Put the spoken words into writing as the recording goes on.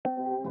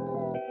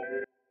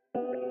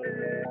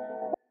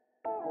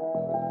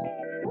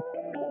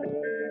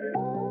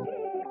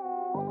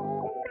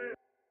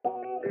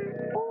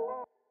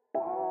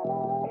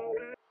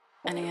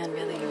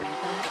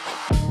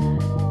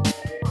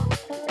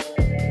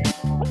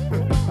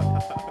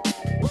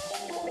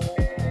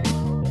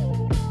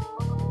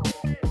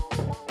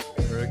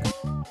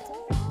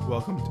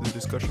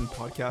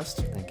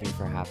podcast. Thank you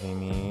for having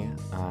me.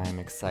 I'm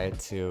excited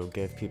to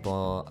give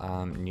people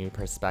new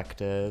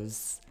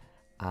perspectives,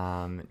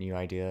 new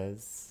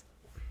ideas.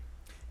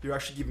 You're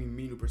actually giving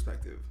me new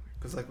perspective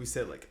because, like we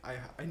said,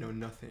 I know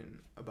nothing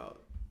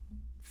about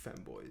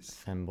femboys.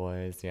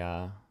 Femboys,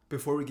 yeah.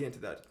 Before we get into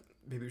that,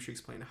 maybe we should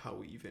explain how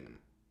we even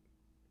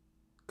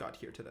got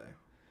here today.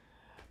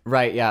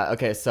 Right, yeah.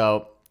 Okay,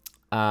 so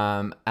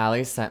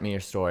Ali sent me your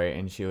story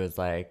and she was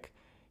like,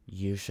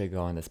 you should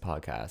go on this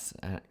podcast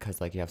because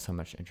like you have so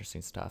much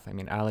interesting stuff. I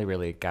mean, Ali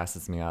really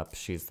gasses me up.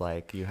 She's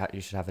like, you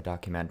should have a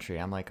documentary.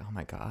 I'm like, oh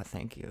my God,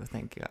 thank you,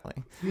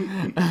 Ali.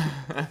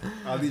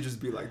 Ali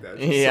just be like that.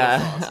 Yeah,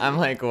 so awesome. I'm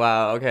like,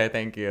 wow, okay,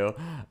 thank you.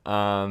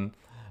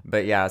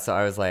 But yeah, so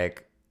I was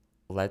like,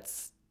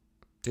 let's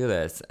do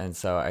this. And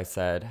so I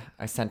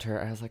sent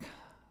her, I was like,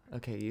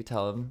 okay, you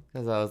tell him.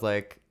 Because I was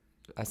like,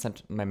 I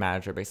sent my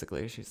manager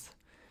basically. She's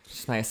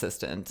my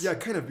assistant. Yeah,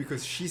 kind of,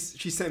 because she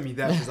sent me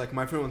that. She's like,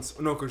 my friend wants...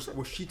 No, because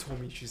what she told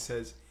me, she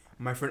says,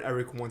 my friend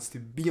Erik wants to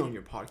be on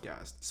your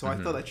podcast. So I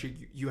thought that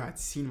you had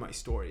seen my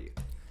story.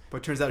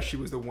 But turns out she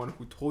was the one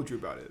who told you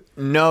about it.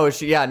 No,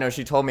 she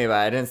told me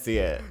about it. I didn't see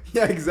it.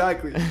 Yeah,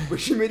 exactly. But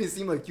she made it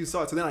seem like you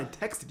saw it. So then I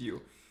texted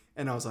you.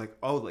 And I was like,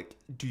 oh, like,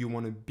 do you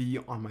want to be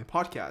on my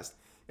podcast?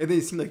 And then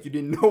it seemed like you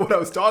didn't know what I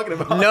was talking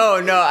about. No.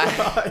 And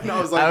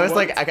I was like, I was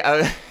what?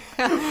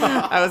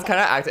 I was kind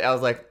of acting. I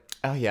was like,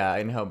 oh yeah,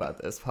 I know about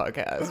this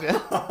podcast. Yeah.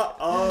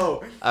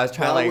 Oh, I was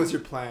trying that to like. was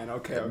your plan.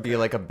 Okay. Be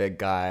like a big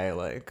guy.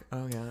 Like,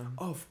 oh yeah.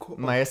 Oh, of course.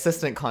 My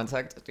assistant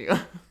contacted you.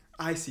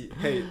 I see.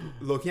 Hey,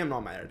 Loki, I'm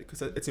not mad at it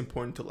because it's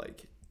important to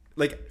like.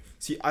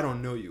 See, I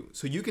don't know you,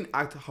 so you can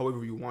act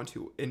however you want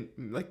to and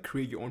like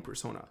create your own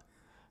persona.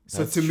 So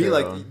That's to true. me,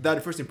 like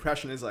that first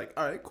impression is like,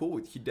 all right, cool.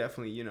 He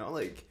definitely,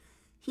 like,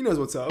 he knows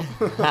what's up.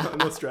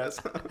 No stress.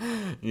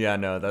 Yeah,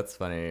 no, that's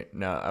funny.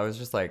 No, I was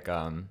just like,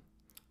 I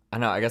don't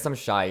know. I guess I'm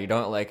shy. You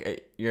don't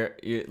like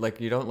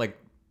you don't like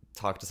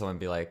talk to someone and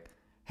be like,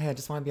 hey, I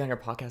just want to be on your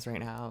podcast right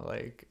now.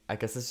 Like, I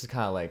guess it's just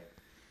kind of like,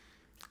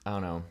 I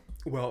don't know.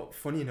 Well,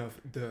 funny enough,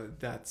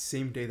 that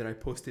same day that I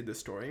posted the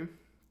story,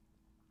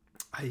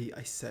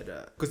 I said,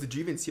 because did you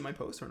even see my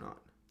post or not?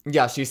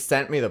 Yeah, she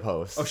sent me the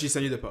post. Oh, she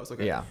sent you the post.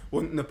 Okay. Yeah.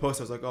 Well, in the post,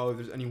 I was like, oh, if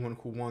there's anyone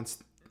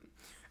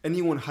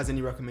has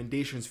any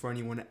recommendations for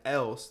anyone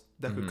else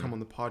that could come on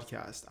the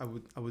podcast,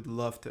 I would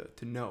love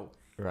to know.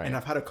 Right. And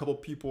I've had a couple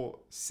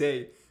people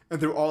say, and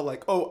they're all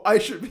like, oh, I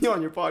should be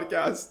on your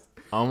podcast.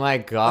 Oh my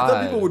God. I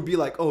thought people would be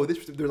like, oh,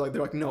 they're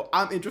like, no,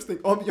 I'm interesting.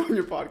 I'll be on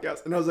your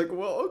podcast. And I was like,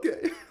 well,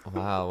 okay.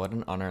 Wow, what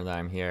an honor that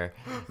I'm here.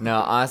 No,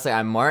 honestly,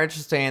 I'm more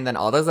interesting than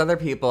all those other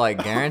people. I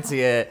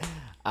guarantee it.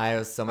 I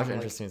have so much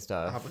interesting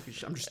stuff.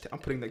 I'm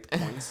putting like the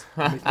points.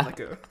 I'm making like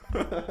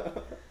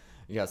a.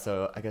 Yeah,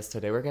 so I guess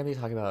today we're gonna be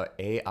talking about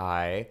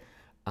AI.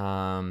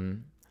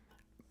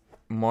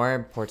 More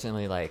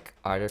importantly, like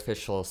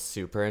artificial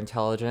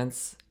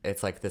superintelligence.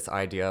 It's like this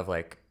idea of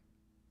like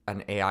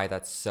an AI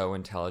that's so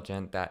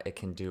intelligent that it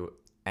can do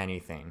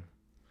anything,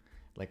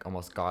 like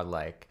almost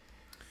godlike.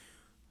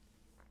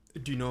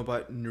 Do you know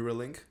about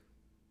Neuralink?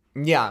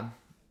 Yeah.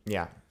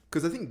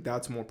 Because I think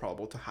that's more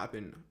probable to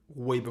happen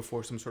way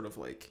before some sort of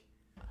like...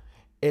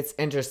 It's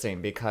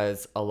interesting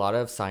because a lot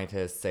of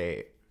scientists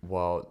say,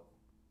 well,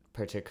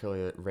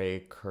 particularly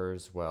Ray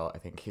Kurzweil, I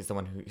think he's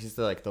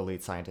the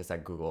lead scientist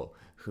at Google,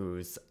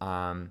 who's...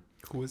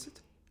 Who is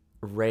it?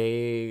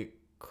 Ray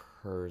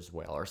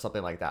Kurzweil or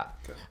something like that.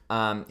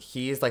 Okay.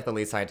 He's like the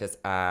lead scientist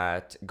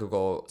at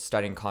Google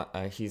studying...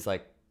 he's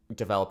like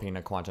developing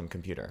a quantum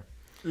computer.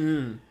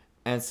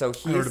 And so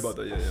I heard about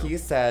that, yeah. He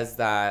says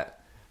that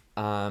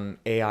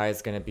AI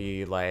is going to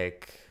be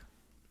like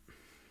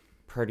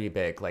pretty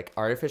big. Like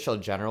artificial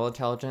general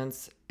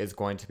intelligence is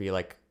going to be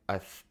like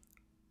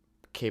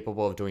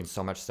capable of doing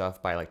so much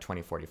stuff by like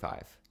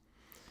 2045.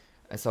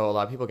 And so a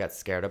lot of people get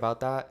scared about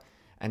that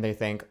and they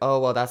think, oh,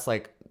 well, that's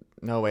like,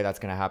 no way that's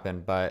going to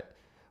happen. But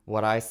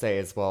what I say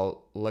is,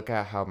 well, look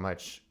at how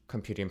much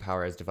computing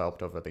power has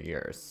developed over the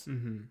years.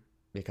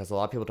 Because a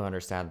lot of people don't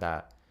understand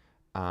that.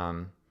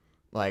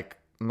 Like,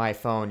 my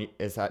phone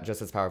is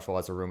just as powerful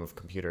as a room of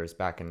computers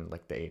back in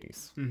like the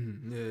 80s.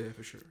 Yeah,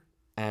 for sure.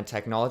 And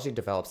technology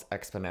develops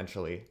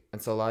exponentially.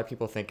 And so a lot of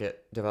people think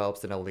it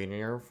develops in a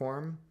linear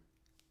form,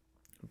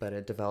 but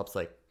it develops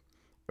like,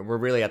 we're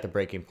really at the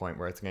breaking point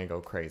where it's going to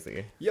go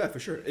crazy. Yeah, for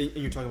sure. And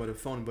you're talking about a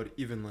phone, but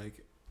even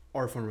like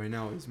our phone right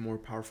now is more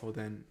powerful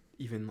than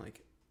even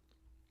like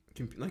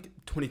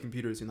 20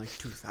 computers in like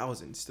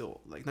 2000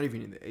 still, like not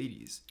even in the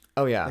 80s.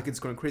 Oh yeah. Like it's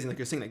going crazy. Like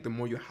you're saying, like the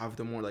more you have,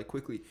 the more like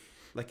quickly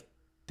like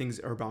things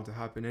are bound to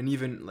happen. And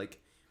even like,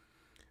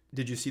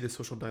 did you see The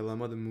Social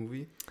Dilemma, the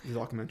movie, the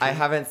documentary? I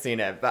haven't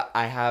seen it, but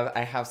I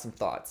have some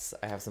thoughts.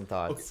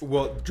 Okay,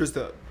 well, just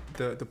the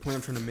point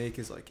I'm trying to make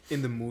is like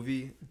in the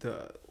movie,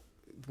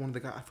 one of the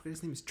guys, I forget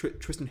his name, is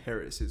Tristan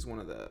Harris, is one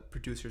of the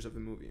producers of the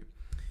movie,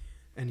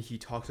 and he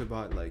talks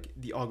about like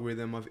the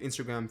algorithm of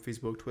Instagram,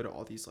 Facebook, Twitter,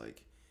 all these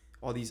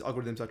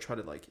algorithms that try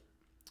to like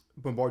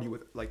bombard you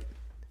with like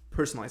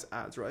personalized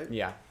ads, right?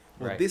 Yeah.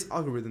 Well, right. This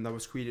algorithm that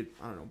was created,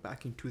 I don't know,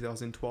 back in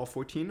 2012,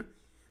 14,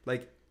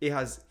 like it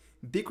has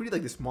they created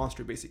like this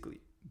monster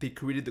basically. They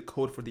created the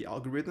code for the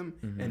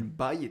algorithm, and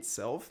by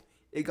itself,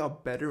 it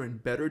got better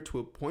and better to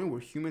a point where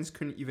humans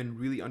couldn't even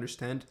really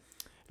understand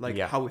like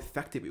how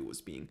effective it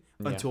was being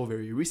until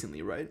very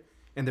recently, right?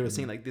 And they were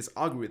saying like this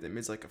algorithm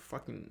is like a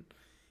fucking,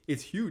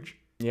 it's huge.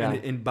 Yeah.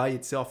 And by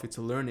itself, it's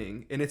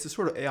learning, and it's a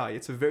sort of AI.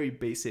 It's a very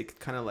basic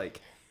kind of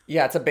like.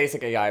 Yeah, it's a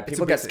basic AI.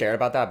 People get scared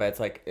about that, but it's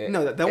like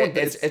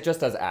it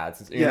just does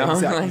ads. You know?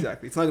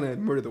 Exactly. It's not gonna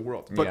murder the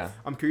world. But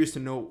I'm curious to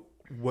know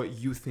what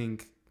you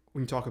think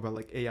when you talk about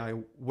like AI.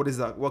 What is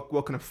that? What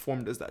kind of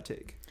form does that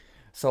take?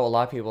 So a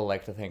lot of people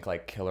like to think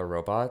like killer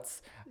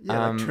robots.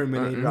 Yeah, like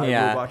Terminator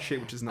robot shit,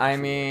 which is not. I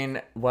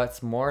mean,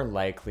 what's more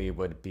likely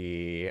would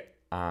be.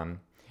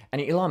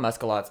 And Elon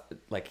Musk a lot,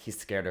 like, he's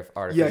scared of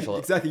artificial... Yeah,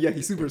 exactly. Yeah,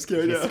 he's super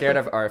scared. He's scared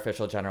of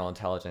artificial general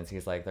intelligence.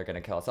 He's like, they're going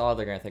to kill us all.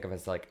 They're going to think of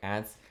us like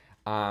ants.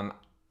 I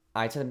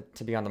tend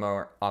to be on the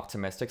more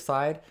optimistic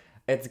side.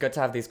 It's good to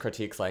have these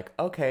critiques like,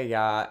 okay,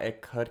 yeah,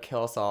 it could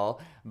kill us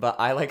all. But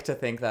I like to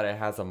think that it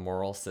has a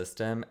moral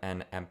system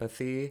and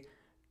empathy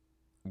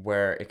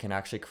where it can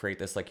actually create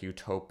this, like,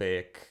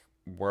 utopic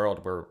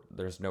world where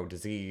there's no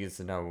disease,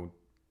 no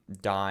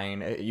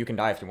dying. You can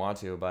die if you want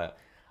to, but...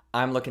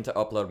 I'm looking to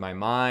upload my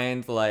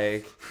mind,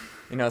 like,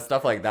 you know,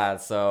 stuff like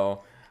that.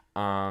 So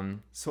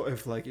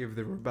if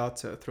they were about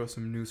to throw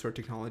some new sort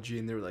of technology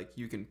and they were like,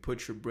 you can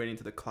put your brain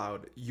into the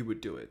cloud, you would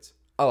do it.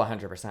 Oh,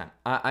 100%.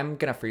 I'm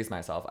going to freeze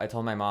myself. I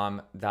told my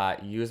mom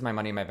that use my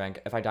money in my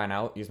bank. If I die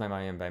now, use my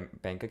money in my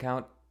bank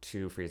account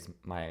to freeze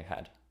my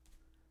head.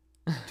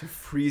 To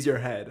freeze your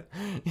head?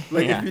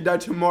 Like if you die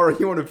tomorrow,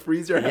 you want to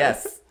freeze your head?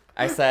 Yes.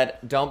 I said,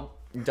 don't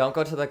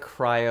go to the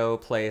cryo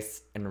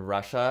place in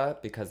Russia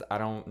because I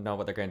don't know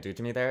what they're going to do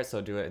to me there. So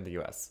do it in the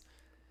US.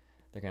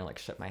 They're going to like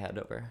ship my head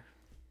over.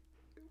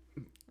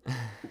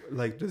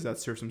 Like, does that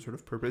serve some sort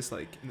of purpose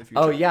like in the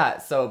future? Oh, yeah.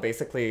 So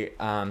basically,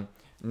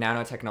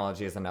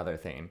 nanotechnology is another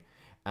thing.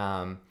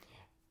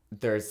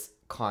 There's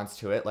cons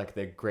to it, like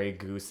the gray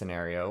goo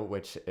scenario,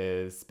 which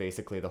is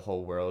basically the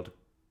whole world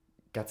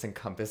gets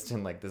encompassed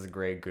in like this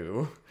gray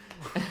goo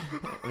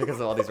because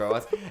of all these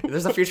robots.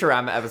 There's a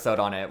Futurama episode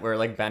on it where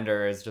like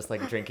Bender is just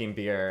like drinking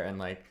beer and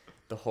like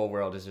the whole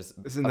world is just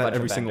isn't that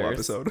every single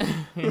episode?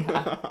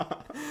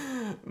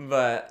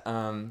 But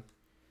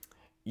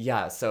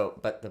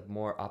but the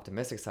more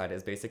optimistic side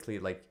is basically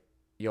like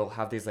you'll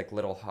have these like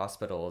little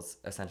hospitals,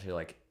 essentially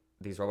like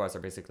these robots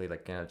are basically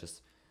like gonna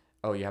just,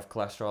 oh, you have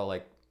cholesterol,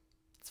 like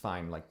it's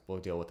fine, like we'll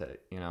deal with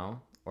it, you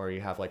know? Or you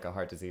have like a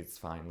heart disease, it's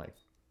fine, like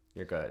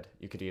you're good.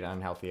 You could eat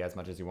unhealthy as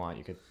much as you want.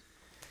 You could.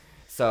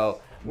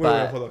 So.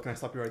 Wait, hold on. Can I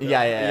stop you right there?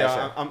 Yeah.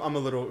 Sure. I'm a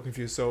little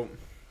confused. So,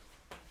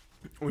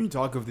 when you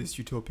talk of this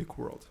utopic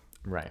world,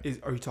 right?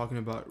 Are you talking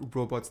about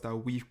robots that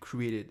we've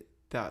created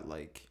that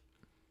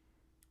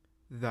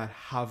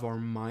have our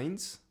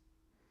minds,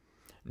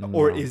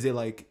 or is it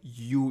like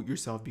you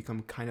yourself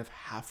become kind of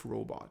half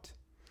robot,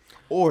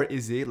 or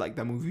is it like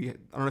that movie? I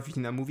don't know if you've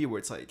seen that movie where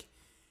it's like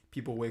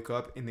people wake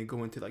up and they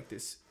go into like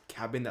this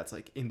cabin that's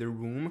like in their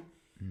room.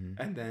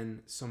 And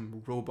then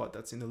some robot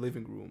that's in the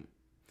living room.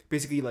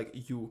 Basically,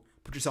 like you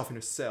put yourself in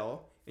a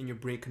cell and your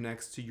brain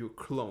connects to your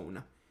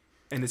clone.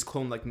 And this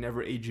clone like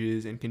never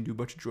ages and can do a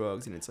bunch of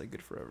drugs and it's like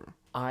good forever.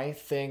 I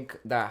think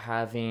that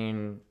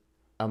having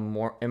a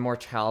more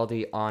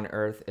immortality on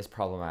Earth is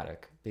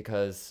problematic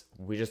because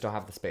we just don't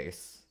have the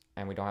space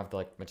and we don't have the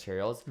like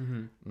materials.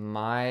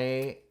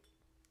 I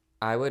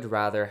would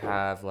rather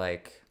have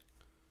like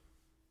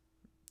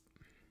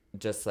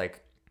just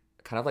like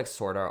kind of like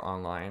Sword Art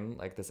Online,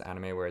 like this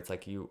anime where it's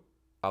like you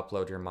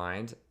upload your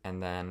mind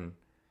and then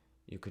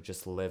you could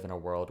just live in a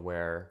world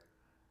where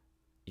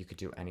you could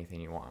do anything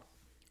you want.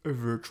 A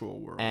virtual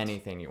world.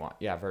 Anything you want.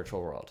 Yeah,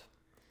 virtual world.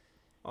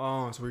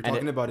 Oh, so what you're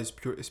talking about is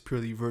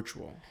purely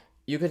virtual.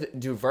 You could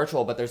do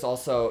virtual, but there's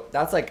also,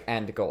 that's like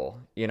end goal,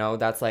 you know?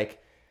 That's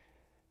like,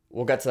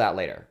 we'll get to that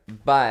later.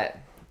 But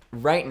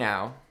right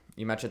now,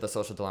 you mentioned the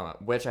social dilemma,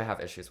 which I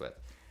have issues with.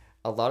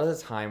 A lot of the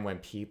time when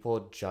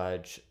people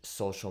judge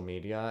social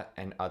media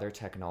and other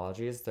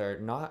technologies,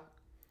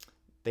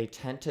 they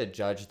tend to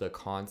judge the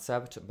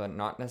concept, but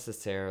not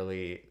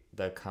necessarily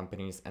the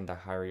companies and the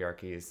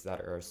hierarchies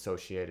that are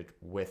associated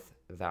with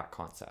that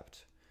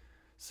concept.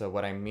 So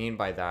what I mean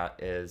by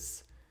that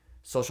is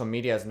social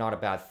media is not a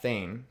bad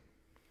thing.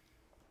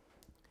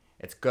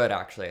 It's good,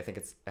 actually. I think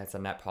it's a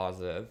net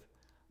positive.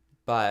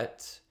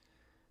 But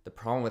the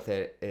problem with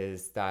it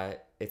is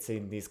that it's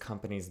in these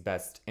companies'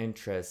 best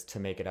interest to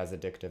make it as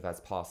addictive as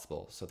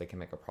possible so they can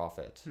make a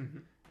profit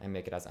and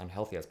make it as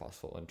unhealthy as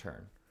possible in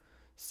turn.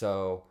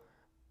 So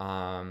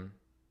I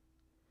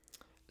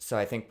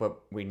think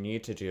what we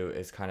need to do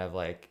is kind of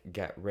like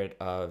get rid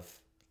of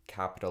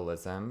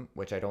capitalism,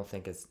 which I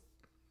think it's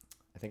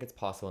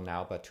possible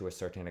now, but to a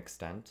certain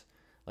extent.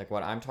 Like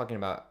what I'm talking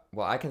about,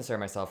 well, I consider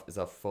myself as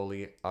a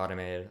fully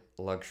automated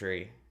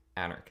luxury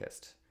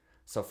anarchist.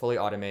 So fully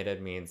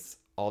automated means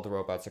all the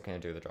robots are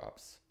going to do the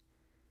jobs.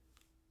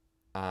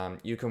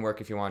 You can work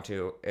if you want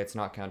to. It's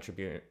not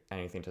contribute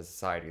anything to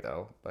society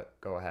though, but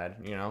go ahead,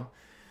 you know?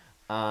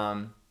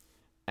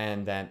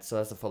 And then, so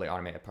that's the fully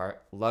automated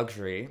part.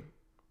 Luxury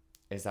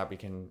is that we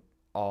can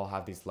all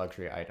have these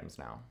luxury items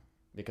now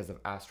because of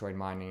asteroid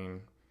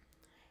mining.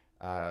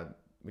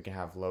 We can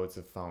have loads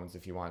of phones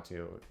if you want to.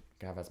 You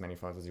can have as many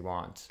phones as you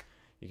want.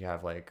 You can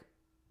have like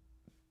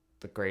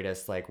the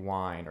greatest like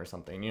wine or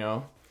something, you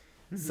know?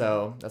 Mm-hmm.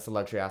 So that's the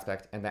luxury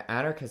aspect. And the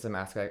anarchism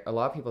aspect, a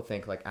lot of people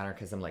think like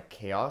anarchism like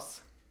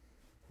chaos.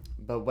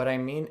 But what I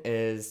mean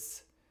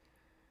is,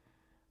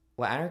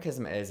 what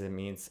anarchism is, it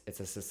means it's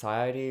a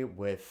society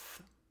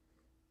with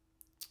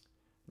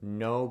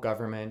no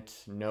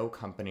government, no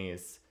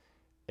companies.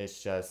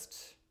 It's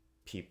just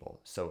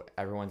people. So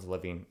everyone's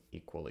living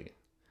equally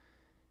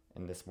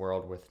in this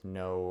world with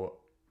no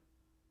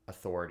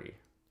authority.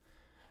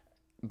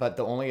 But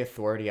the only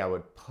authority I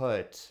would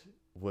put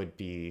would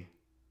be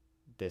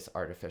this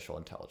artificial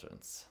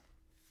intelligence.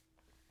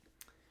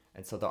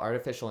 And so the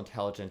artificial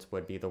intelligence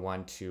would be the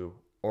one to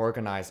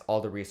organize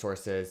all the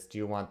resources. Do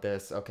you want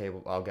this? Okay,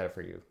 well, I'll get it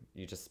for you.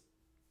 You just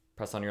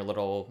press on your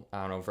little,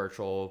 I don't know,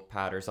 virtual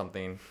pad or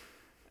something,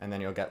 and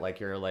then you'll get like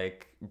your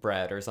like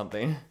bread or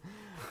something.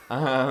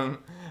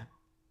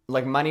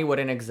 Like money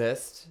wouldn't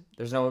exist.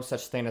 There's no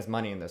such thing as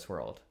money in this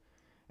world.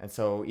 And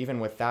so even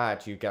with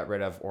that, you get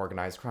rid of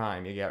organized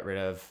crime. You get rid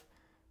of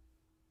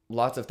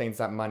lots of things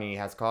that money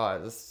has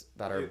caused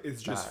that are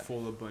It's just bad.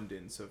 full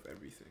abundance of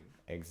everything.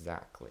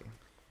 Exactly.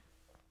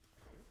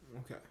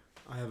 Okay.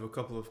 I have a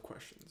couple of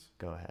questions.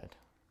 Go ahead.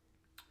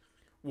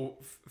 Well,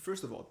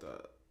 first of all,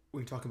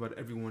 when you talk about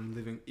everyone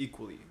living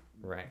equally,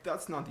 Right.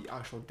 that's not the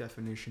actual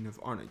definition of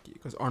anarchy,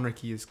 because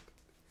anarchy is,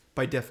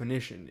 by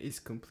definition, is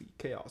complete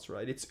chaos,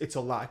 right? It's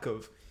a lack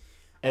of.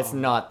 It's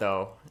not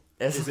though.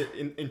 Is it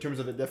in terms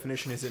of the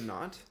definition? Is it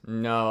not?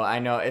 No, I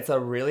know it's a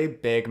really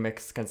big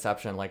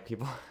misconception. Like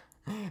people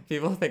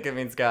think it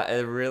means God.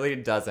 It really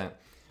doesn't.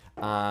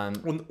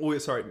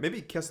 Sorry,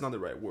 maybe chaos is not the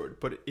right word,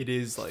 but it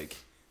is like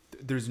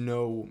there's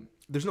no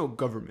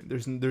government.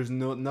 There's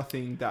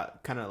nothing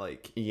that kind of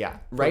like. Yeah.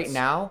 Right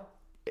now,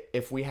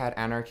 if we had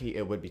anarchy,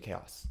 it would be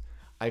chaos.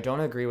 I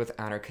don't agree with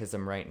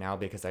anarchism right now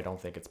because I don't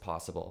think it's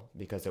possible.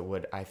 Because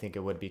I think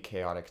it would be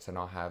chaotic to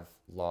not have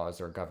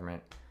laws or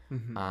government.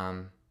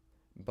 Mm-hmm.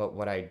 But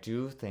what I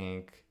do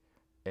think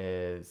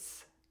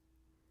is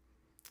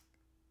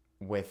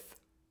with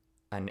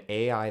an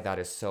AI that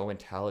is so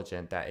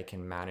intelligent that it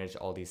can manage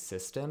all these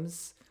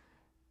systems,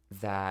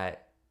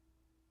 that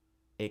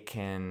it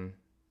can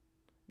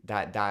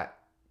that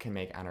can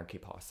make anarchy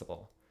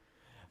possible.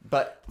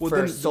 But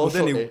then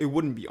it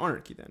wouldn't be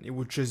anarchy then. It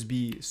would just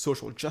be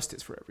social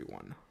justice for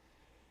everyone.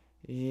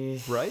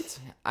 Right?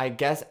 I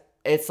guess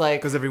it's like,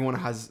 because everyone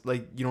has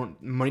like,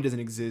 money doesn't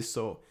exist,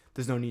 so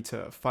there's no need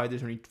to fight.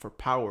 There's no need for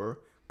power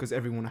because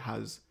everyone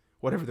has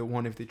whatever they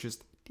want if they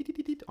just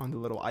on the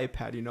little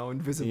iPad,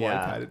 invisible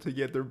iPad to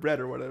get their bread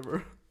or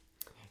whatever.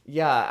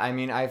 Yeah, I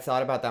mean, I've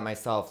thought about that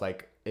myself.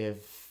 Like,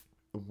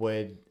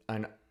 would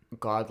an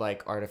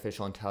godlike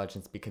artificial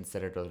intelligence be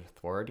considered an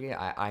authority?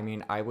 I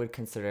mean, I would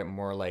consider it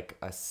more like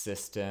a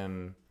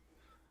system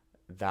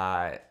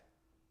that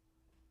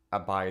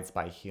abides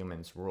by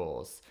humans'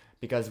 rules,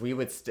 because we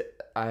would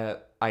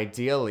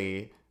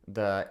ideally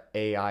the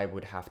AI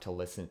would have to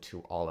listen to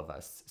all of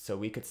us, so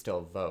we could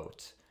still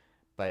vote,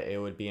 but it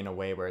would be in a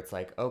way where it's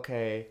like,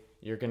 okay,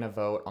 you're gonna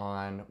vote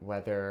on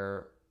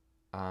whether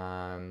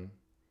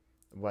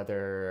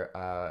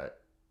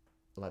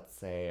let's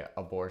say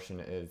abortion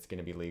is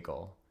gonna be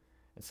legal,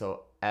 and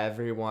so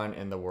everyone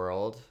in the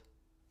world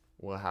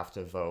will have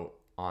to vote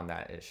on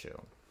that issue.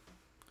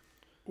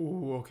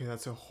 Ooh, okay,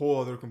 that's a whole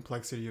other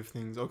complexity of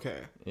things. Okay.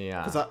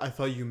 Yeah. Because I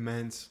thought you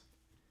meant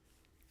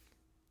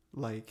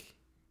like,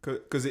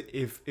 because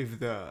if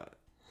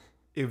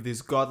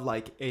this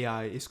godlike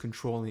AI is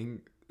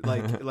controlling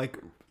like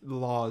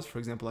laws, for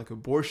example, like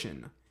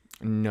abortion.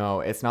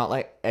 No, it's not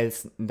like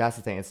that's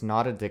the thing. It's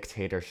not a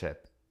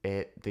dictatorship.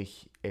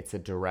 It's a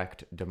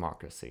direct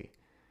democracy.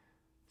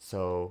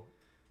 So.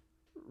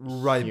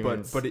 Right,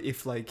 humans, but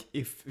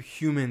if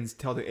humans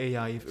tell the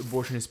AI if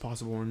abortion is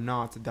possible or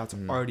not, that's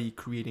already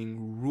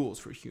creating rules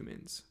for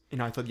humans.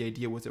 And I thought the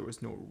idea was there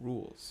was no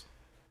rules.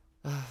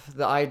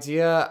 The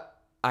idea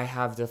I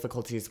have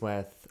difficulties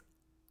with,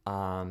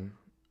 I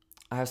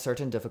have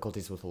certain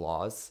difficulties with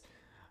laws.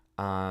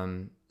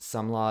 Some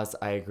laws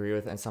I agree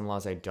with and some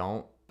laws I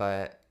don't,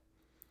 but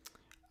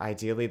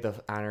ideally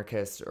the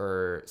anarchist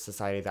or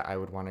society that I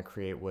would want to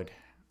create would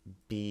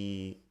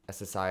be a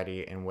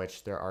society in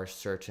which there are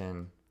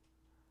certain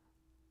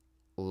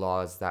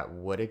laws that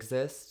would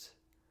exist.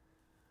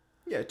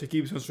 Yeah, to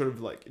keep some sort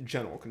of like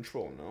general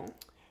control, no?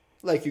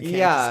 Like you can't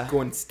just go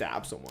and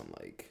stab someone,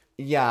 like.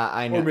 Yeah,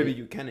 I know. Or maybe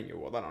you can in your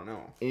world, I don't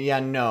know. Yeah,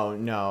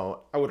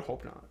 no. I would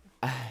hope not.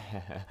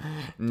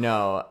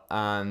 No,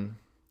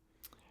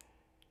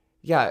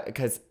 yeah,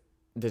 because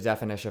the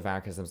definition of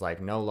anarchism is like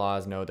no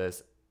laws, no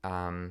this.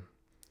 But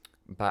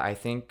I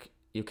think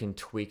you can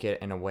tweak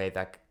it in a way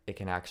that it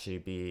can actually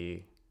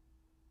be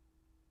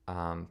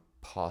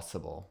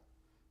possible,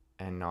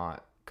 and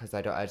not, because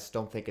I just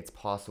don't think it's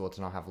possible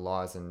to not have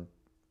laws, and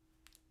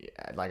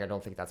I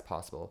don't think that's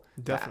possible.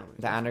 Definitely.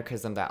 The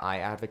anarchism that I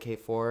advocate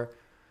for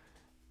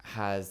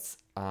has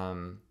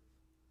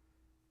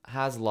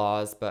has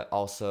laws, but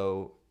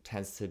also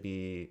tends to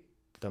be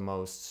the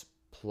most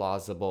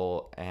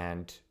plausible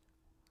and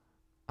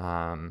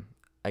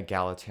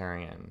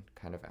egalitarian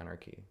kind of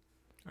anarchy.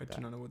 I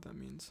do not know what that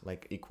means.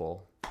 Like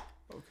equal.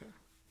 Okay.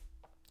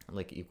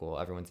 Like equal.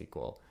 Everyone's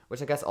equal.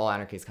 Which I guess all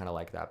anarchy is kind of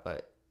like that,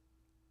 but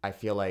I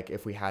feel like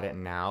if we had it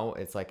now,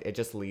 it's like it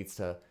just leads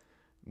to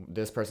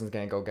this person's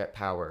gonna go get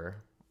power,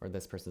 or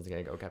this person's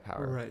gonna go get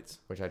power. Right.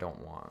 Which I don't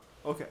want.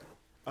 Okay.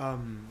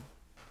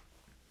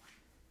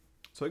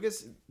 So I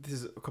guess this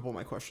is a couple of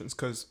my questions,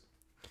 because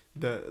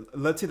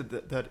let's say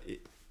that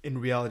in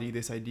reality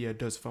this idea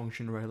does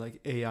function, right? Like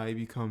AI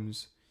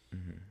becomes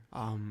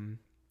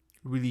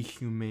really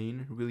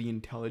humane, really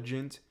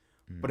intelligent,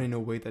 but in a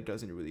way that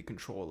doesn't really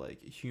control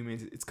like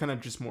humans. It's kind of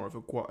just more of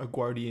a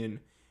guardian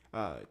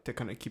to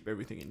kind of keep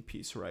everything in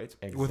peace, right?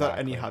 Exactly. Without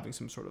any having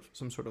some sort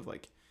of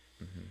like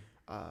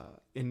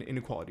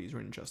inequalities or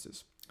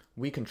injustice.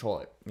 We control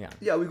it. Yeah.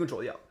 Yeah, we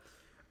control. Yeah.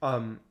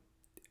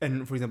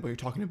 And for example, you're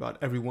talking about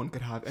everyone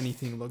could have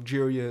anything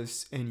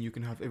luxurious, and you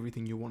can have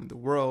everything you want in the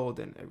world,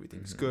 and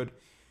everything's good.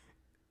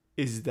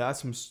 Is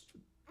that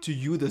to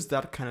you? Does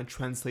that kind of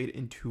translate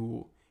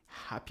into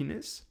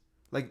happiness?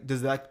 Like,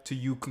 does that to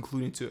you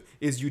conclude into,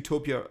 is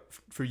utopia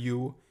for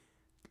you,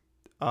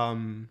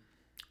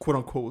 quote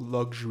unquote,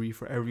 luxury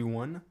for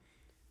everyone?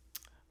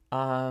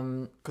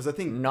 Because I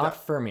think not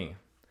for me.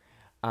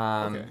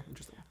 Okay,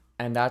 interesting.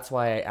 And that's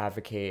why I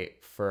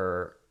advocate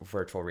for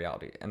virtual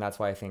reality. And that's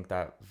why I think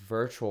that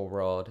virtual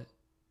world,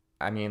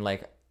 I mean,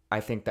 like,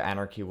 I think the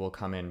anarchy will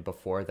come in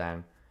before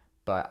then,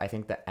 but I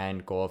think the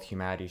end goal of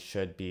humanity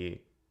should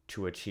be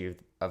to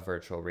achieve a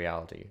virtual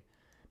reality.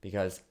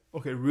 Because...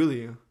 Okay,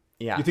 really?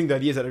 Yeah. You think the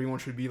idea is that everyone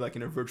should be, like,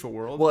 in a virtual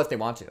world? Well, if they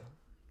want to.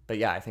 But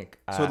yeah, I think...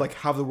 so, like,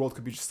 half the world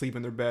could be just sleep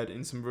in their bed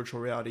in some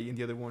virtual reality, and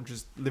the other one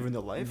just living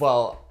their life?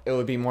 Well, it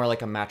would be more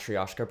like a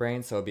matryoshka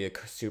brain, so it would be a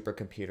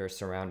supercomputer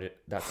surrounds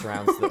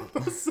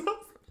the...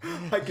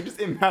 I can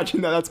just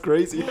imagine that. That's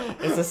crazy.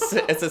 It's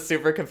a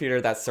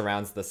supercomputer that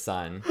surrounds the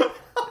sun.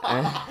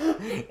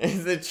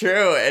 Is it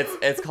true?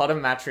 It's called a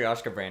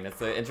matryoshka brain.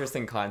 It's an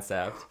interesting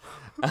concept.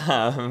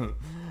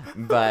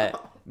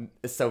 But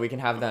so we can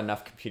have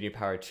enough computing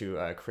power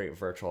to create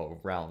virtual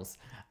realms.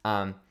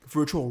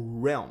 Virtual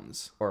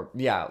realms. Or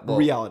well,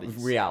 realities.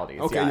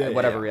 Okay, yeah,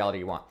 whatever reality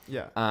you want.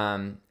 Yeah.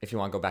 If you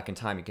want to go back in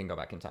time, you can go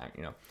back in time.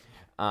 You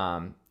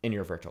know, in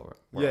your virtual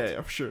world.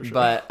 Yeah, sure.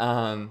 But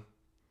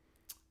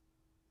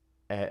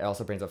it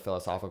also brings up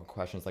philosophical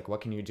questions like,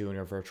 what can you do in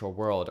your virtual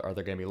world? Are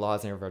there going to be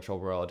laws in your virtual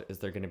world? Is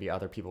there going to be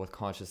other people with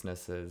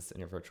consciousnesses in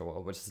your virtual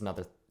world? Which is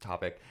another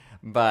topic.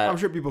 But I'm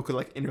sure people could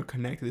like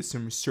interconnect with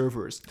some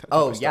servers.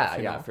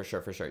 Yeah, for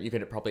sure. You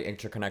could probably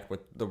interconnect with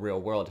the real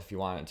world if you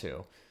wanted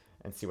to,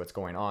 and see what's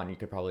going on. You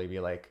could probably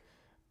be like,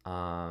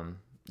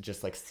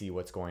 just like see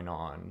what's going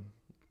on.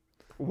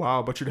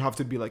 Wow, but you'd have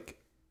to be like.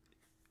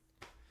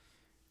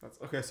 That's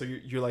okay. So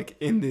you're like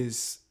in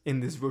this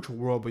virtual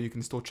world, but you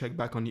can still check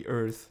back on the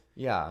Earth.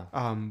 Yeah.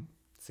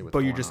 But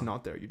you're just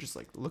not there. You're just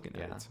like looking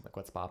at it. Like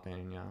what's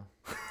popping, yeah.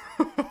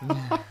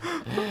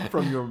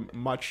 From your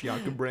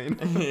matriarch brain.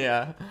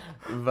 Yeah.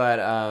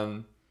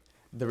 But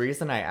the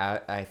reason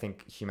I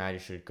think humanity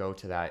should go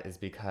to that is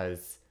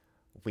because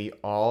we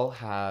all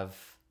have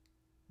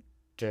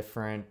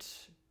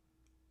different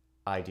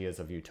ideas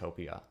of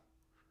utopia.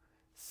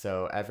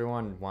 So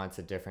everyone wants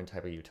a different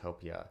type of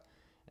utopia.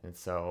 And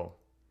so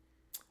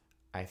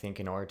I think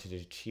in order to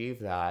achieve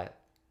that,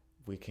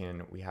 we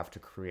have to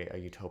create a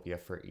utopia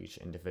for each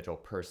individual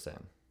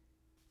person,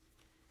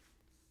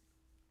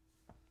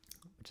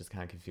 which is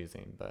kind of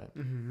confusing, but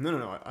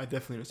no, I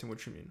definitely understand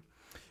what you mean.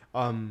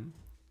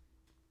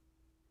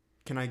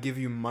 Can I give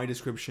you my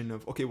description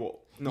of? Okay, well,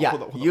 no, yeah,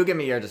 hold up. You give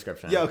me your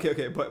description. Yeah,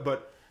 okay,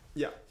 but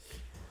yeah,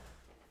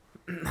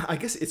 I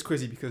guess it's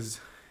crazy because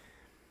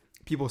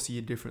people see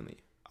it differently.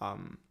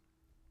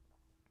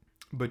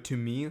 But to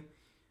me,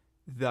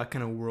 that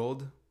kind of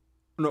world.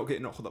 No,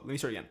 hold up. Let me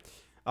start again.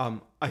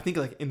 I think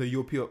like in the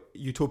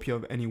utopia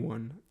of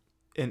anyone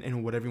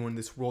and what everyone in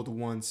this world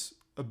wants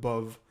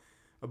above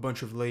a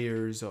bunch of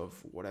layers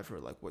of whatever,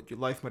 like what your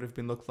life might have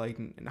been looked like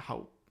and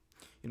how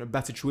in a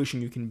bad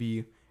situation you can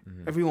be.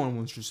 Everyone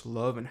wants just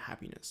love and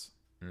happiness.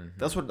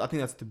 That's what I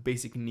think. That's the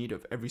basic need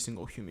of every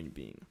single human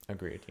being.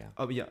 Agreed.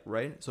 Yeah. Yeah.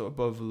 Right. So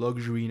above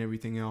luxury and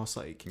everything else,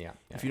 like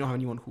if you don't have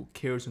anyone who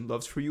cares and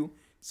loves for you,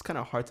 it's kind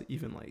of hard to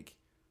even like,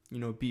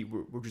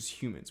 we're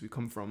just humans. We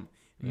come from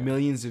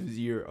millions of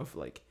years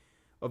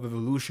of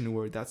evolution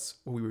where that's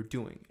what we were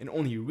doing, and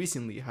only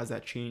recently has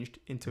that changed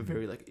into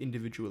very like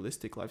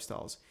individualistic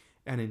lifestyles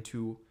and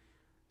into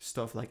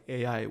stuff like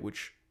AI,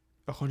 which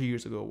 100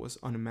 years ago was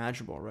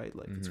unimaginable, right?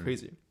 Like it's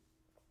crazy.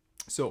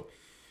 So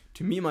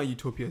to me, my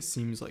utopia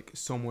seems like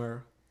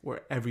somewhere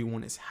where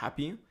everyone is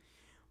happy,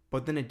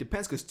 but then it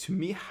depends, because to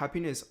me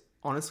happiness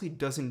honestly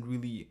doesn't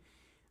really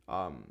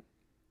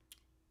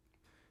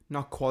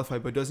not qualify,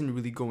 but doesn't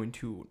really go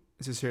into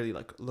necessarily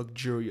like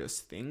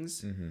luxurious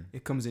things.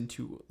 It comes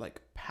into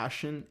like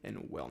passion and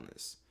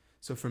wellness.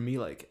 So for me,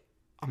 like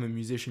I'm a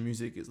musician,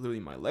 music is literally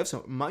my life.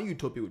 So my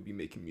utopia would be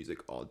making music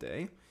all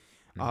day.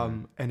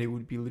 And it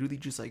would be literally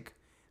just like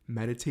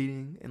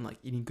meditating and like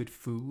eating good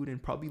food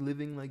and probably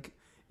living like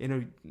in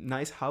a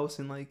nice house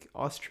in like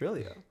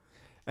Australia.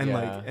 And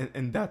like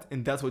and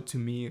that's what, to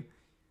me,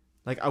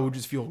 like, I would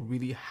just feel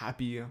really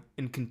happy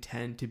and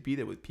content to be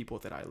there with people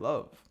that I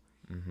love.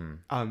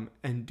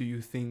 And do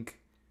you think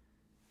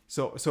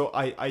so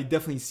I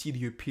definitely see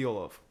the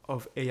appeal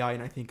of AI,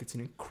 and I think it's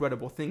an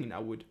incredible thing, and I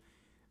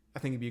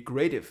think it'd be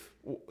great if,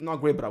 well, not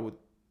great, but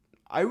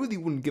I really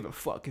wouldn't give a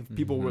fuck if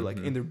people were like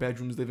in their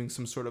bedrooms living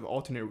some sort of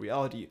alternate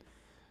reality.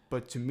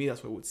 But to me,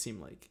 that's what would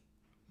seem like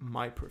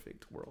my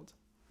perfect world,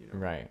 you know?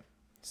 Right.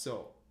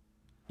 So,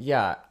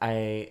 yeah,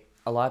 a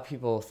lot of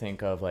people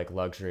think of like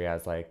luxury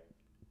as like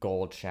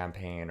gold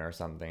champagne or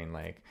something,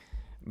 like,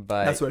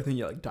 but that's what I think.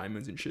 Yeah, like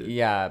diamonds and shit.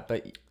 Yeah,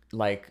 but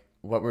like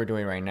what we're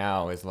doing right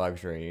now is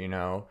luxury, you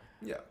know?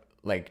 Yeah.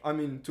 Like, I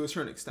mean, to a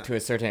certain extent. To a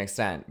certain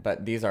extent,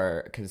 but these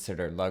are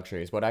considered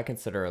luxuries. What I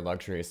consider a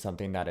luxury is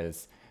something that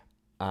is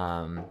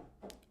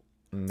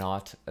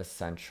not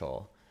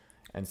essential.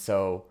 And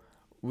so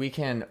it's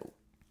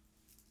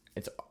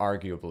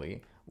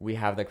arguably, we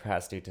have the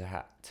capacity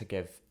to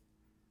give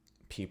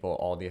people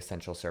all the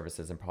essential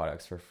services and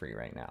products for free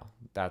right now.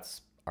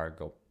 That's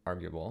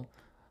arguable.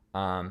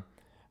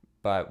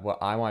 But what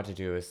I want to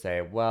do is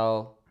say,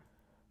 well,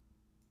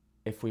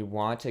 if we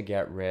want to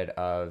get rid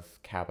of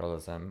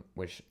capitalism,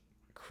 which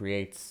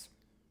creates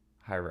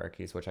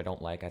hierarchies, which I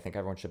don't like, I think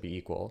everyone should be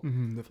equal.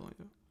 Definitely.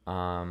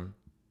 Yeah.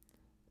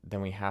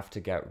 Then we have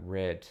to get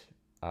rid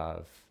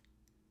of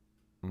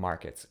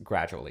markets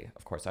gradually.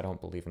 Of course, I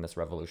don't believe in this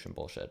revolution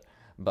bullshit.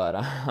 But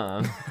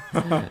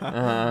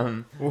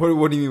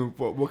what do you mean?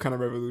 What kind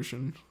of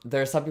revolution?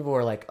 There are some people who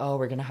are like, oh,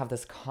 we're gonna have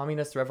this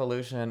communist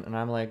revolution, and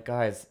I'm like,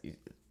 guys,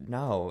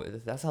 no,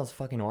 that sounds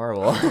fucking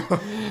horrible.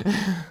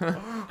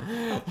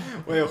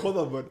 Wait, hold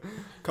on, but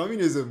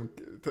communism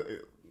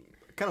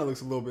kind of looks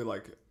a little bit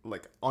like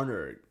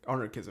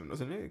anarchism,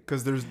 doesn't it?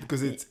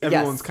 Because it's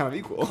everyone's kind of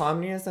equal.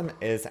 Communism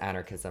is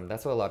anarchism.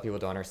 That's what a lot of people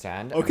don't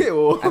understand. Okay,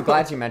 I'm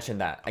glad you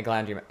mentioned that.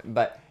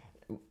 But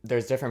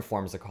there's different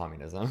forms of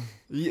communism.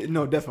 Yeah,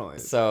 no, definitely.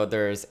 So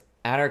there's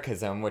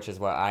anarchism, which is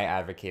what I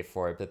advocate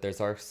for, but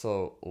there's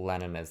also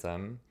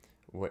Leninism,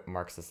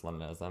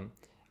 Marxist-Leninism,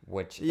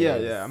 which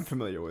is, I'm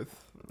familiar with,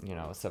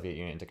 Soviet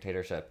Union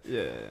dictatorship.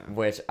 Yeah.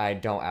 Which I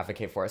don't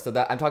advocate for. So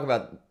that I'm talking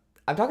about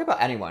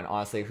anyone,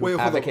 honestly, who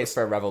advocates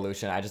for a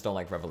revolution. I just don't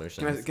like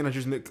revolutions. Can I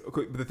just make a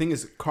quick? The thing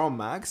is, Karl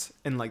Marx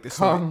and like this.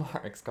 Karl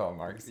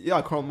Marx.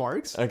 Yeah, Karl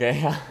Marx.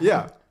 Okay. Yeah.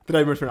 Yeah. Did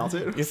I mispronounce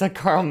it? You said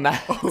Karl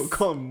Marx. Oh,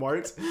 Karl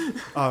Marx.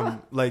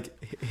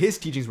 Like his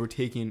teachings were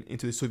taken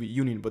into the Soviet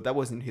Union, but that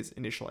wasn't his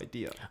initial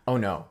idea. Oh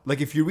no.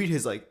 Like if you read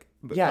his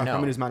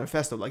Communist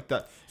Manifesto, like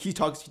that, he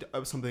talks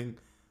about something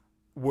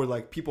where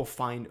like people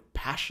find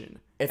passion.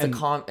 It's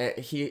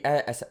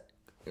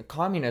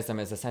communism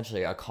is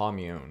essentially a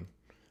commune.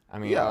 I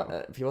mean,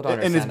 people don't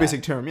understand in its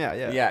basic term.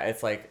 Yeah. Yeah,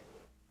 it's like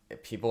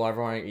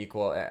everyone are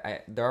equal.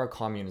 There are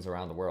communes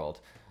around the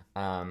world,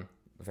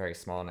 very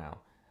small now.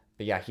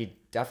 But yeah, he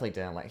definitely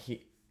didn't like.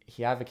 He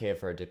advocated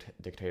for a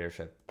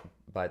dictatorship,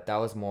 but that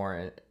was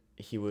more.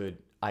 It would,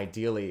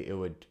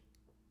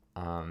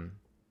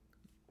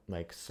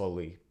 like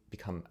slowly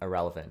become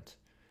irrelevant,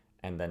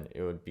 and then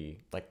it would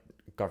be like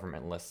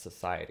governmentless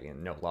society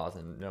and no laws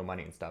and no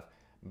money and stuff.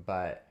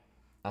 But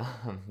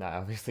that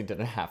obviously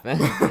didn't happen.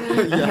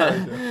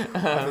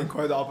 I think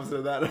quite the opposite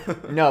of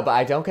that. No, but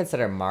I don't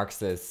consider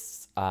Marxists.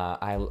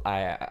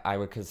 I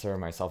would consider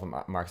myself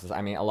a Marxist.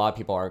 I mean, a lot of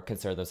people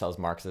consider themselves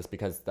Marxist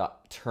because the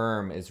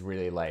term is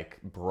really like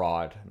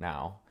broad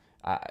now.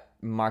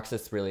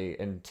 Marxist really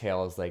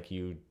entails like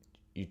you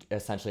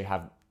essentially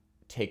have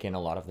taken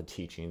a lot of the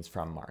teachings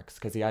from Marx,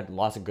 because he had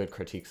lots of good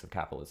critiques of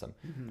capitalism.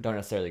 Don't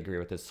necessarily agree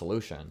with his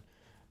solution,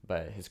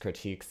 but his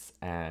critiques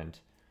and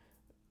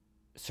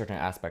certain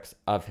aspects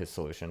of his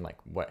solution, like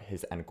what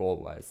his end goal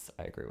was,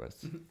 I agree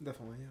with.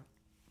 Definitely,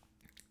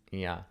 yeah.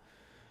 Yeah.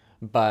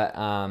 But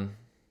I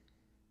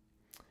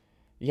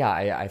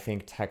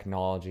think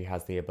technology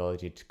has the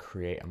ability to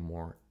create a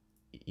more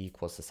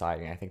equal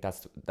society. And I think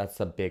that's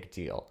a big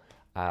deal.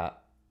 A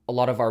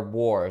lot of our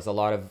wars, a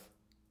lot of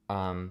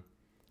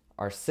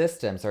our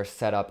systems are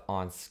set up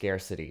on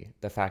scarcity.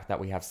 The fact that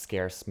we have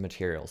scarce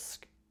materials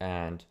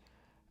and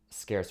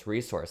scarce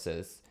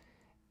resources.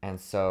 And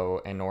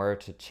so in order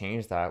to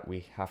change that,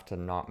 we have to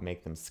not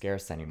make them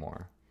scarce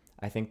anymore.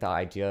 I think the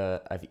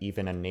idea of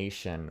even a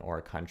nation or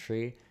a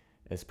country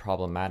is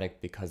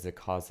problematic because it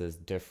causes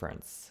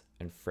difference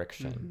and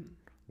friction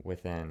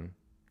within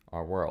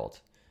our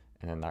world,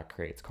 and then that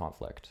creates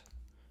conflict.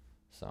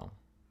 So,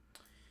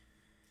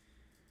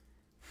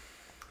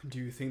 do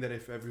you think that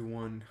if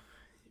everyone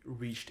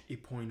reached a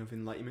point of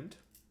enlightenment,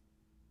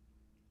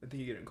 I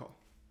think you get a call?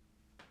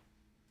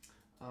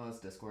 Oh, it's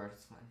Discord.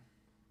 It's fine.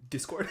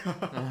 Discord.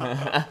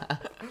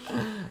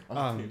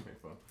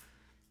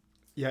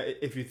 Yeah,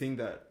 if you think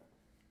that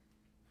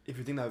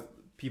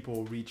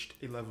people reached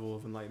a level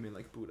of enlightenment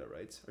like Buddha,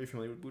 right? Are you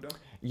familiar with Buddha?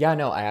 Yeah,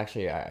 no, I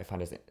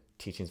find his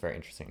teachings very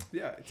interesting.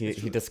 Yeah,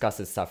 he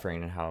discusses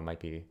suffering and how it might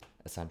be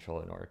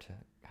essential in order to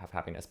have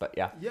happiness. But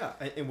yeah. Yeah,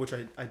 in which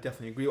I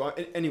definitely agree.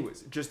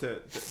 Anyways, just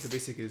the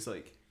basic is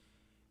like,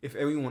 if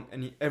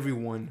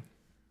everyone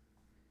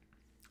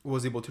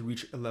was able to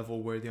reach a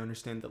level where they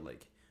understand that,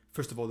 like,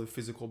 first of all, the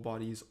physical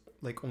body is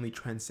like only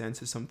transcends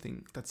to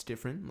something that's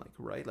different, like,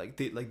 right, like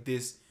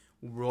this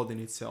world in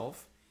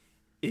itself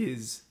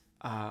is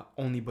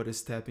only but a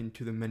step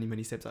into the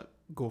many steps that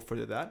go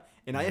further that.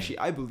 And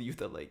I believe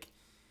that, like,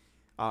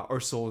 our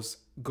souls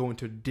go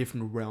into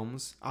different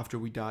realms after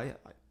we die.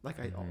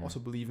 I also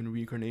believe in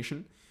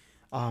reincarnation,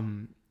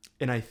 and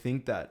I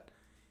think that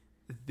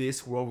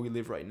this world we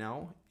live right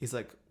now is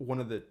like one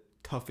of the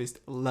toughest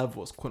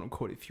levels, quote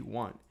unquote, if you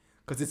want,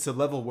 because it's a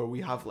level where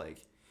we have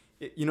like,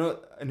 in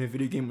a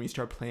video game, when you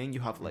start playing,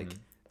 you have like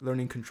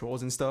learning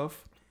controls and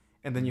stuff,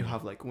 and then you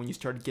have like when you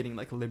start getting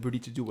like liberty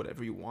to do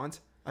whatever you want.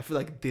 I feel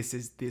like this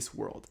is this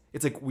world.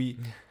 It's like we've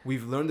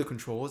learned the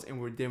controls and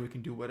we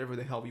can do whatever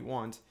the hell we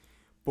want,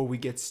 but we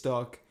get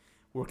stuck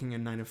working a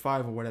 9 to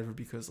 5 or whatever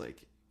because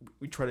like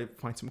we try to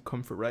find some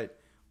comfort, right?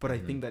 But I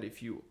think that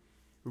if you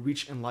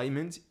reach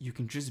enlightenment, you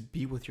can just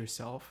be with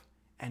yourself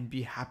and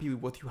be happy with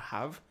what you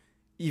have,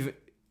 even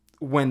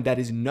when that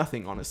is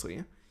nothing,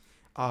 honestly.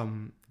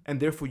 And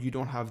therefore you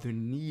don't have the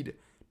need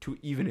to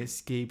even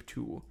escape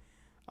to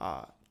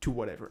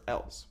whatever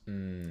else.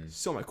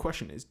 So my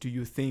question is, do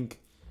you think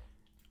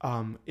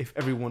if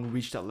everyone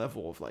reached that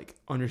level of like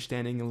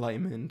understanding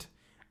enlightenment,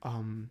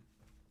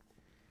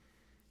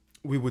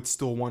 we would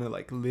still want to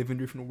like live in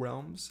different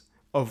realms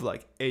of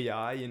like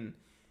AI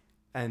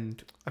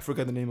and I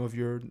forgot the name of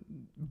your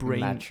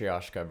brain.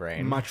 Matryoshka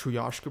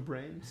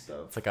brain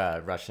stuff. It's like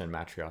a Russian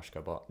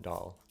Matryoshka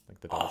doll. Like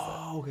the dolls.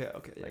 Oh, okay.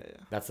 Like, Yeah.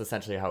 That's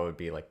essentially how it would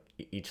be. Like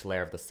each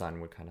layer of the sun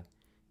would kind of,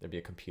 there'd be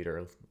a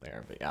computer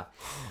layer, but yeah.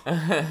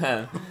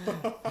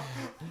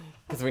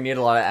 Because we need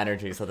a lot of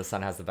energy, so the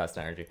sun has the best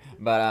energy.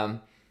 But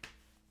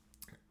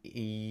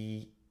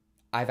it's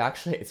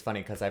funny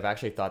because I've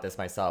actually thought this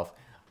myself.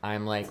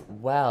 I'm like,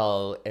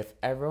 well, if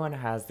everyone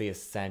has the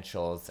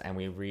essentials and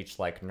we reach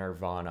like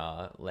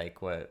nirvana,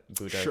 like what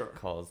Buddha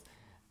calls,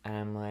 and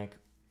I'm like,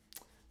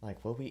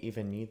 will we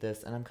even need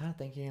this? And I'm kind of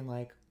thinking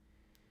like,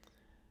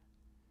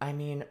 I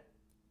mean,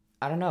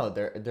 I don't know.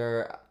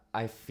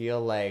 I feel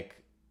like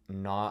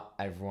not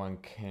everyone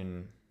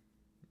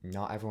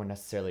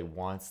necessarily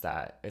wants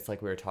that. It's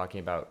like we were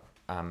talking about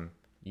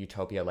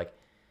utopia. Like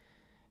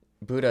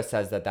Buddha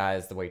says that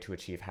is the way to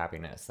achieve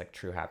happiness, like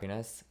true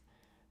happiness.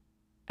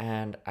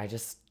 And I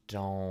just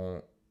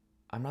I'm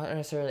not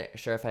necessarily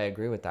sure if I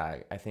agree with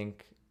that. I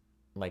think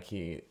like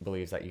he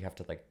believes that you have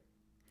to like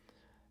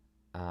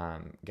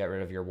get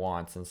rid of your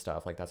wants and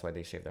stuff. Like that's why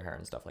they shave their hair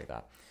and stuff like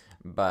that.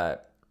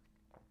 But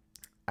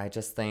I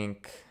just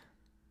think,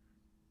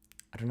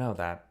 I don't know,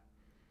 that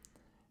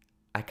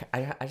I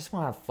just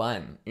want to have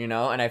fun,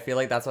 And I feel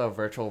like that's what a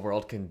virtual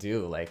world can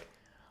do. Like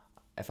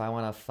if I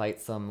want to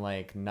fight some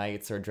like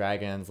knights or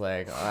dragons,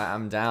 like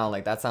I'm down.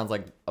 Like that sounds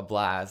like a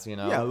blast,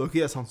 Yeah, look,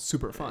 that sounds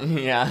super fun.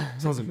 Yeah,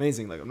 sounds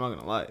amazing. Like I'm not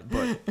gonna lie,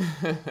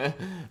 but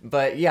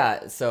but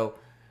yeah. So,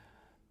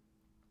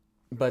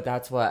 but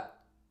that's what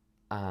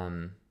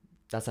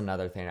that's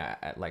another thing.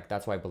 I like.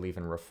 That's why I believe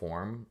in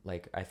reform.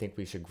 Like I think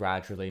we should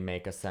gradually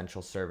make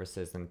essential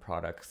services and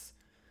products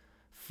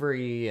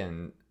free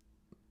and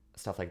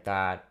stuff like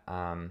that,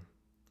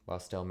 while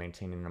still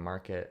maintaining the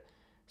market.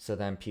 So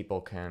then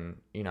people can,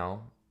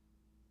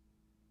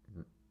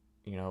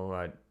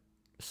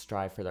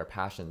 strive for their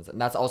passions. And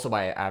that's also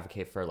why I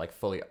advocate for like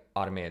fully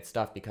automated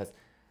stuff, because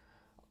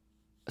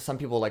some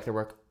people like their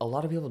work. A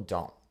lot of people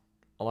don't.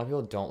 A lot of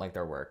people don't like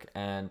their work.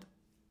 And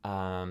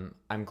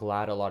I'm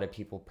glad a lot of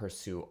people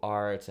pursue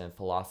art and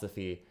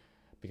philosophy,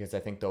 because I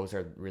think those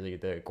are really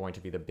going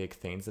to be the big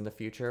things in the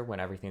future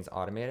when everything's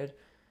automated,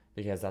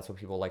 because that's what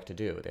people like to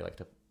do. They like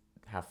to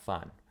have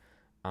fun.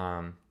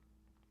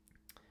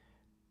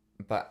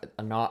 But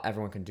not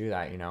everyone can do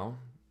that,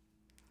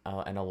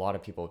 and a lot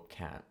of people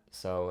can't.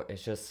 So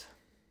it's just,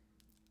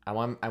 I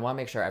want to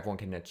make sure everyone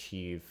can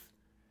achieve.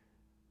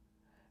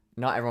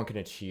 Not everyone can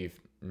achieve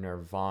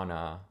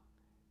nirvana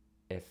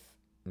if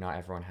not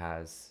everyone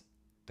has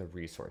the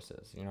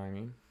resources. You know what I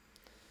mean?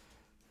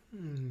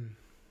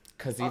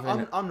 Because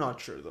even I'm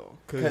not sure though.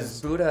 Because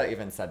Buddha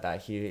even said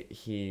that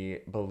he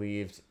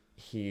believed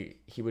he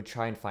would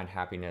try and find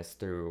happiness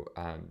through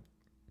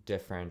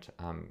different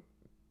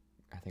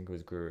I think it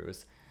was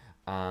gurus,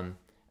 and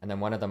then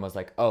one of them was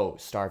like, oh,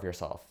 starve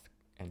yourself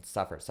and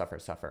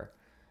suffer,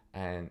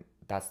 and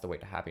that's the way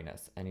to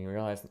happiness. And he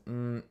realized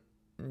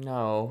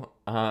no,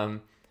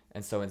 and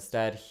so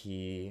instead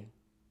he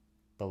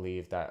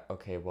believed that,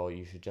 okay, well,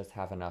 you should just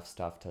have enough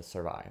stuff to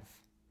survive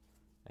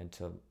and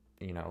to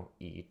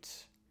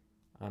eat,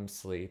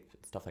 sleep,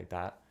 stuff like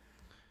that,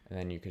 and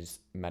then you could just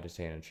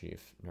meditate and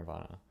achieve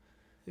nirvana.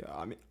 Yeah,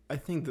 I mean, I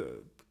think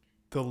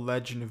the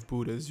legend of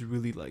Buddha is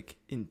really like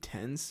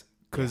intense,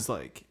 because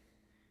like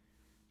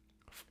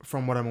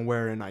from what I'm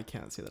aware, and I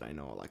can't say that I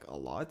know like a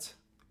lot,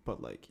 but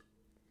like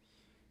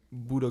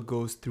Buddha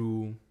goes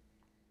through,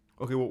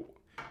 okay, well,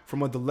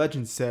 from what the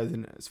legend says,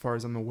 and as far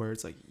as I'm aware,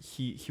 it's like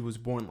he was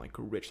born like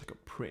rich, like a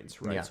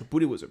prince, right? Yeah. So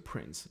Buddha was a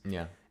prince.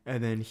 Yeah.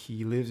 and then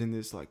he lives in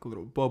this like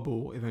little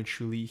bubble.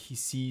 Eventually he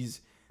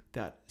sees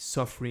that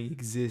suffering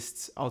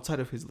exists outside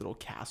of his little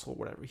castle,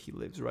 whatever he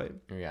lives, right?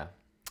 Yeah.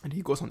 And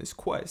he goes on this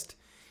quest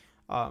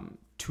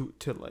to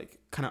like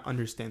kind of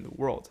understand the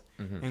world,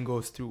 and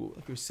goes through,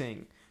 like you're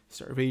saying,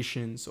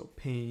 starvation, so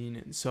pain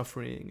and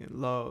suffering and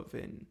love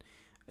and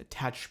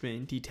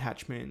attachment,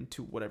 detachment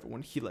to whatever.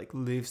 When he like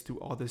lives through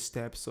all the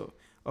steps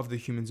of the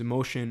human's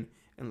emotion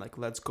and like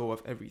lets go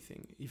of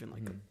everything, even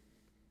like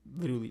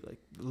literally like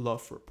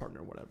love for a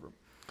partner, whatever.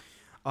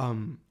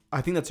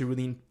 I think that's a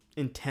really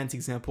intense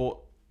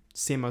example,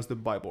 same as the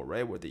Bible,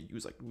 right? Where they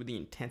use like really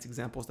intense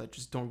examples that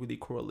just don't really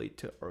correlate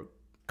to our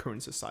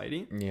current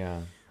society.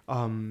 Yeah.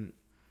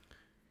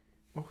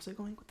 What was I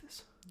going with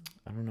this?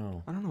 I don't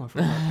know. I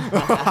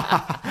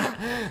forgot.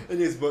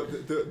 It is,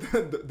 but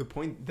the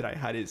point that I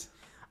had is,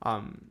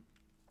 I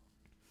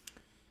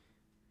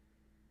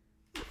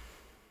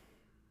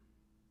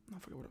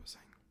forget what I was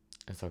saying.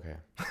 It's okay.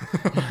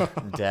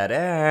 Dead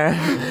air.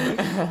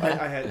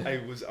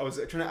 I was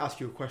trying to ask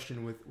you a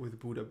question with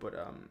Buddha, but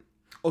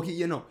okay,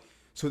 yeah, no.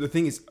 So the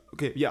thing is,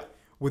 okay, yeah,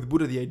 with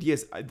Buddha, the idea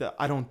is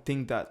I don't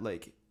think that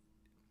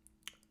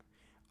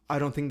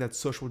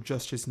social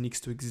justice needs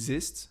to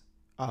exist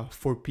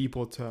for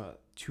people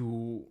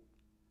to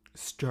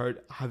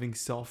start having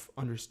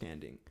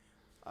self-understanding.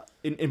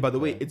 And by the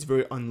way, it's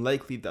very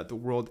unlikely that the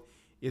world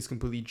is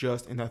completely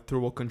just and that third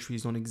world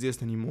countries don't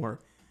exist anymore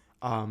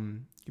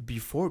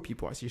before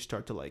people actually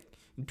start to like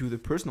do the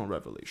personal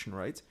revelation,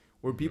 right?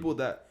 Or people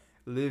that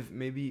live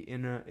maybe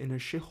in a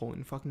shithole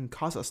in fucking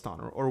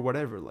Kazakhstan or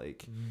whatever,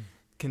 like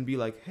can be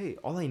like, hey,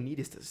 all I need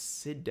is to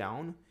sit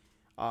down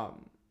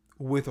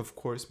with, of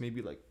course,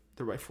 maybe like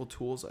the rightful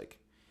tools, like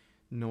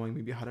knowing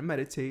maybe how to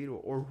meditate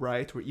or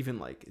write or even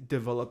like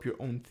develop your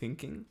own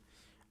thinking,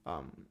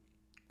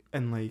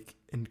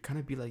 and kind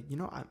of be like,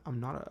 I'm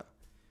not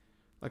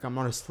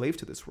a slave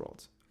to this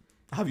world.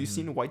 Have you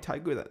seen White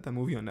Tiger, that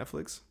movie on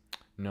Netflix?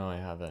 No, I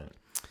haven't.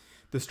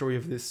 The story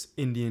of this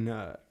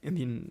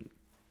Indian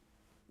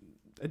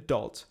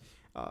adult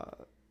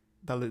that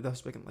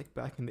was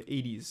back in the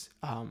 80s,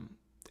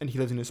 and he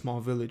lived in a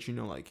small village.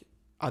 Like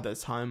at that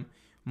time,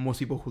 most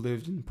people who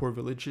lived in poor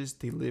villages,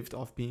 they lived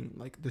off being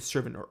like the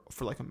servant or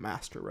for like a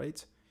master,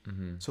 right?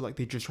 So like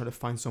they just try to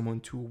find someone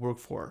to work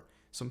for,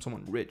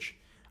 someone rich.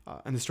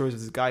 And the story is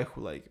of this guy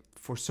who like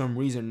for some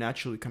reason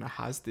naturally kind of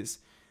has this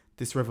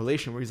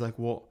revelation where he's like,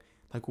 well,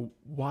 like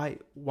why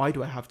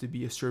do I have to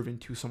be a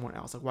servant to someone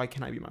else? Like why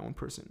can't I be my own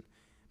person?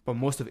 But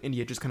most of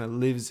India just kind of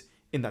lives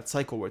in that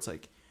cycle where it's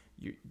like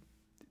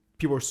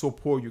people are so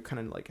poor, you kind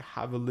of like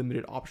have a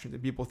limited option,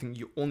 and people think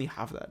you only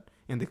have that,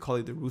 and they call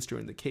it the rooster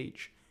in the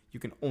cage. You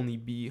can only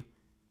be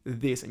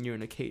this, and you're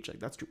in a cage. Like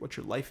that's what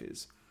your life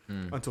is.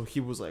 Until he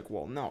was like,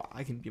 well, no,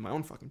 I can be my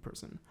own fucking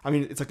person. I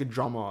mean, it's like a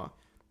drama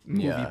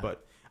movie,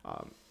 but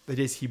the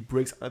days he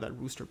breaks out of that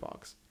rooster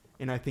box,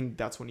 and I think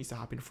that's what needs to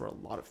happen for a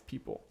lot of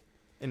people.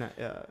 And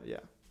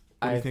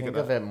I think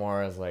of it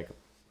more as like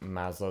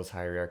Maslow's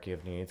hierarchy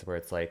of needs, where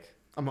it's like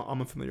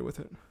I'm familiar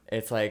with it.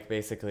 It's like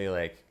basically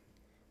like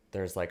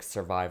there's like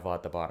survival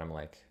at the bottom,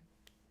 like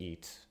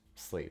eat,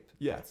 sleep,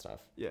 that stuff.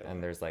 Yeah.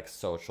 And there's like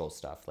social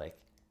stuff, like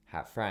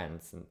have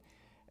friends,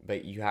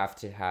 but you have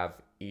to have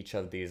each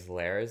of these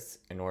layers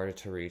in order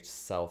to reach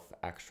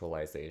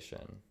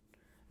self-actualization.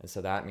 And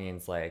so that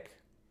means like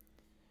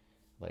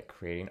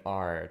creating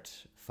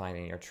art,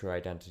 finding your true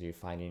identity,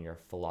 finding your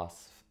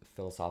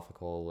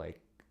philosophical,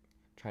 like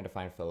trying to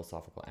find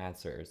philosophical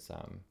answers,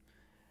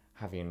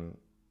 having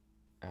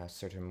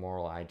certain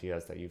moral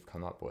ideas that you've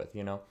come up with,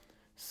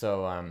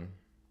 So,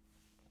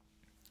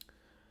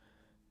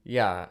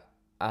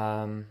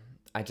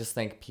 I just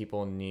think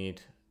people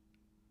need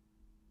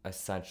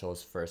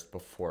essentials first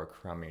before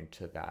coming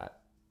to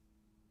that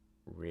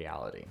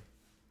reality.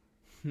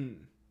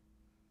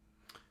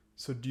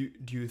 So do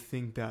you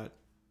think that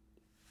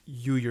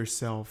you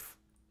yourself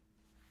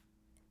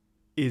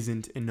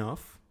isn't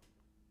enough?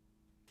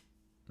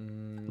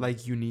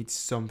 Like you need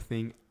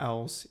something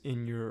else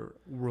in your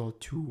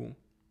world to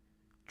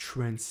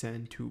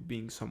transcend to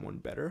being someone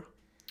better?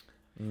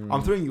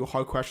 I'm throwing you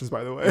hard questions,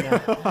 by the way.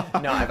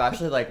 Yeah. No, I've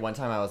actually one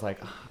time I was like,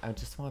 I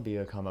just want to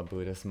become a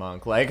Buddhist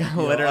monk.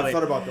 Literally. I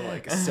thought about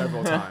that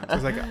several times. I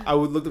was I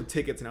would look up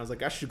tickets and I was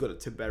like, I should go to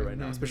Tibet right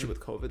now, especially with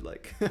COVID.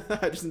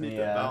 I just need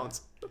that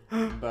balance.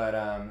 But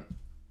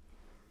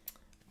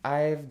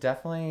I've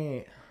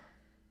definitely.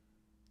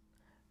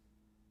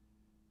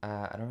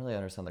 I don't really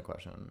understand the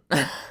question.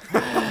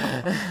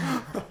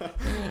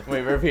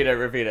 Wait, repeat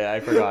it. I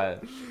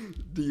forgot.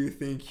 Do you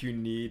think you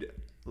need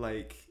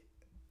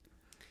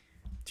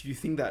do you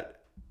think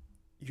that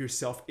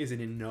yourself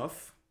isn't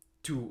enough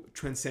to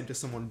transcend to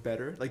someone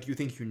better? Like, do you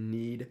think you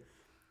need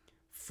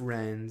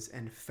friends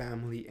and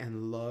family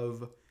and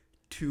love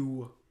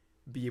to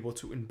be able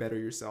to better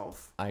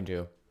yourself? I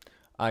do.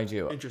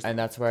 And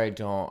that's where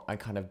I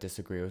kind of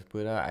disagree with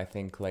Buddha. I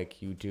think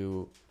you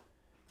do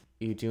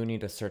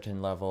need a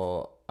certain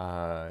level,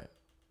 a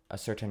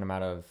certain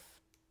amount of,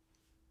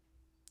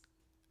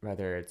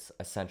 whether it's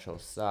essential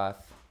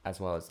stuff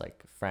as well as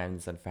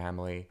friends and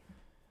family,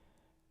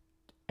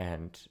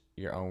 and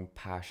your own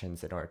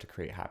passions in order to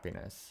create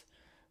happiness.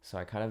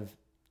 So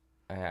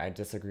I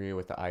disagree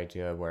with the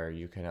idea where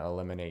you can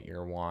eliminate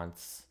your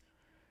wants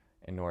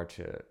in order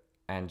to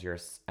end your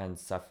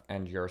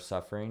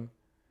suffering.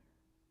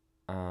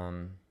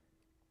 I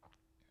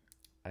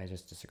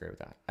just disagree with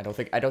that. I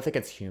don't think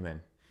it's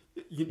human.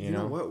 You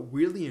know what?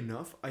 Weirdly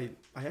enough, I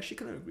actually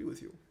kind of agree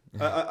with you.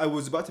 I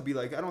was about to be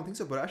like, I don't think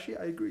so, but actually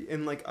I agree.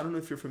 And like, I don't know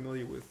if you're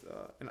familiar with,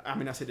 and I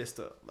mean, I say this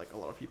to like a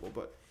lot of people,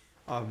 but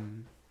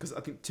because I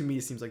think to me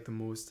it seems like the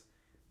most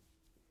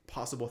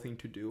possible thing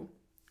to do,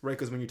 right?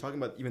 Because when you're talking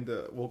about even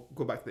we'll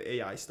go back to the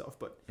AI stuff,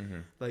 but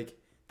like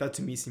that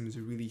to me seems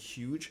really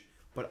huge.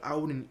 But I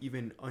wouldn't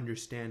even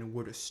understand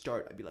where to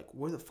start. I'd be like,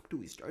 where the fuck do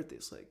we start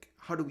this? Like,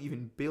 how do we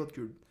even build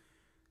your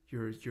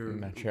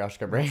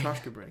Matryoshka brain?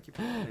 Matryoshka brain. I keep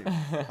forgetting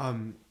the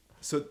name.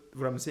 So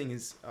what I'm saying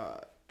is,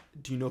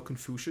 do you know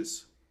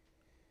Confucius?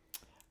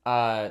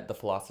 The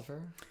philosopher?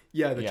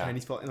 Yeah, the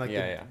Chinese philosopher, and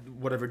like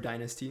whatever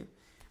dynasty.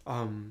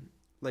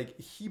 Like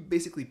he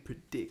basically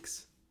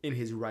predicts in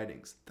his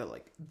writings that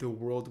like the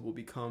world will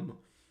become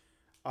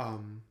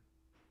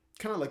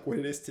kind of like what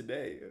it is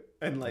today,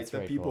 and like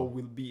that people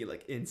will be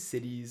like in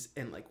cities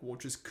and like will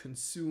just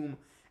consume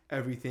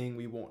everything.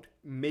 We won't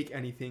make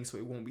anything, so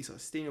it won't be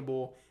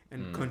sustainable,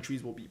 and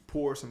countries will be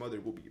poor, some other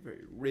will be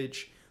very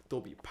rich.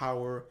 There'll be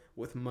power.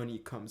 With money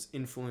comes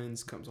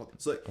influence, comes all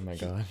this. So like, oh my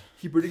god,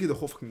 he predicted the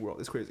whole fucking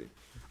world. It's crazy.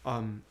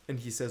 And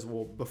he says,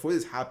 well, before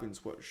this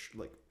happens, what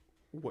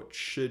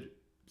should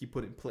be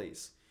put in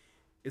place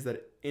is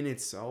that in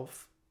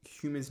itself,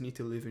 humans need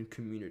to live in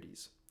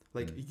communities.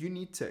 Like you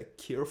need to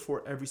care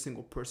for every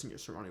single person you're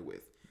surrounded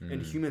with,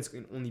 and humans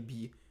can only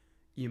be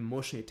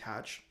emotionally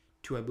attached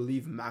to, I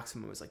believe,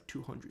 maximum is like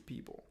 200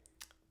 people.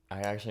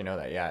 I actually know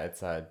that. Yeah,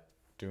 it's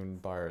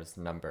Dunbar's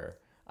number.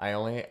 I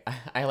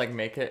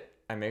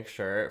make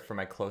sure for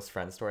my close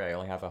friend story, I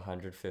only have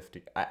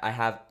 150. I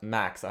have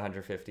max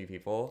 150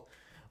 people.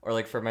 Or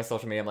like for my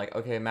social media, I'm like,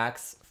 okay,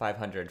 max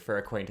 500 for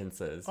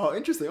acquaintances. Oh,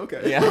 interesting.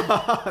 Okay. Yeah.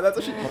 That's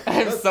actually...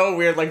 I'm so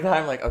weird like that.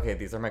 I'm like, okay,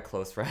 these are my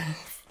close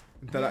friends.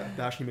 That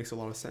actually makes a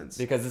lot of sense.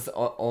 Because it's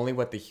only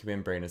what the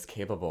human brain is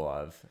capable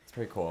of. It's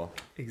pretty cool.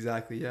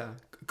 Exactly, yeah.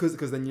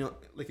 Because then, you know,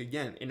 like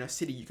again, in a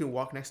city, you can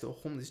walk next to a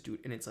homeless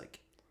dude and it's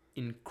like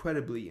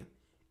incredibly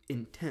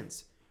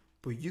intense.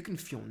 But you can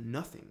feel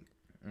nothing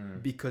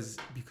because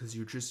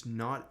you're just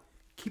not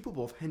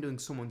capable of handling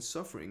someone's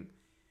suffering.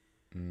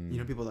 You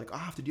know, people are like, I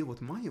have to deal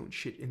with my own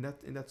shit, and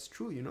that's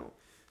true, you know.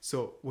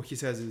 So what he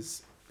says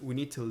is we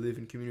need to live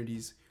in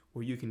communities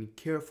where you can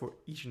care for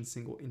each and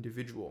single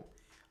individual.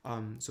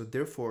 So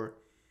therefore,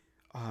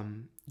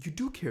 you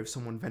do care if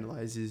someone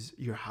vandalizes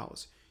your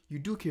house. You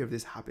do care if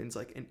this happens,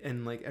 like,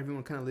 and like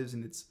everyone kind of lives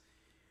in its,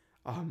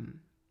 in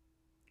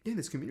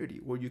this community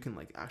where you can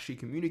like actually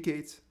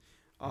communicate,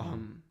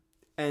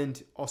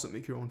 and also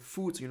make your own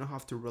food, so you don't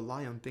have to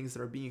rely on things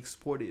that are being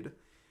exported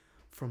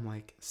from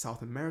like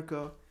South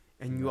America.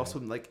 And you also,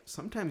 like,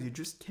 sometimes you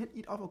just can't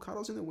eat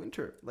avocados in the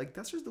winter. Like,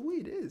 that's just the way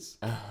it is.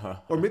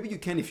 Or maybe you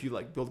can if you,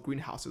 like, build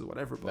greenhouses or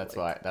whatever. But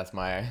that's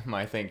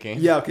my thinking.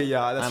 Yeah, okay,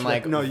 yeah. That's I'm true.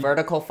 like, no,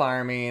 vertical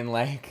farming,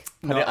 like,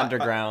 put it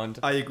underground.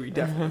 I agree,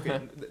 definitely.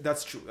 Okay,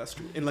 that's true.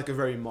 In, like, a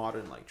very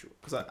modern, like, true.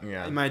 Because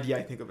in my idea,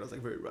 I think of it as,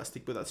 like, very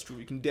rustic. But that's true.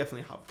 You can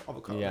definitely have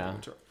avocados in the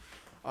winter.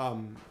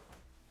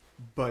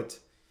 But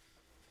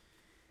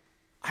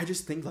I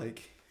just think,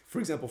 like... For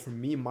example, for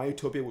me, my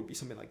utopia would be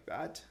something like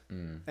that.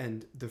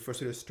 And the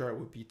first way to start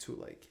would be to,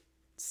 like,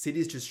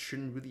 cities just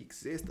shouldn't really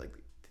exist. Like,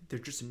 they're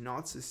just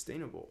not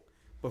sustainable.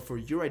 But for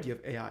your idea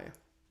of AI,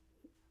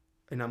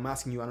 and I'm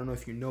asking you, I don't know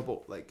if you know,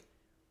 but, like,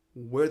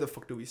 where the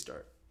fuck do we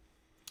start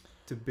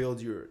to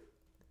build your...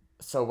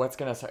 So what's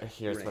going to start?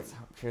 Here's the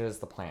plan. Here's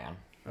the plan.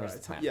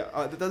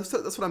 Yeah, that's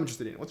what I'm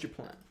interested in. What's your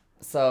plan?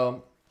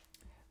 So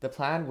the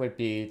plan would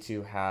be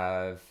to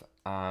have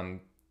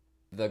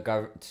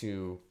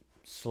to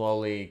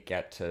slowly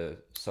get to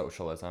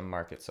socialism,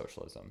 market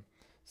socialism.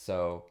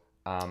 So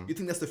you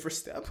think that's the first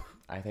step?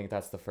 I think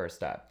that's the first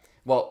step.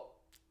 Well,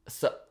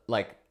 so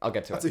like I'll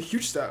get to that's it. That's a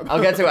huge step.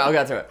 I'll get to it.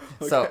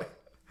 Okay.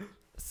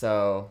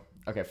 So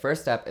okay,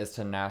 first step is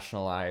to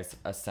nationalize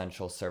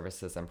essential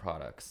services and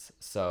products.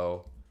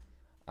 So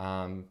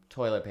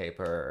toilet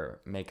paper,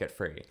 make it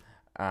free.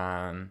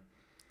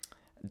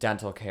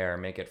 Dental care,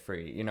 make it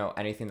free. You know,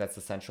 anything that's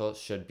essential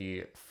should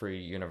be free,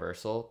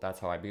 universal. That's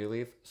how I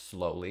believe.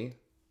 Slowly.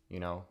 You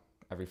know,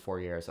 every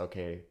 4 years,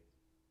 okay,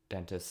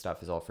 dentist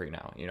stuff is all free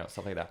now. You know,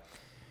 stuff like that.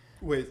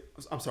 Wait,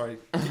 I'm sorry.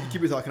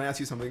 Keep it talking. Can I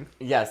ask you something?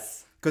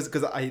 Yes. Because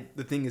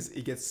the thing is,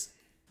 it gets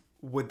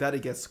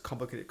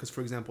complicated. Because, for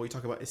example, you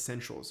talk about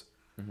essentials.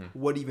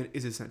 What even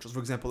is essentials? For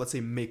example, let's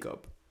say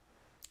makeup.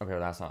 Okay,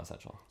 well, that's not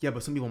essential. Yeah,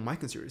 but some people might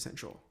consider it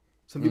essential.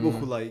 Some people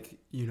who, like,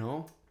 you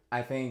know.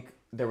 I think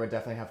there would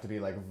definitely have to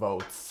be, like,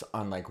 votes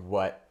on, like,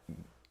 what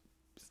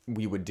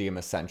we would deem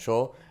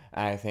essential.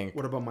 And I think...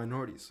 What about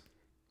minorities?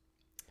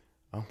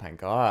 Oh my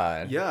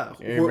god. Yeah.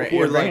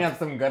 You're bringing up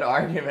some good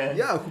arguments.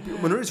 Yeah.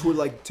 Minorities who are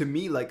like, to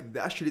me, like,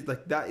 that shit is,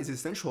 like, that is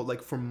essential,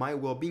 like, for my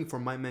well-being, for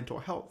my mental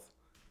health.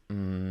 I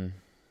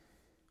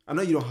I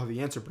know you don't have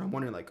the answer, but I'm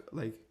wondering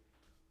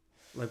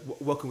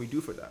what can we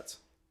do for that?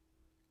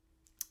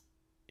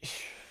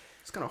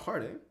 It's kind of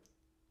hard, eh?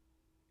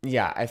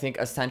 Yeah, I think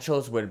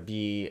essentials would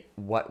be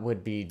what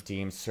would be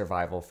deemed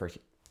survival for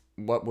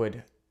what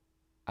would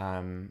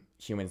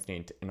humans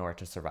need in order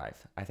to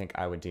survive. I think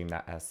I would deem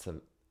that as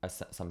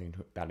something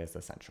that is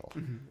essential.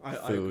 I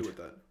Food, agree with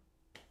that.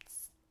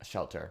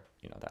 shelter,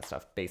 that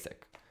stuff,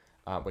 basic,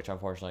 which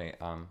unfortunately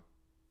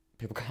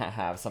people can't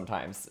have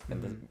sometimes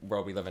in the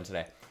world we live in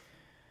today.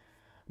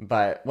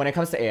 But when it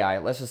comes to AI,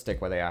 let's just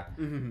stick with AI.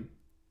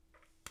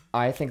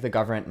 I think the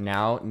government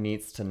now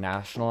needs to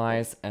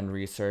nationalize and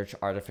research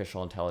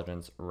artificial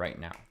intelligence right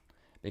now.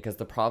 Because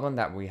the problem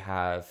that we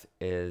have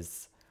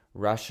is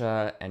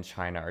Russia and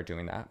China are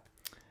doing that.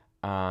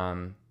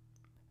 And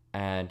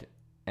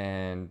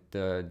in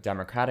the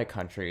democratic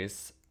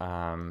countries,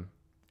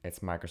 it's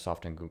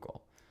Microsoft and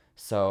Google.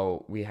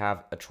 So we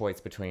have a choice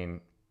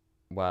between,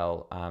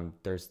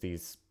 there's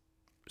these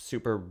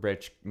super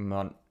rich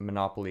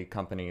monopoly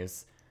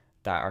companies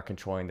that are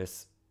controlling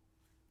this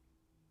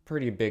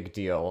pretty big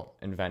deal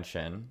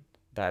invention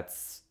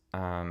that's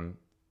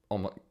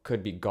almost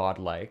could be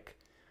godlike,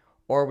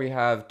 or we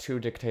have two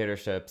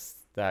dictatorships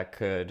that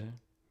could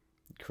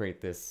create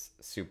this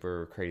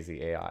super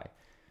crazy AI.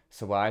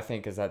 So what I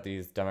think is that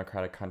these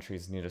democratic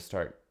countries need to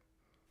start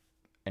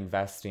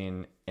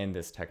investing in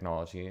this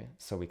technology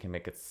so we can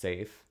make it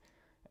safe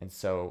and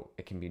so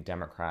it can be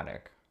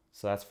democratic.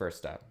 So that's first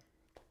step.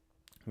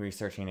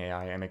 Researching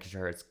AI and making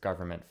sure it's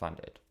government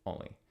funded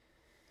only.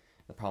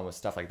 The problem with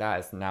stuff like that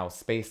is now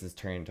space is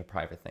turning into a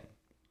private thing,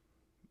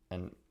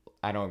 and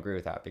I don't agree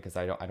with that because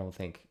I don't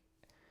think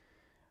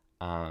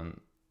a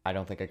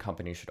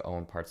company should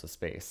own parts of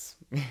space.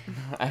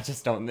 I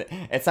just don't.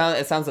 It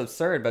sounds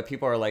absurd, but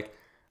people are like,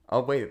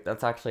 oh wait,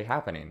 that's actually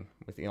happening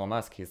with Elon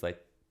Musk. He's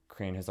like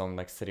creating his own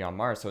like city on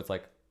Mars. So it's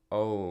like,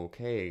 oh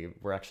okay,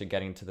 we're actually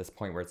getting to this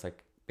point where it's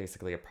like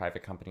basically a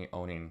private company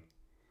owning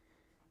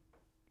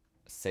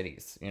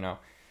cities.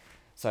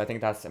 So I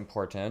think that's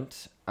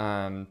important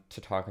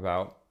to talk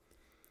about.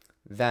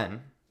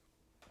 Then,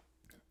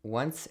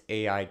 once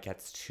AI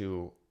gets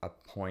to a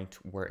point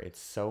where it's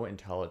so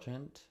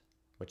intelligent,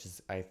 which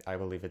is, I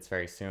believe it's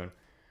very soon,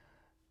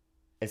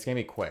 it's going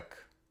to be quick.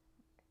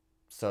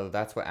 So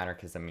that's what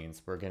anarchism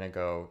means. We're going to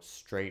go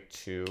straight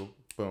to,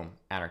 boom,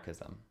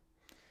 anarchism.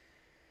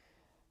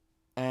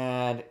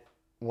 And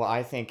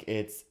I think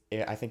it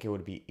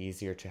would be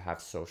easier to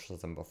have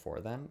socialism before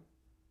then,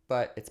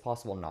 but it's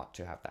possible not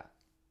to have that.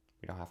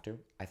 We don't have to.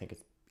 I think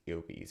it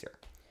would be easier.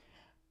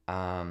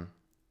 I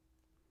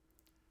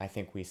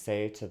think we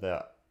say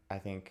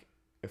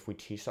if we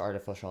teach the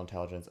artificial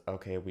intelligence,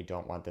 okay, we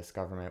don't want this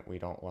government, we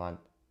want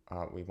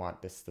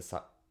this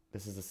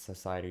is the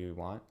society we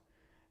want.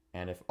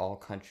 And if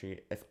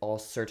all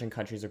certain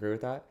countries agree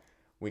with that,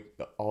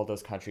 all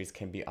those countries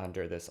can be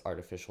under this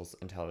artificial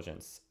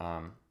intelligence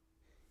kind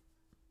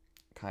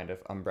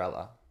of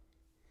umbrella,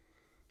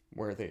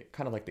 where they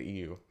kind of like the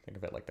EU, think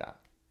of it like that,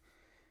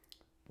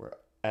 where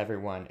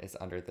everyone is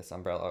under this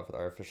umbrella of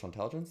artificial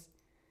intelligence.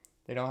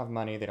 They don't have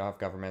money, they don't have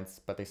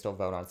governments, but they still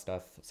vote on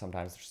stuff.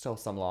 Sometimes there's still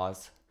some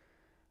laws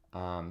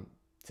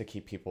to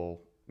keep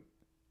people,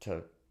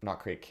 to not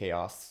create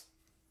chaos,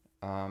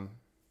 and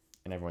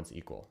everyone's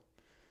equal.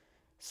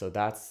 So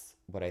that's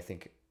what I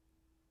think,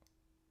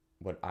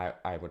 what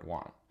I would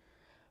want.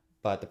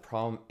 But the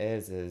problem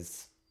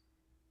is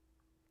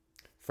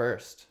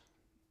first,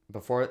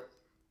 before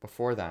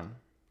then,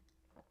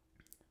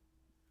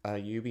 a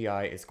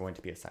UBI is going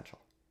to be essential.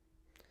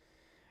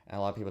 And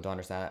a lot of people don't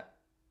understand that.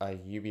 A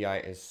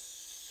UBI is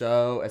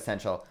so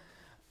essential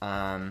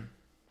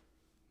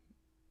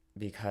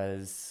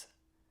because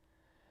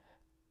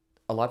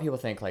a lot of people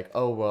think like,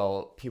 oh,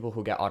 well, people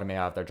who get automated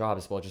out of their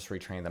jobs, we'll just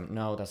retrain them.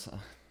 No, it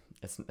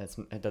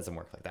doesn't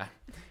work like that.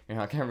 You're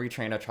not going to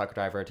retrain a truck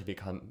driver to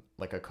become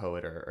like a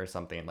coder or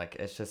something. Like,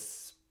 it's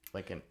just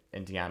like in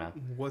Indiana.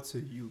 What's a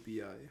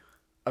UBI?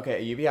 Okay,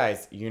 a UBI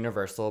is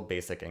universal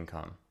basic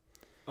income.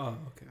 Oh,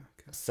 okay.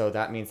 So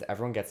that means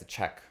everyone gets a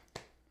check,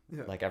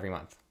 like every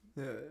month.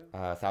 Yeah.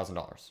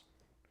 $1,000.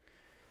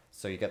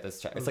 So you get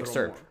this check. It's like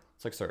CERB.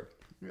 It's like CERB.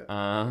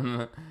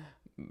 Yeah.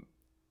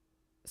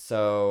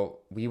 So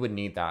we would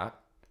need that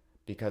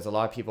because a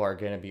lot of people are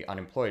going to be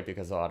unemployed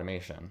because of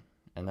automation.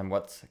 And then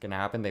what's going to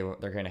happen? They're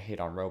going to hate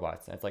on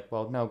robots. And it's like,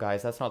 well, no,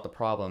 guys, that's not the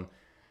problem.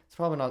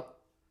 The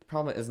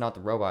problem is not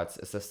the robots.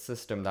 It's the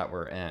system that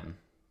we're in.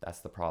 That's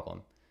the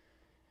problem.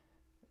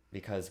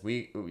 Because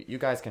you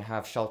guys can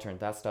have shelter and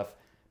that stuff,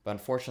 but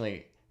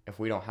unfortunately, if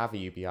we don't have a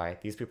UBI,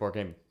 these people are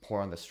getting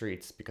poor on the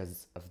streets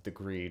because of the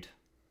greed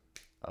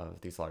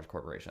of these large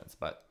corporations.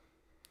 But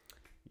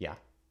yeah,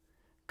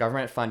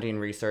 government funding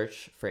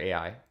research for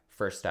AI,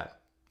 first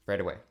step, right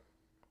away.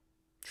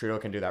 Trudeau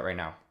can do that right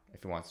now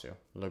if he wants to.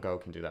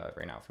 Legault can do that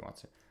right now if he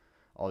wants to.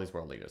 All these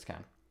world leaders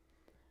can.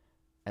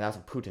 And that's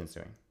what Putin's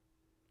doing.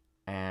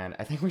 And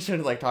I think we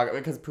should talk,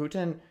 because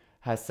Putin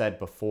has said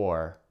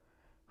before,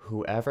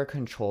 whoever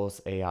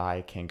controls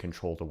AI can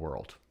control the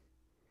world.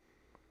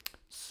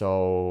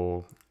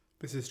 So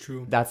This is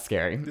true. That's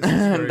scary. This is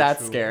very That's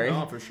true. scary.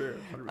 No, for sure.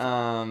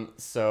 100%.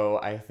 So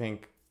I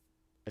think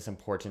it's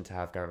important to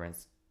have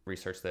governments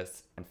research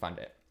this and fund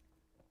it.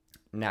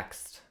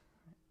 Next,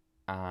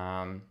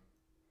 UBI.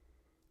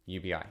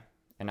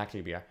 Enact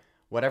UBI.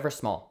 Whatever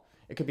small.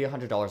 It could be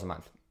 $100 a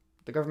month.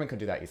 The government could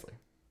do that easily.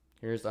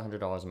 Here's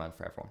 $100 a month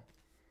for everyone.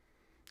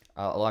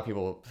 A lot of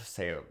people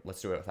say,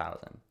 let's do it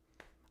 1,000.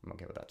 I'm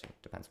okay with that too.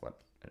 Depends what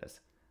it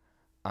is.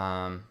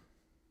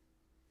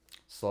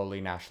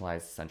 Slowly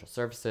nationalize essential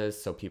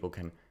services so people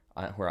can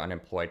who are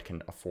unemployed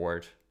can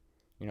afford,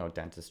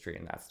 dentistry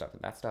and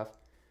that stuff.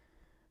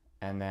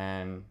 And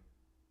then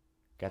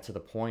get to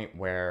the point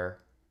where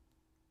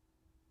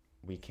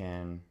we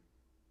can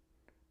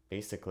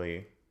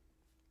basically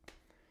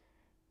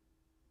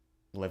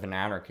live in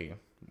anarchy,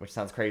 which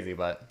sounds crazy,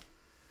 but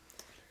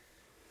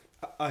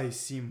I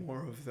see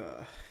more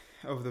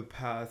of the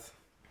path.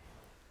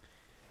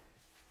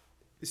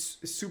 It's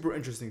super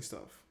interesting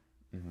stuff.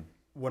 Mm-hmm.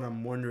 What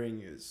I'm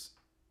wondering is,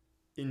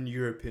 in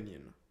your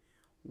opinion,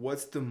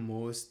 what's the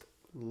most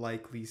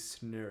likely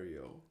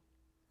scenario?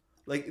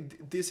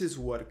 Like, this is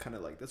what kind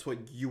of like, that's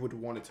what you would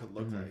want it to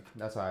look like.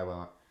 That's what I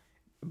want.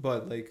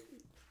 But like,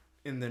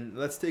 and then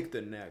let's take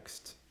the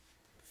next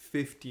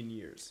 15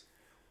 years.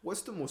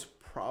 What's the most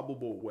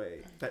probable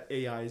way that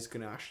AI is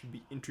going to actually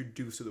be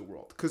introduced to the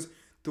world? Because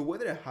the way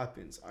that it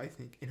happens, I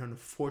think, and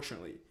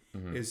unfortunately,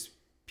 is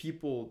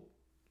people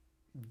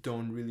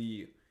don't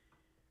really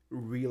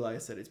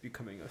realize that it's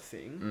becoming a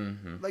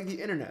thing. Like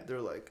the internet,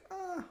 they're like,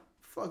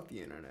 fuck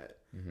the internet.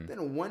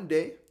 Then one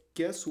day,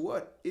 guess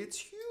what? It's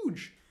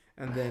huge.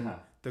 And then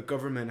the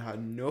government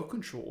had no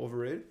control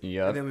over it.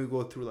 Yep. And then we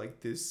go through like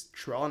this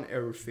trial and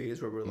error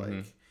phase where we're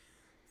like,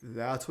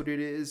 that's what it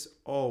is.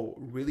 Oh,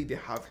 really? They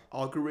have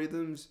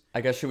algorithms? I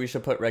guess we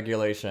should put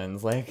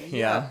regulations. Like,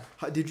 yeah.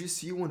 Did you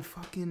see when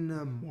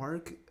fucking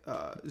Mark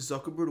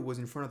Zuckerberg was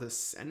in front of the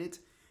Senate?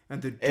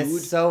 And the dude...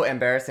 It's so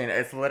embarrassing.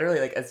 It's literally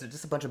like, it's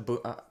just a bunch of...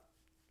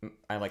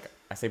 I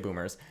say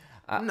boomers.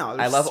 No,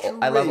 I love old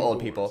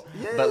boomers. people,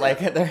 Yeah, but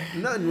like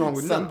nothing wrong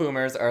with some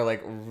boomers are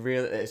like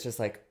really. It's just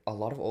like a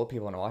lot of old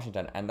people in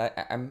Washington, and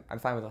that I'm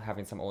fine with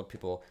having some old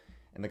people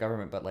in the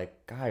government, but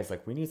like guys,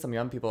 like we need some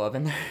young people up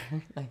in there.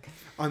 Like,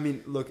 I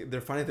mean, look,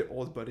 they're fine if they're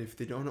old, but if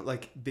they don't know,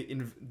 like they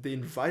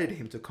invited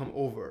him to come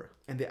over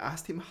and they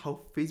asked him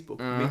how Facebook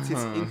makes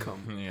his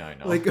income. Yeah, I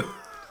know. Like,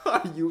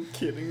 are you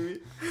kidding me?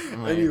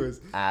 Like,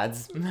 anyways,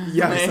 ads.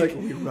 Yeah, it's like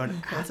we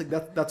run ads.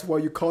 Like that's why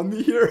you called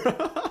me here.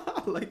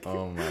 Like,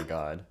 oh my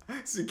god,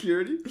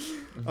 security.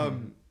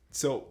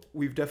 So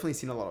we've definitely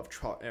seen a lot of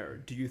trial and error.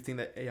 Do you think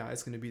that AI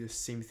is going to be the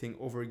same thing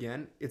over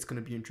again? It's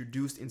going to be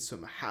introduced in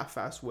some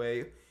half-assed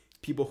way.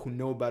 People who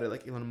know about it,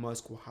 like Elon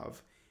Musk, will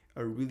have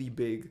a really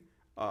big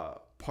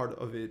part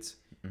of it,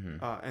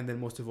 and then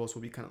most of us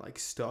will be kind of like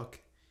stuck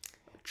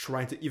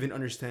trying to even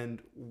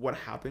understand what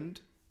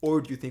happened.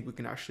 Or do you think we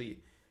can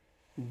actually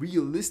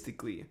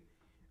realistically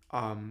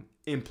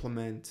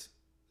implement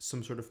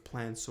some sort of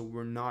plan so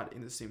we're not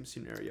in the same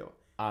scenario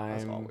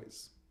as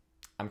always?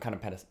 I'm kind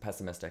of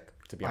pessimistic,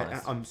 to be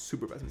honest. I'm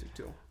super pessimistic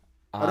too.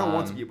 I don't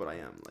want to be, but I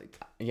am. Like,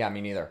 yeah,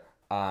 me neither.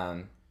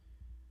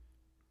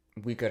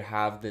 We could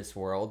have this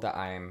world that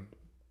I'm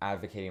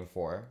advocating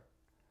for.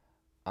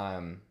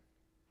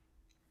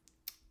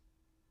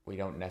 We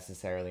don't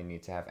necessarily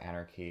need to have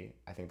anarchy.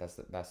 I think that's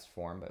the best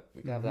form, but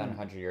we could have that in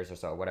 100 years or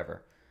so,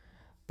 whatever.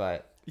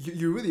 But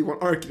you really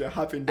want anarchy to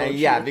happen, don't you?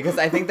 Yeah, because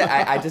I think that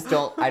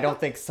I don't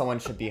think someone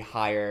should be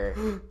higher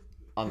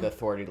on the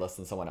authority list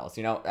than someone else.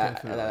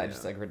 I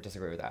just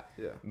disagree with that.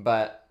 Yeah.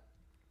 But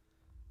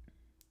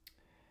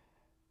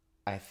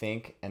I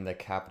think in the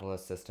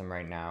capitalist system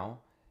right now,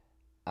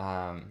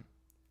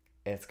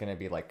 it's gonna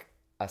be like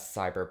a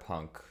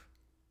cyberpunk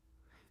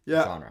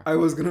genre. I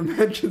was gonna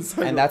mention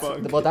cyberpunk. And that's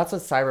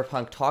what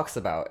cyberpunk talks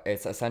about.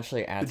 It's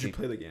essentially Did you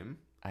play the game?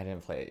 I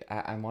didn't play it.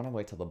 I want to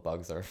wait till the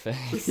bugs are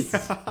fixed.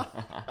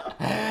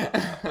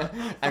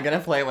 I'm gonna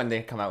play it when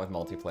they come out with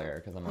multiplayer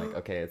because I'm like,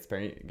 okay, it's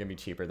gonna be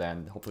cheaper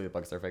then. Hopefully the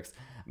bugs are fixed.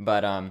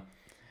 But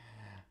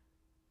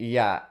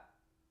yeah,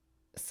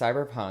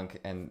 cyberpunk,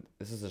 and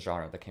this is a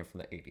genre that came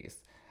from the 80s,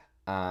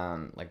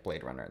 like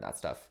Blade Runner and that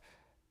stuff.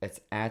 It's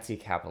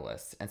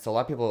anti-capitalist, and so a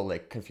lot of people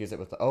like confuse it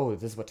with, oh,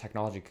 this is what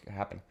technology could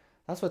happen.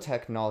 That's what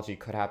technology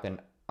could happen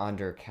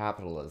under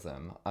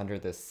capitalism, under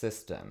this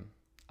system,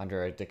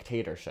 under a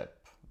dictatorship.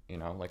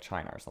 Like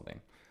China or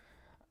something.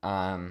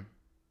 I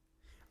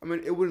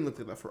mean, it wouldn't look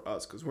like that for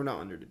us because we're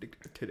not under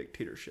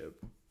dictatorship.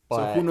 But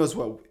so who knows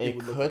what it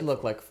could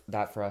look like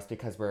that for us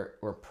because we're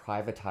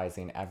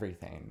privatizing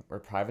everything. We're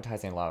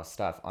privatizing a lot of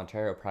stuff.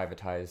 Ontario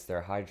privatized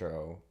their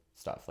hydro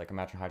stuff. Like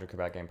imagine Hydro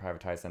Quebec getting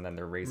privatized and then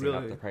they're raising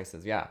up the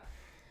prices. Yeah.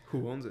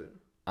 Who owns it?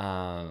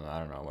 I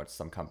don't know. What's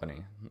some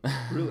company?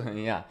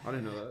 Really? Yeah. I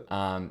didn't know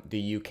that.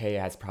 The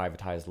UK has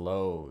privatized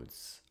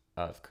loads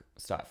of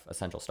stuff,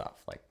 essential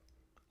stuff like.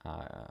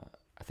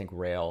 I think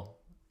rail,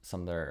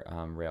 some of their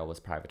rail was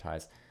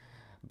privatized,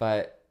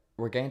 but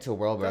we're getting to a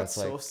world where that's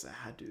it's like so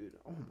sad, dude.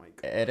 Oh my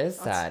god, it is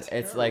sad.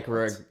 Terrible. It's like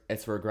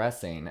it's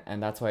regressing,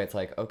 and that's why it's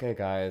like, okay,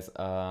 guys,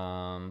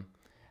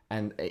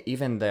 and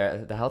even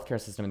the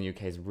healthcare system in the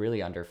UK is really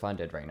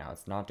underfunded right now.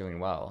 It's not doing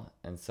well,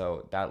 and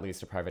so that leads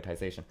to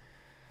privatization.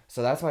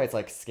 So that's why it's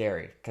like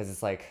scary, because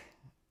it's like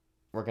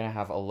we're gonna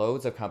have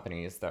loads of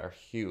companies that are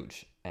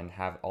huge and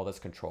have all this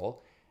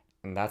control,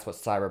 and that's what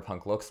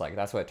cyberpunk looks like.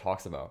 That's what it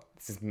talks about.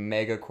 It's these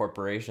mega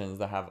corporations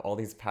that have all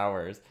these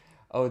powers.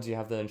 Oh, do you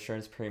have the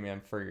insurance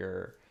premium for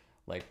your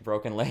like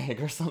broken leg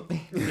or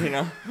something? You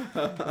know,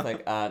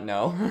 like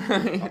no.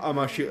 I'm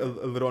actually a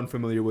little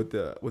unfamiliar with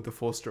the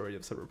full story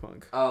of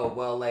cyberpunk. Oh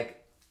well,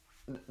 like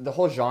the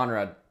whole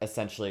genre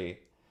essentially,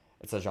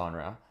 it's a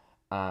genre.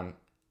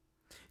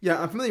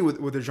 Yeah, I'm familiar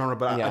with the genre,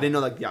 but Yeah. I didn't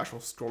know like the actual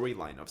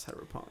storyline of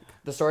cyberpunk.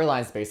 The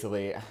storyline is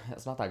basically,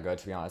 it's not that good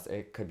to be honest.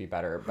 It could be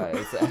better, but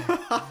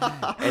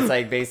it's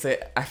like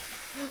basic.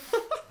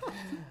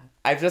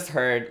 I've just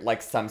heard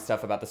like some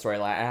stuff about the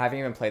storyline. I haven't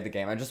even played the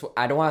game.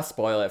 I don't want to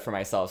spoil it for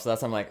myself. So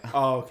that's why I'm like,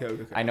 Oh, okay.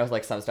 I know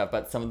like some stuff,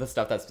 but some of the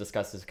stuff that's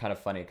discussed is kind of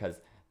funny because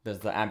there's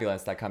the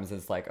ambulance that comes and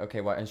it's like,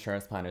 okay, what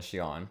insurance plan is she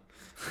on?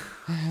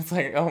 It's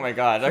like, oh my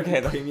god,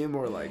 okay. Premium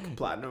or like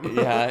platinum?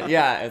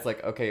 yeah. It's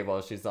like, okay,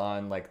 well she's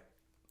on like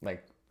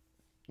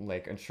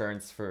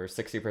insurance for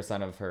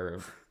 60% of her,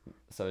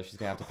 so she's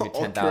gonna have to pay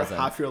 10,000.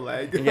 Half your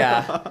leg.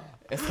 Yeah,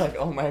 it's like,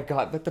 oh my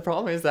god. But the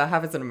problem is that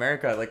happens in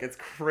America. Like it's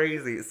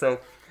crazy.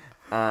 So,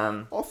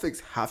 I'll fix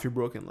half your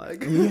broken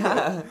leg.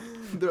 Yeah,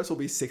 The rest will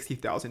be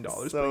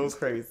 $60,000. so please.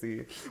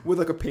 crazy. With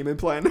like a payment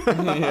plan.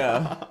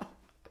 Yeah,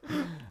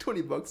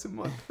 $20 a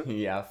month.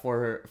 yeah,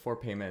 four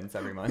payments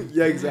every month.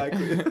 Yeah,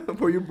 exactly.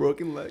 For your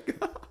broken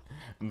leg.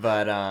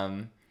 But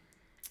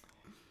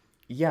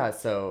yeah.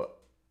 So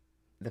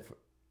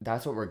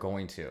that's what we're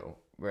going to.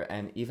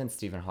 And even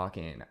Stephen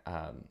Hawking,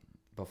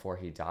 before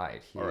he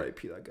died,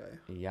 R.I.P. that guy.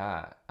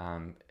 Yeah,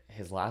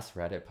 his last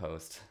Reddit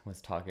post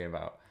was talking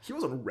about. He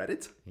was on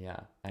Reddit. Yeah,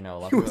 I know a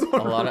lot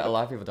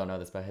of people don't know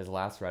this, but his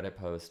last Reddit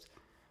post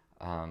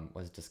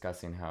was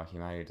discussing how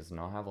humanity does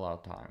not have a lot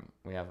of time.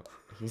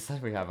 He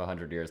said we have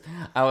 100 years.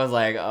 I was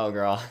like, oh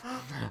girl,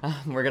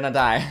 we're gonna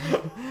die.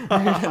 We're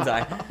gonna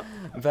die.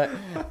 But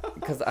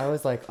because I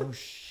was like, oh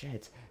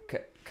shit,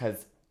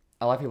 because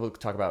a lot of people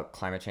talk about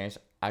climate change.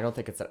 I don't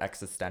think it's an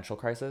existential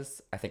crisis.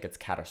 I think it's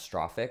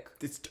catastrophic.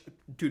 It's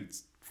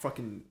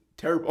fucking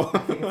terrible. I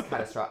think it's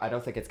catastrophic. I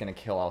don't think it's going to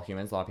kill all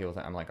humans. A lot of people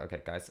think, I'm like,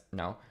 okay, guys,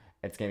 no.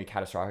 It's going to be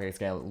catastrophic. It's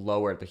going to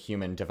lower the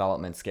human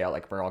development scale.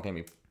 Like, we're all going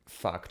to be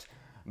fucked.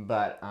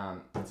 But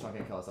it's not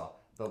going to kill us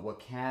all. But what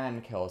can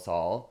kill us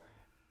all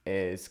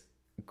is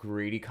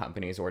greedy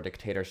companies or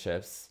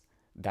dictatorships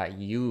that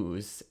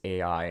use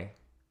AI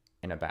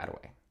in a bad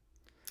way.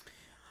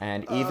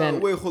 And even...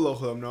 Wait,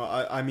 hold on. No,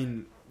 I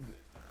mean...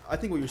 I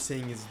think what you're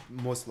saying is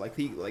most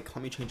likely like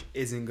climate change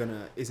isn't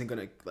gonna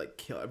like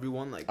kill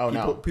everyone. Like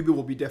people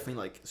will be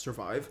definitely like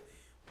survive,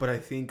 but I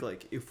think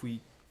like here's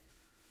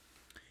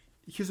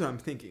what I'm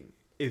thinking.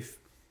 If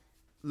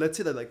let's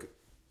say that like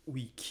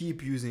we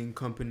keep using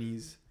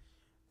companies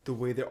the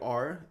way they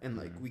are, and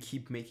like we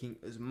keep making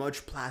as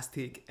much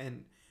plastic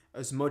and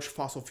as much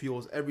fossil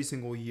fuels every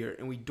single year,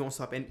 and we don't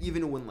stop, and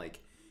even when like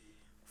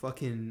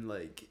fucking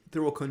like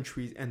third world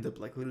countries end up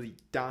like literally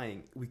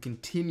dying, we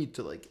continue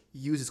to like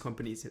use these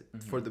companies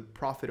for the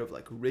profit of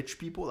like rich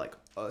people like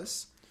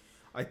us.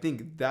 I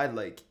think that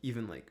like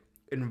even like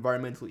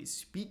environmentally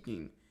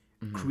speaking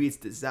creates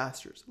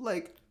disasters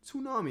like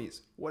tsunamis,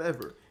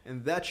 whatever.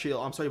 And that shit,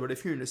 I'm sorry, but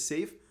if you're in a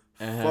safe,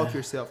 fuck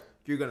yourself,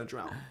 you're gonna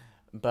drown.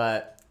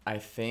 But I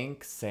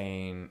think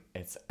saying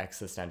it's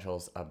existential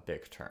is a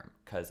big term,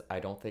 because I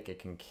don't think it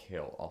can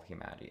kill all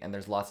humanity. And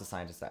there's lots of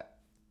scientists that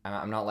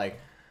I'm not like,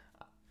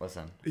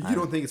 listen. You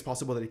don't think it's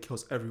possible that it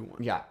kills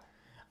everyone? Yeah.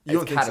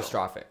 It's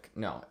catastrophic.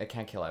 So? No, it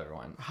can't kill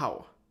everyone.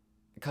 How?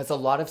 Because a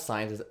lot of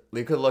scientists,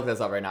 you could look this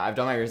up right now. I've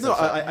done my research. No,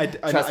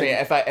 trust me.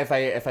 If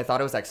I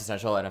thought it was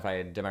existential and if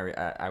I did my,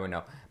 I would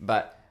know.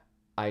 But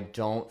I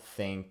don't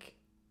think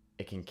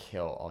it can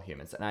kill all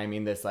humans. And I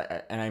mean this,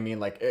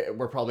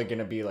 we're probably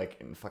gonna be like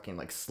in fucking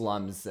like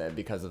slums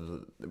because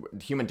of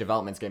the human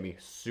development's gonna be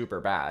super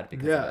bad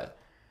because of it.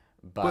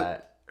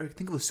 But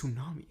think of a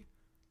tsunami.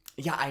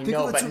 Yeah, I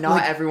know, but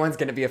not everyone's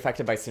gonna be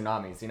affected by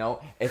tsunamis. You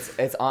know,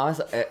 it's honest.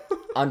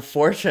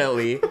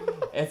 Unfortunately,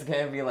 it's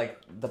gonna be like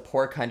the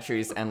poor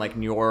countries and like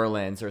New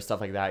Orleans or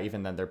stuff like that.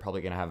 Even then, they're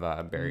probably gonna have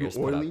barriers.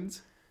 New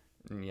Orleans.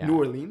 Yeah. New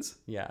Orleans.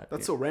 Yeah.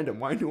 That's so random.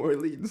 Why New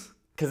Orleans?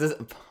 Because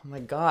oh my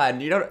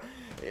god, you know,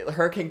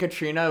 Hurricane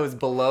Katrina was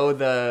below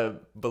the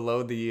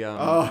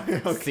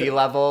sea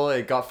level.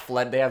 It got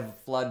flood. They have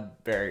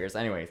flood barriers.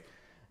 Anyways,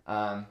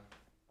 but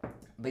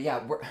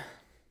yeah,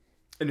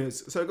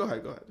 Anyways, so go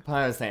ahead. What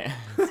I was saying.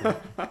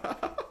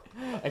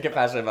 I get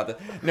passionate about this.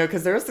 No,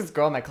 because there was this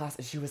girl in my class,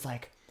 and she was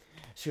like,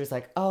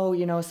 oh,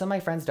 you know, some of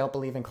my friends don't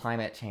believe in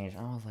climate change.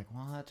 And I was like,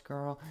 what,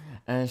 girl?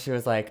 And she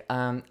was like,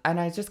 and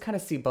I just kind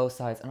of see both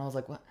sides. And I was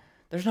like, what?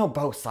 There's no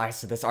both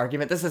sides to this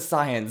argument. This is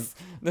science.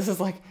 This is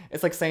like,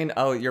 it's like saying,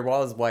 oh, your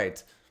wall is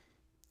white.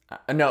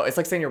 No, it's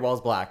like saying your wall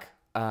is black.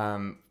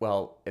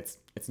 Well, it's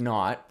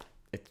not.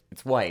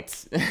 It's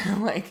white.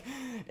 Like,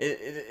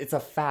 it's a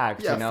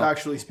fact, yeah, you know?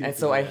 Factually speaking. And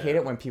so I hate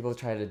it when people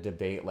try to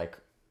debate, like,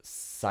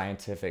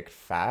 scientific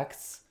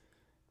facts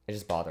it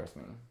just bothers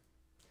me.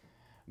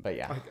 But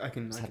yeah, I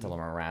can have to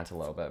rant a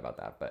little bit about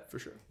that. But for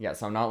sure. Yeah,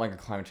 so I'm not like a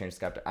climate change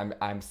skeptic.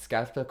 I'm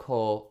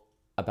skeptical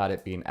about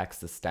it being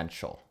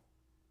existential.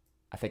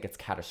 I think it's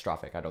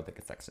catastrophic. I don't think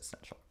it's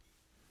existential.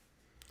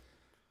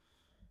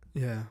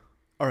 Yeah.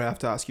 All right, I have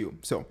to ask you.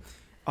 So,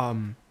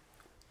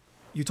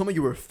 you told me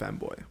you were a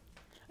femboy.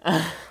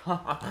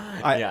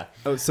 Yeah.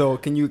 Oh, so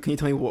can you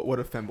tell me what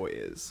a femboy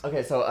is?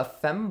 Okay, so a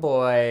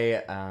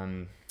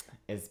femboy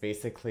is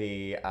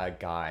basically a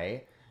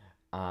guy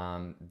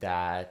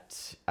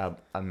that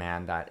a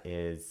man that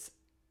is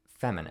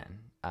feminine.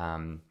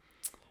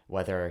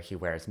 Whether he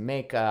wears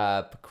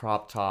makeup,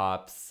 crop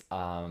tops,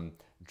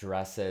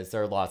 dresses.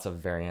 There are lots of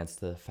variants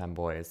to the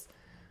femboys.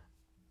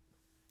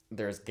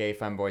 There's gay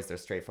femboys,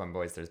 there's straight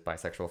femboys, there's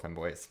bisexual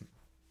femboys.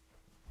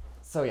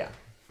 So yeah.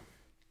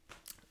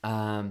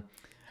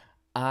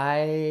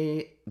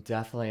 I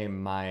definitely,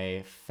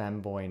 my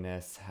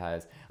femboyness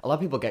has, a lot of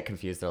people get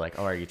confused. They're like,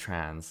 oh, are you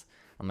trans?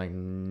 I'm like,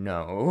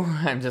 no,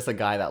 I'm just a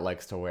guy that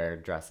likes to wear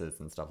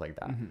dresses and stuff like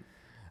that.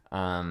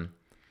 Mm-hmm.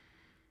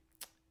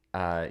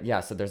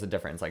 Yeah, so there's a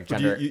difference. Like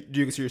gender. Do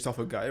you consider yourself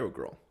a guy or a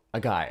girl? A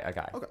guy.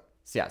 Okay.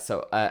 So yeah,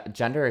 so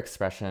gender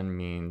expression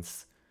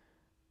means,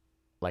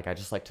 like, I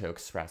just like to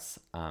express,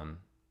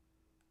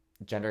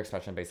 gender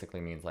expression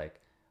basically means,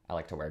 like, I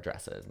like to wear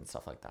dresses and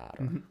stuff like that,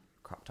 or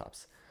crop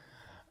tops.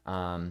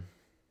 Or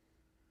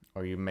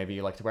maybe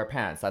you like to wear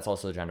pants. That's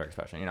also a gender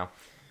expression, you know?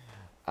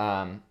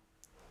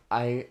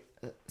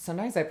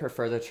 Sometimes I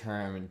prefer the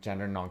term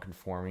gender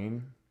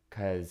nonconforming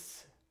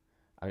because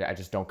I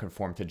just don't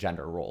conform to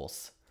gender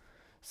roles.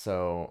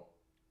 So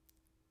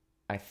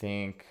I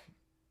think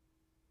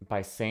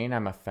by saying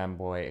I'm a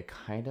femboy, it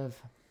kind of,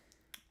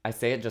 I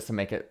say it just to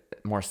make it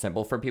more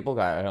simple for people.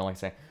 I don't like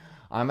saying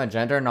I'm a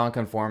gender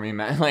nonconforming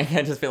man. Like,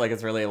 I just feel like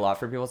it's really a lot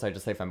for people, so I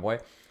just say femboy.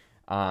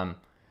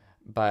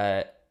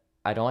 But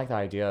I don't like the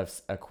idea of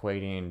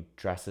equating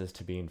dresses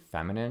to being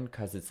feminine,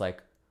 because it's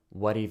like,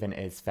 what even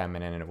is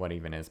feminine and what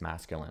even is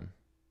masculine?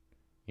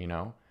 You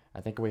know?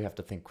 I think we have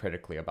to think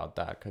critically about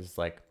that, because,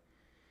 like,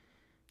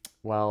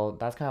 well,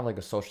 that's kind of like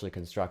a socially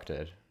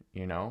constructed,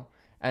 you know?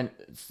 And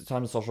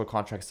some social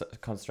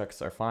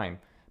constructs are fine,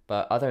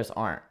 but others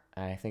aren't.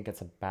 And I think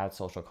it's a bad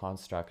social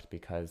construct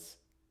because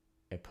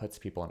it puts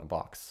people in a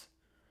box.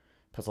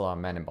 It puts a lot of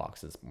men in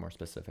boxes, more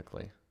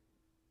specifically.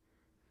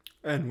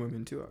 And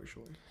women too,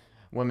 actually.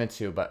 Women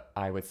too, but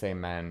I would say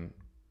men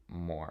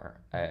more.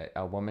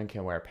 A woman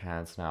can wear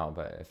pants now,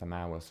 but if a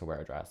man was to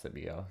wear a dress,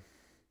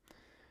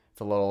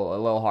 it's a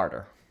little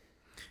harder.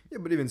 Yeah,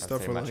 but even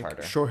stuff for like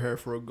harder. Short hair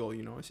for a girl,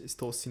 you know, it's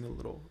still seen a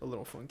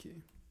little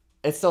funky.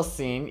 It's still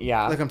seen,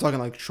 yeah. Like, I'm talking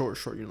like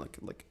short, you know,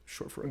 like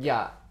short for a girl.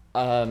 Yeah.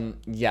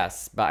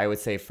 Yes, but I would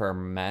say for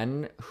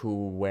men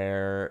who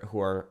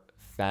are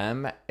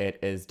femme, it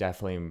is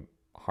definitely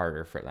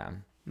harder for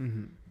them.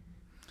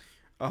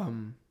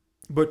 Mm-hmm.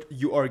 But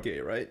you are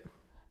gay, right?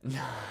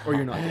 No. Or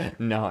you're not gay?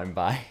 No, I'm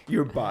bi.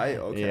 You're bi?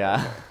 Okay.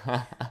 Yeah.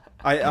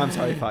 I'm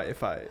sorry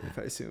if I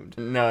assumed.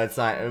 No, it's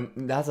not.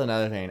 That's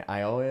another thing.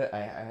 I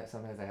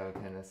sometimes I have a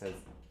pin that says,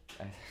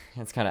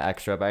 it's kind of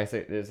extra, but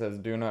it says,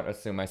 "Do not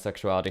assume my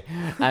sexuality."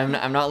 I'm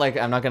not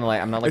gonna lie.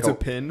 I'm not like it's a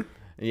pin.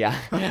 Yeah,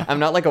 I'm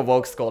not like a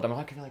woke scold. I'm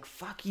not gonna be like,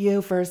 "Fuck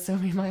you for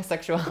assuming my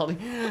sexuality."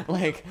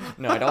 Like,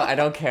 no, I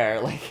don't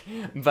care. Like,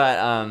 but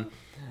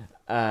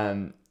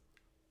I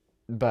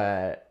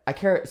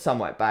care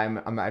somewhat. But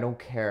I don't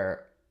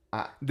care.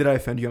 Did I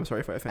offend you? I'm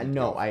sorry if I offended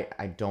you. No,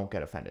 I don't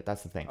get offended.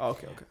 That's the thing. Oh,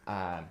 okay.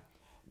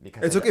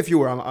 Because it's okay if you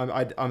were.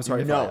 I'm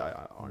sorry. No, if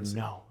I honestly.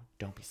 No,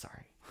 don't be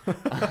sorry.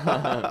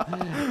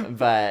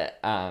 But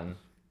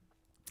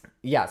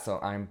yeah, so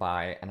I'm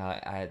bi, and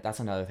I that's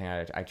another thing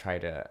I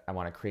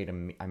want to create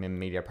I'm in a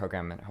media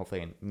program, and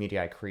hopefully in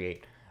media I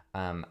create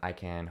I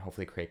can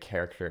hopefully create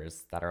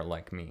characters that are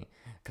like me,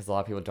 because a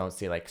lot of people don't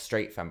see like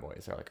straight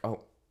femboys. They're like,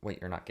 oh wait,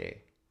 you're not gay,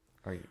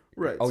 or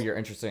right. Oh, you're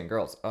interested in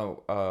girls.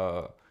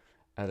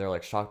 And they're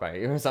like shocked by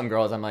it. Even some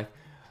girls,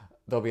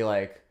 they'll be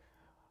like,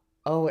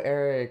 oh,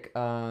 Erik,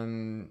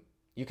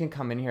 you can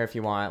come in here if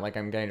you want. Like,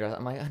 I'm getting dressed.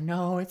 I'm like,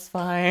 no, it's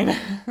fine.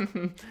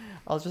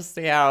 I'll just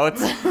stay out.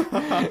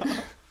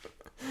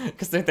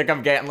 Because they think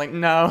I'm gay. I'm like,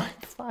 no,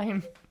 it's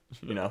fine.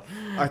 You know.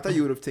 I thought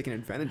you would have taken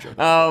advantage of it.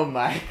 Oh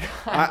my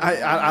god.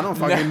 I don't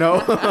fucking know.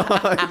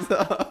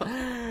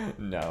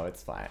 No,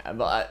 it's fine.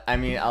 But I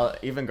mean,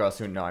 even girls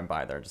who know I'm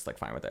bi, they're just like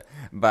fine with it.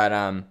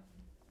 But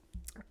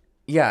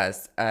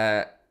yes.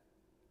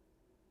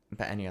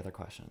 But any other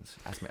questions?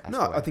 Ask no,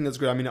 away. I think that's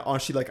great. I mean,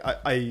 honestly, like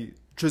I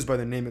just by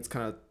the name, it's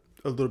kind of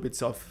a little bit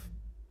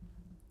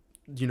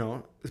you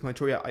know, it's my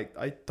choice. Yeah,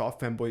 I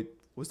thought femboy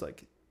was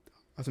like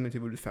something to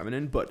do with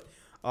feminine, but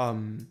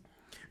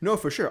no,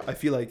 for sure. I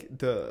feel like I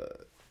don't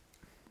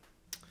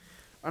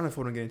know if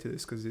I want to get into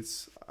this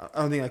because I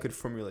don't think I could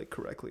formulate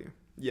correctly.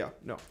 Yeah,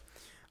 no.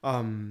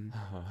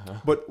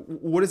 But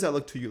what does that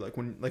look to you like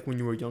when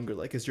you were younger?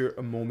 Like, is there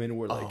a moment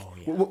where like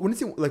when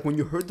is it like when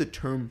you heard the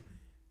term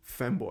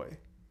femboy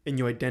and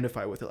you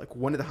identify with it? Like,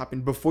 when did that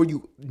happen? Before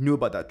you knew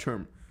about that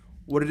term,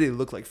 what did it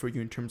look like for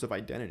you in terms of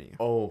identity?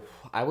 Oh,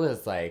 I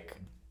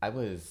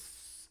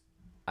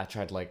I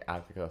tried to like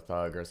act like a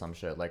thug or some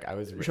shit. Like I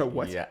was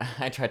what? Yeah,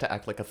 I tried to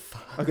act like a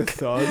thug. Like a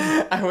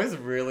thug? I was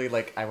really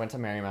like I went to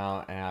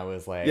Marymount and I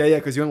was like Yeah,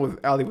 because you went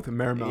with Ali with the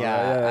Marymount.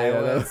 Yeah, Right?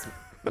 I was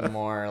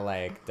more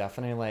like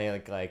definitely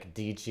like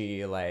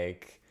DG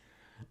like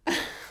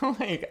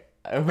like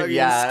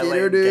yeah,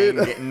 scared,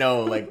 like dude.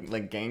 no,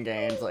 like gang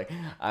gangs. Like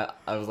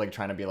I was like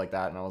trying to be like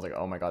that, and I was like,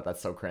 oh my god,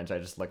 that's so cringe. I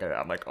just look at it,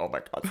 I'm like, oh my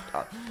god,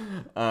 stop.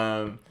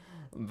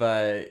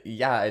 But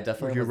yeah, I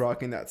definitely You're was,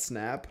 rocking that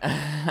snap.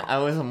 I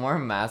was more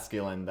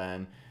masculine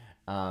then,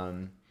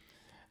 and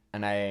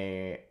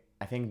I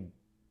think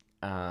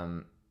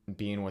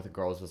being with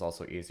girls was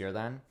also easier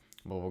then.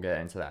 But we'll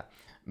get into that.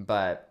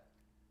 But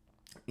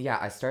yeah,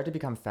 I started to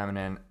become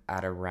feminine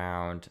at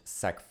around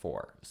Sec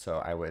 4. So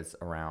I was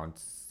around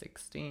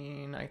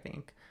 16, I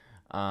think.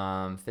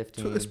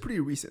 15. So it's pretty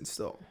recent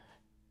still.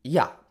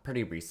 Yeah,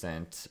 pretty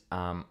recent.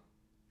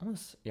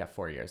 Almost,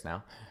 4 years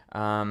now.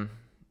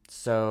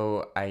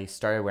 So I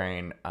started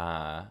wearing,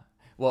 I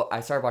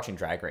started watching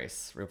Drag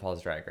Race,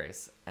 RuPaul's Drag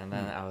Race. And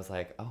then I was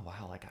like, oh,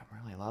 wow, like, I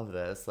really love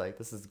this. Like,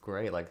 this is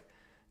great. Like,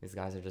 these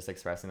guys are just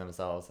expressing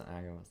themselves. And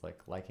I was, like,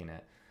 liking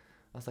it.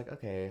 I was like,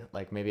 okay,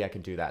 like, maybe I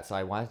could do that. So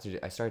I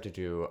started to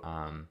do,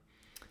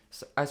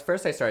 so at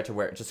first I started to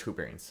wear just hoop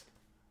earrings.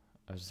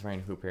 I was just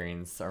wearing hoop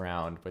earrings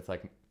around with,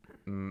 like,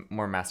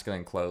 more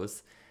masculine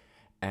clothes.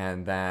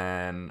 And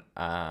then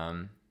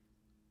I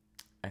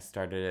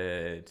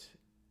started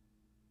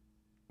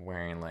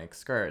wearing like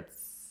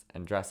skirts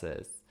and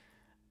dresses.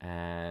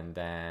 And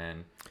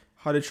then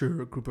how did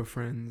your group of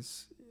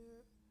friends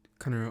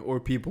or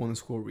people in the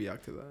school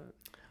react to that?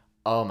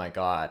 Oh my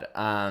god.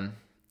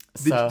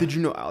 Did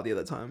you know Aldi at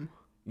the time?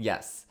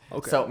 Yes.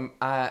 Okay. So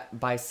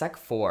by Sec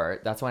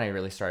 4, that's when I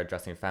really started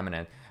dressing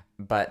feminine.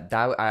 But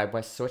that I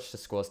was switched to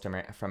schools from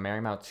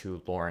Marymount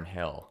to Laurel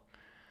Hill.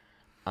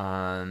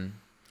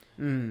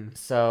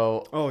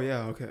 So. Oh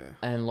yeah. Okay.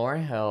 And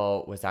Laurel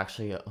Hill was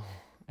actually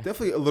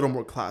definitely a little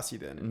more classy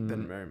than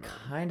Marymount.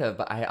 Kind of,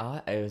 but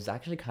it was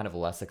actually kind of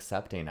less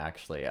accepting.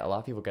 Actually, a lot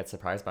of people get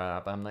surprised by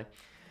that, but I'm like,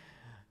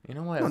 you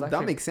know what?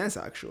 That makes sense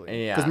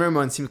actually. Yeah. Because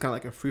Marymount seems kind of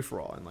like a free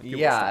for all, and like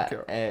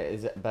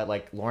but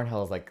like Laurel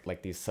Hill is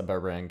like these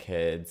suburban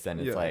kids, and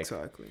it's like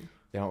exactly.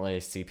 They don't really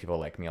see people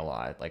like me a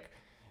lot. Like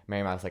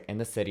Marymount's like in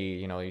the city,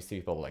 you know, you see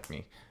people like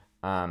me.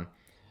 Laurel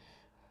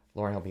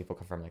Hill people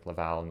come from like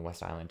Laval and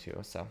West Island too.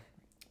 So,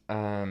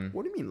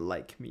 what do you mean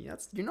like me?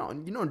 You're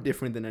not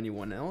different than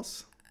anyone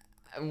else.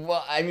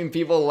 Well, I mean,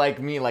 people like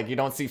me, like you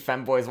don't see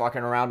femboys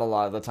walking around a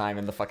lot of the time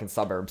in the fucking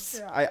suburbs.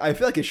 Yeah, I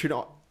feel like it should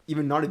not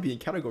be in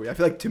category. I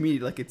feel like to me,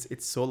 like it's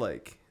so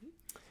like,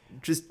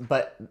 just.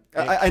 But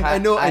I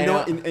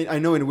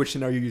know in which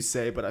scenario you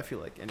say, but I feel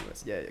like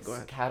anyways, yeah, go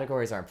ahead.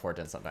 Categories are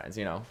important sometimes,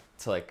 you know,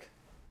 to like,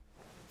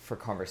 for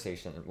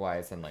conversation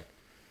wise and like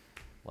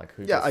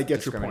who. Yeah, I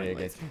get your point.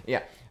 Against. Like,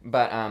 yeah,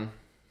 but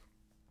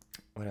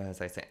what was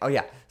I saying? Oh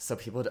yeah, so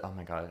people. Oh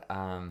my god.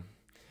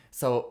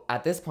 So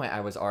at this point,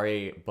 I was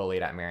already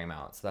bullied at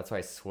Marymount, so that's why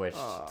I switched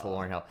to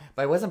Laurel Hill.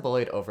 But I wasn't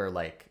bullied over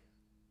like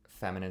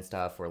feminine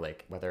stuff or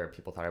like whether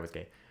people thought I was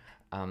gay.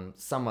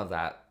 Some of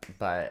that,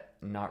 but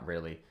not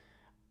really. It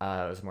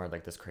was more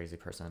like this crazy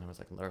person. I was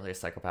like literally a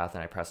psychopath,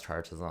 and I pressed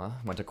charges.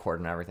 Went to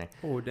court and everything.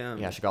 Oh damn.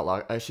 Yeah, she got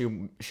locked.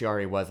 She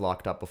already was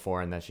locked up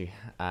before, and then she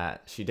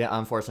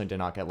unfortunately did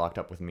not get locked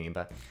up with me,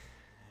 but.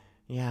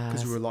 Yeah.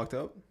 Because you were locked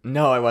up?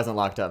 No, I wasn't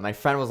locked up. My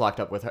friend was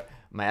locked up with her.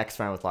 My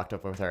ex-friend was locked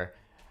up with her.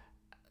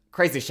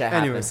 Crazy shit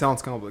happened. Anyway,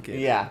 sounds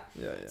complicated. Yeah.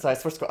 Yeah. So I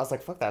switched school. I was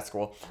like, fuck that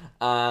school.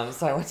 So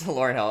I went to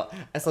Laurel Hill.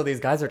 And so these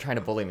guys were trying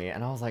to bully me.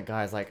 And I was like,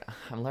 guys, like,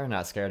 I'm literally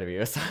not scared of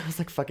you. So I was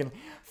like, fucking,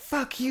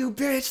 fuck you,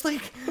 bitch.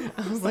 Like,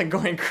 I was like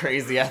going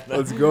crazy at them.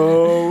 Let's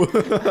go.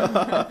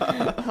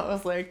 I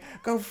was like,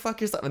 go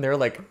fuck yourself. And they were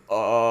like,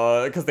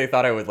 oh, because they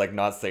thought I would like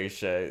not say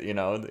shit. You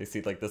know, they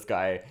see like this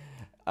guy.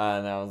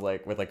 And I was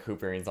like, with like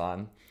hoop earrings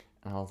on.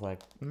 And I was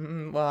like,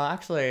 well,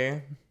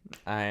 actually,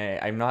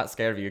 I'm not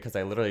scared of you because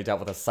I literally dealt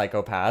with a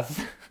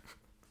psychopath.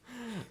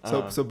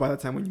 So by the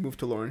time when you moved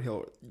to Laurel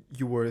Hill,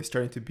 you were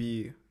starting to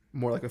be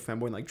more like a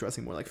femboy and like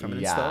dressing more like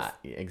feminine stuff?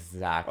 Yeah,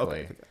 exactly.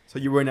 Okay. So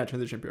you were in that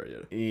transition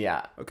period?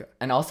 Yeah. Okay.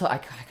 And also, I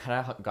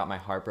kind of got my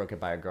heart broken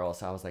by a girl,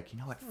 so I was like, you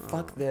know what?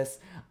 Fuck this.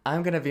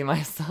 I'm going to be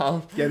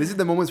myself. Yeah, this is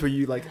the moments where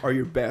you like are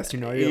your best,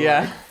 you know? You're yeah.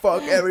 like,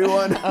 fuck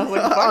everyone. I was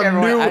like, fuck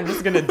everyone. I'm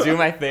just going to do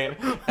my thing.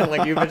 And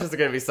like, you bitches are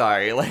going to be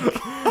sorry. Like,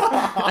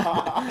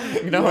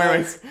 you know,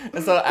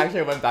 and so actually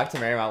I went back to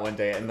Marymount one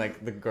day, and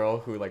like the girl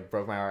who like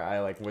broke my heart,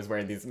 I like was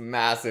wearing these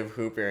massive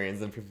hoop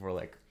earrings, and people were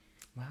like,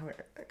 wow,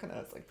 I kind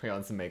of like put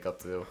on some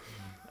makeup too.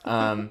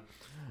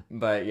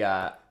 But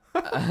yeah.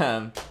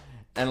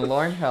 And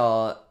Laurel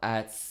Hill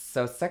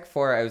so Sec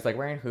 4, I was like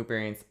wearing hoop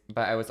earrings,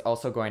 but I was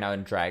also going out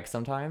in drag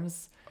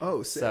sometimes.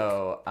 Oh, sick.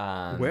 So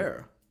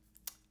where?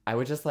 I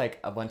would just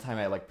like one time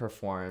I like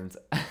performed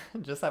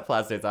just at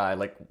Plaza. I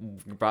like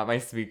brought my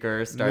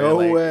speaker,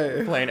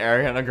 started playing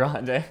Ariana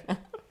Grande.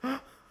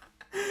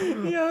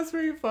 Yeah, it was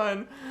pretty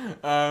fun.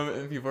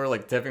 And people were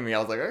like tipping me. I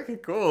was like, okay,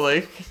 cool.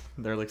 Like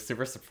they're like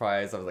super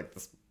surprised. I was like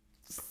this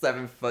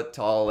 7 foot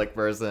tall like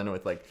person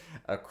with like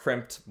a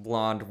crimped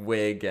blonde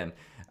wig, and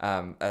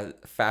a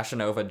Fashion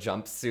Nova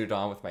jumpsuit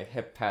on with my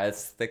hip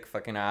pads, thick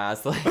fucking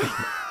ass, like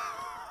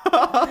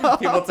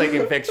people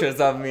taking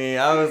pictures of me.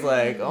 I was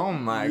like, oh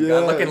my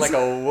god, looking like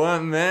a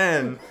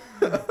woman.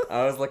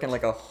 I was looking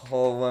like a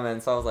whole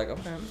woman, so I was like,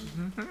 okay.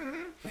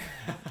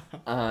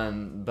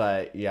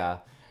 But yeah,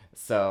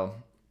 so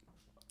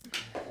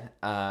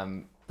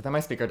but then my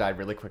speaker died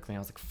really quickly, and I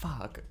was like,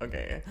 fuck,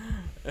 okay.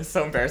 It's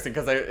so embarrassing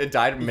because it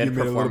died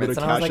mid-performance,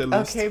 and I was like,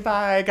 okay,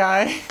 bye,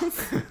 guys.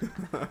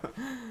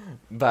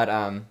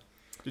 But,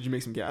 did you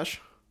make some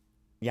cash?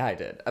 Yeah, I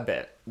did, a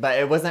bit. But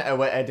it wasn't,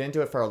 I didn't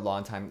do it for a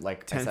long time,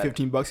 like 10,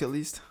 $15 at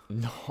least?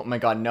 No, oh my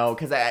god, no,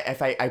 because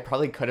I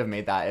probably could have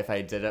made that if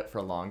I did it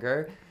for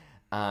longer.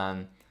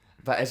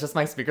 But it's just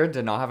my speaker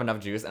did not have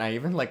enough juice, and I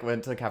even like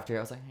went to the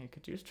cafeteria. I was like, "Hey,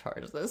 could you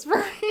charge this for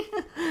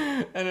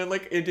me?" And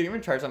it didn't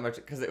even charge that much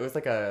because it was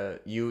like a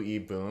UE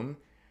boom,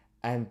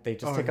 and they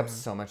just take up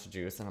so much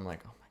juice, and I'm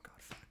like, "Oh my god,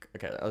 fuck."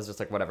 Okay, I was just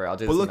like, "Whatever, I'll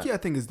do this." But Lucky, I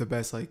think is the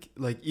best. Like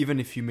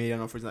even if you made, I don't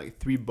know, for like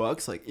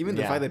 $3, like even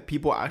the fact that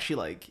people actually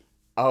like.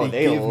 Oh,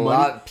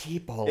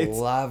 people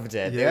loved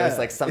it. Yeah, it was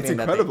like something it's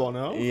incredible,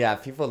 no? Yeah,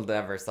 people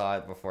never saw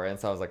it before, and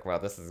so I was like, wow,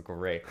 this is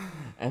great.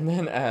 And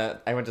then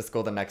I went to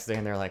school the next day,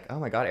 and they're like, oh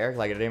my god, Eric,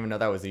 like I didn't even know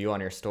that was you on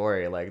your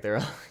story. Like they're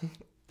like,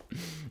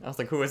 I was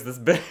like, who is this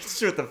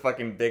bitch with the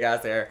fucking big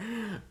ass hair?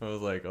 I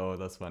was like, oh,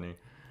 that's funny.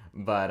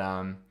 But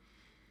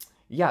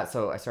yeah,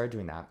 so I started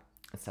doing that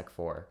in Sec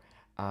 4.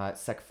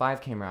 Sec 5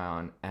 came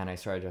around, and I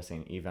started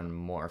dressing even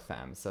more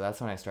femme. So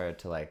that's when I started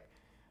to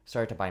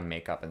buy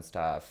makeup and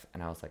stuff,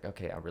 and I was like,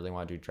 okay, I really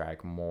want to do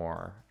drag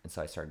more, and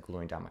so I started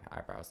gluing down my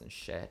eyebrows and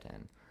shit,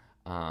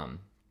 and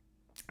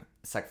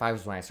Sec 5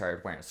 was when I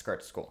started wearing a skirt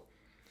to school,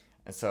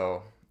 and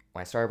so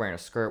when I started wearing a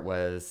skirt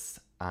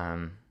was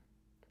kind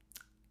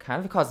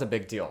of caused a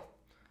big deal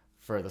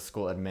for the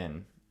school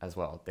admin as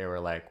well. They were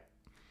like,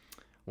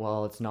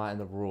 well, it's not in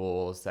the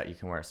rules that you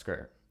can wear a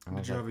skirt.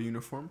 Did you have a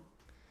uniform?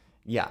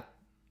 Yeah.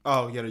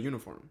 Oh, you had a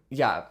uniform?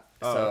 Yeah.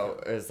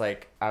 So it was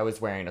like I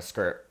was wearing a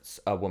skirt,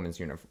 a woman's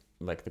uniform,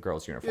 like the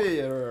girl's uniform.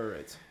 Yeah,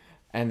 right.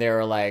 And they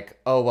were like,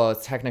 oh, well,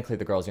 it's technically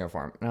the girl's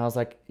uniform. And I was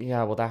like,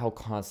 yeah, well, that whole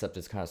concept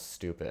is kind of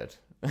stupid.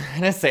 I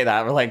didn't say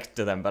that like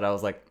to them, but I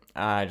was like,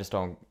 I just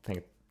don't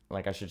think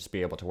like I should just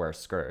be able to wear a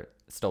skirt.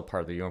 It's still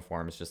part of the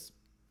uniform. It's just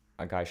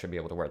a guy should be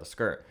able to wear the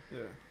skirt. Yeah.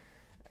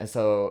 And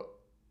so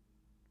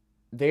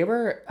they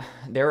were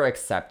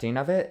accepting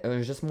of it. It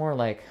was just more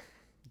like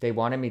they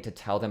wanted me to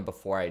tell them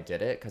before I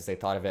did it because they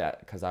thought of it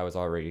because I was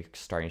already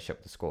starting shit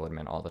with the school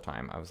admin all the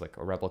time. I was like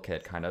a rebel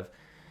kid kind of.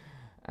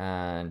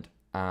 And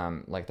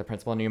like the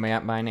principal knew me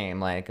by name.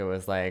 Like it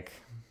was like,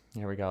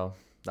 here we go,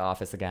 the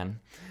office again.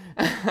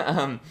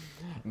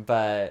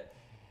 But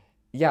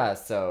yeah,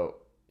 so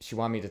she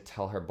wanted me to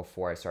tell her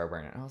before I started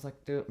wearing it. And I was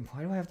like, dude,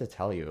 why do I have to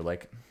tell you?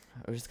 Like,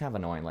 it was just kind of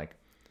annoying. Like,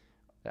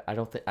 I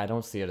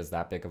don't see it as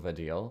that big of a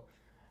deal.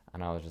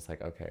 And I was just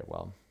like, okay,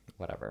 well,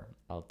 whatever.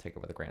 I'll take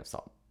it with a grain of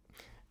salt.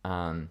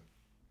 But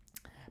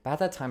at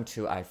that time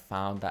too, I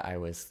found that I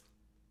was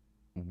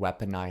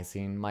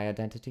weaponizing my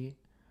identity.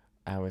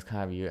 I was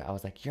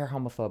like, you're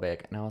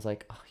homophobic. And I was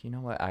like, oh, you know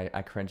what?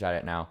 I cringe at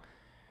it now.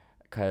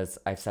 Because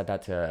I've said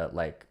that to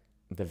like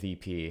the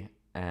VP,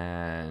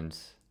 and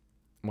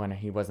when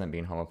he wasn't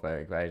being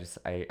homophobic,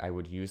 I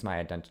would use my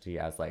identity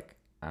as like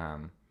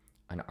an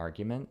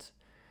argument.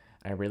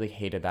 I really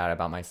hated that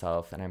about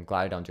myself, and I'm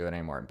glad I don't do it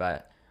anymore.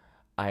 But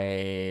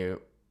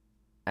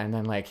and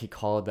then like he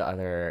called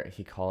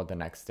the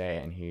next day,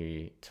 and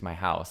to my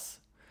house.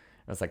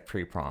 It was like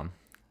pre-prom.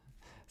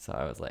 So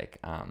I was like,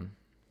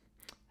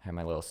 had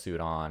my little suit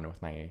on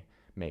with my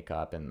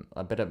makeup and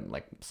a bit of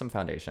like some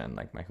foundation,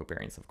 like my hoop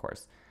earrings, of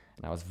course.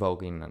 And I was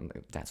voguing, and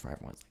that's where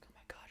everyone's like, oh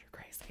my god, you're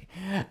crazy.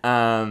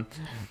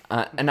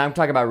 And I'm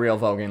talking about real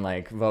voguing,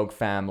 like Vogue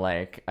Femme.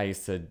 Like I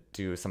used to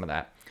do some of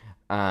that.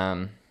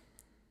 Not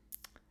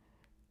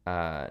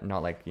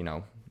like,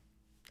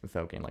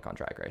 voguing like on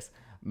Drag Race.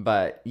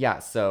 But yeah,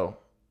 so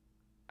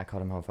I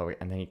called him homophobic,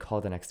 and then he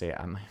called the next day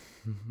at my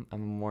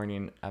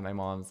morning at my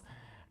mom's,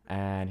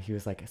 and he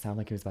was like, it sounded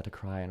like he was about to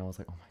cry, and I was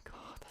like, oh my god,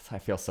 I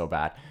feel so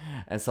bad.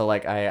 And so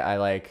like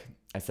I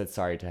said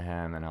sorry to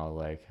him, and I was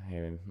like,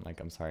 hey, like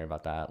I'm sorry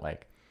about that.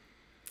 Like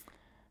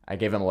I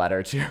gave him a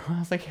letter too. I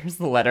was like, here's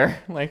the letter.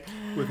 Like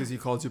because he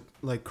called you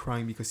like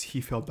crying because he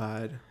felt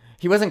bad.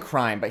 He wasn't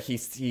crying, but he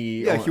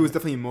was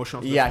definitely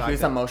emotional. Yeah, he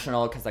was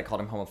emotional because I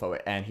called him homophobic,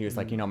 and he was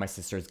like, my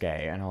sister's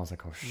gay, and I was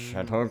like, oh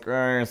shit,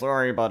 okay,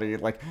 sorry, buddy.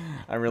 Like,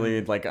 I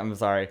really I'm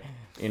sorry,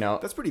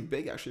 That's pretty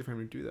big actually for him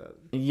to do that.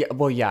 Yeah,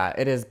 well, yeah,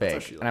 it is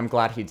big, and I'm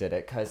glad he did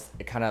it because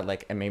it kind of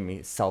like it made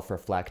me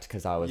self-reflect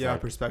because I was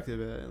perspective.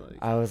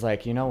 I was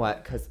like, you know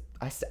what? Because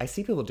I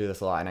see people do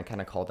this a lot, and I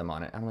kind of called them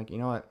on it. I'm like, you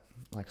know what?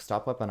 Like,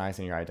 stop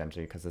weaponizing your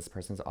identity because this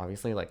person's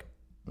obviously like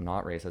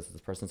not racist.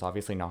 This person's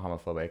obviously not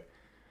homophobic.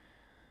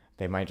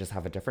 They might just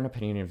have a different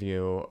opinion of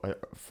you,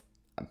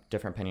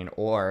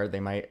 or they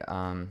might,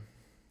 I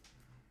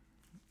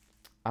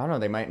don't know,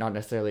 they might not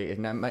necessarily,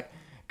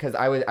 because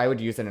I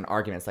would use it in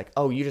arguments like,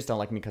 oh, you just don't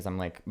like me because I'm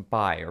like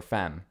bi or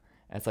femme.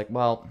 And it's like,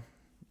 well,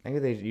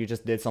 maybe you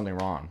just did something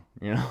wrong,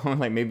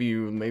 like maybe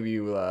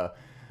you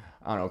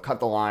I don't know, cut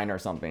the line or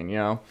something, you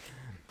know?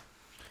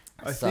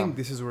 I think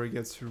this is where it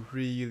gets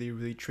really,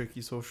 really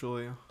tricky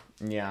socially.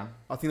 Yeah.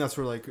 I think that's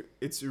where, like,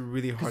 it's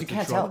really hard to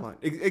can't draw tell.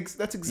 the line.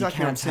 That's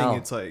exactly what I'm saying.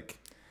 It's like,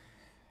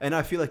 and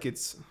I feel like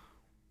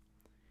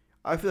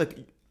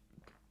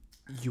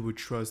you would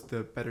trust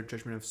the better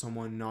judgment of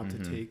someone not to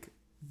take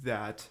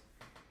that,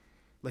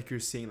 like you're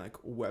saying, like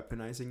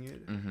weaponizing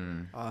it.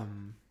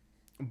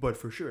 But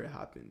for sure it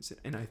happens.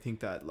 And I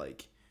think that,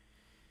 like,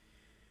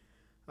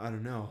 I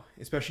don't know,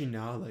 especially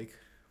now, like,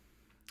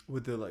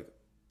 with the, like,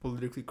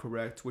 politically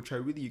correct, which I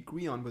really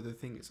agree on, but the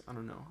thing is, I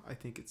don't know, I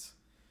think it's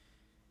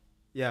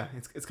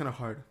kind of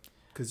hard,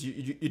 because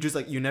you just,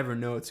 like, you never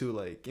know too.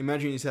 Like,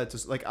 imagine you said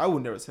to, like, I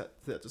would never say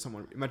that to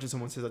someone. Imagine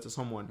someone says that to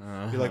someone,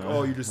 you're like,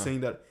 oh, you're just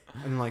saying that,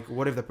 and like,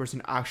 what if the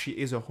person actually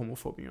is a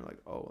homophobe, and you're like,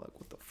 oh, like,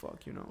 what the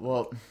fuck, you know?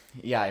 Well,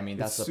 yeah, I mean,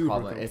 that's the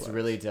problem. Complex. It's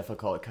really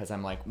difficult, because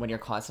I'm like, when you're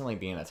constantly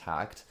being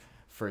attacked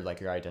for,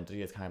 like, your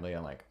identity, it's kind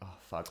of like, oh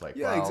fuck, like,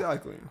 yeah, well,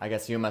 exactly. I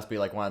guess you must be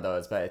like one of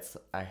those. But it's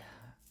I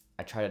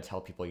try to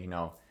tell people, you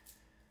know,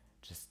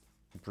 just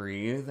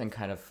breathe and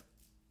kind of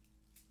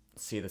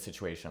see the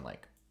situation,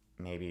 like,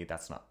 maybe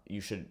that's not,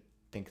 you should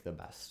think the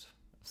best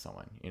of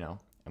someone, you know,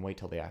 and wait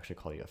till they actually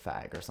call you a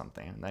fag or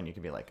something, and then you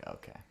can be like,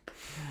 okay,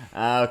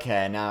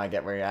 now I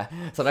get where you're at.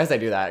 Sometimes I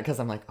do that because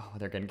I'm like, oh,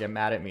 they're gonna get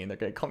mad at me and they're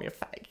gonna call me a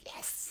fag.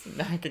 Yes,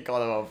 now I can call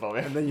them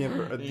homophobic. And then you're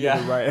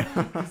right.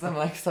 Because I'm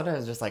like,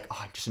 sometimes just like, oh,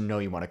 I just know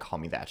you want to call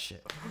me that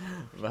shit.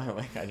 But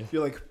like, I just,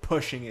 you're like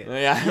pushing it.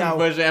 Yeah, I'm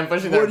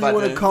pushing their buttons. What do you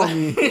want to call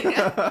me?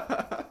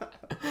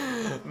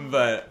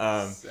 But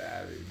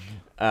Savage.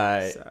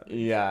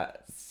 Yeah.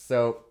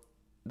 So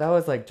that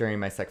was like during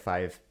my Sec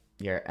 5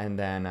 year, and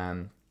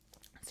then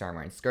started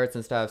wearing skirts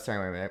and stuff, started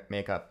wearing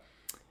makeup,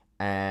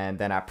 and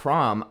then at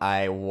prom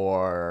I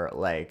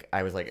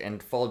was like in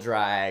full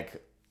drag,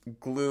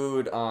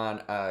 glued on,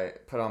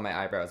 put on my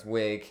eyebrows,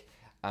 wig,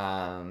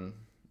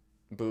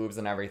 boobs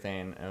and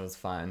everything. It was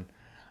fun.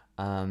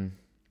 And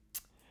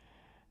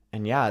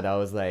yeah, that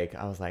was like,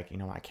 I was like, you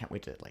know, I can't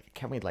wait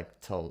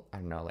till, I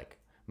don't know, like,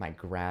 my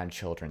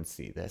grandchildren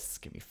see this. It's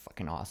gonna be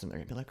fucking awesome. They're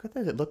gonna be like,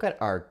 look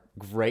at our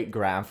great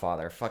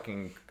grandfather,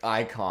 fucking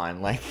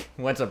icon, like,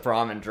 went to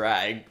prom and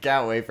drag.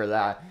 Can't wait for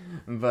that.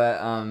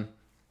 But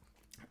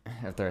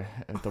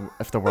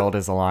if the world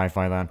is alive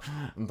by then.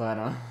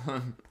 But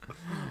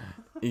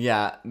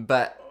yeah,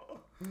 but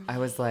I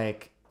was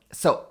like,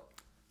 so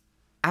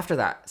after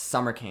that,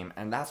 summer came,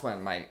 and that's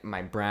when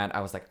my brand,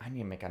 I was like, I need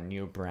to make a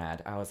new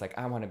brand. I was like,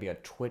 I want to be a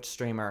Twitch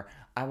streamer.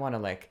 I want to,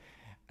 like,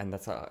 and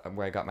that's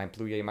where I got my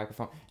Blue Yeti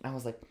microphone. And I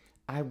was like,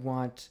 I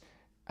want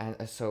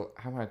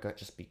to go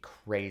just be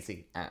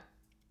crazy. And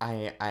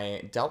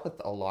I dealt with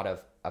a lot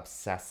of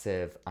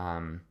obsessive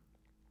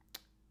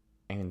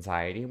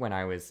anxiety when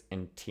I was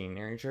in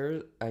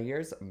teenager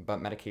years,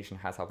 but medication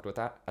has helped with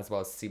that, as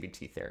well as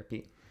CBT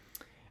therapy.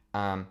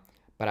 But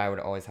I would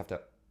always have to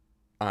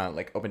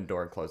like open the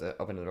door and close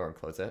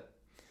it,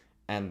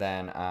 and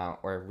then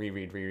or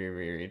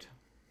reread.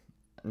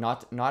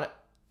 Not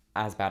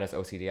as bad as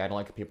OCD. I don't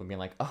like people being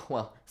like, oh,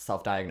 well,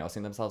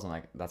 self-diagnosing themselves. I'm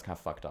like, that's kind of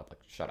fucked up. Like,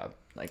 shut up.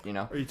 Like, you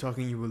know? Are you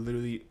talking you would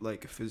literally,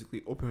 like,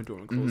 physically open a door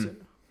and close it?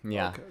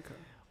 Yeah. Okay.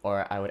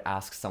 Or I would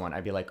ask someone,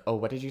 I'd be like, oh,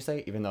 what did you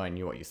say? Even though I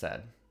knew what you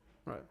said.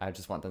 Right. I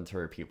just want them to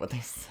repeat what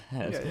they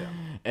said.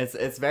 Yeah.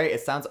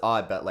 It sounds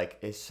odd, but, like,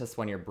 it's just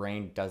when your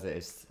brain does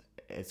it,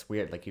 it's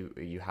weird. Like,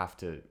 you have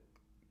to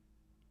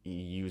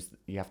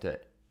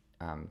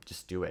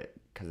just do it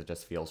because it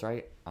just feels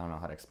right. I don't know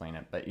how to explain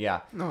it, but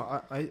yeah.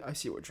 No, I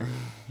see what you're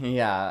mean.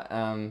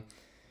 Yeah.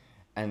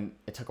 And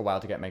it took a while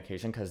to get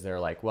medication because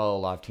they're like, well, a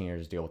lot of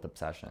teenagers deal with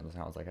obsessions.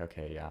 And I was like,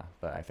 okay, yeah,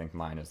 but I think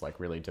mine is,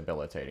 like, really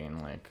debilitating.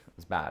 Like,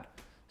 it's bad.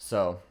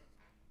 So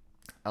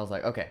I was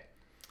like, okay.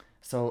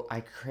 So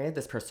I created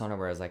this persona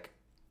where I was, like,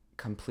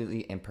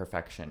 completely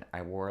imperfection.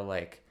 I wore,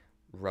 like,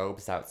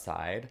 robes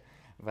outside,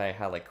 but I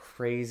had, like,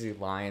 crazy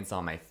lines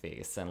on my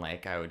face, and,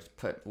 like, I would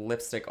put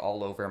lipstick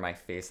all over my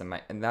face, and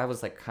that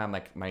was, like, kind of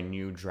like my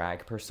new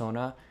drag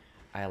persona.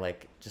 I,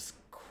 like, just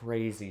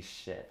crazy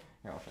shit.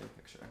 Here, I'll show you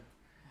a picture.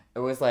 It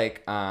was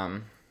like, I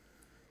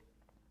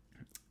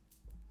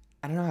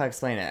don't know how to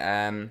explain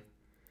it.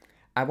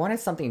 I wanted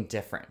something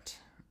different,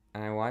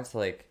 and I wanted to,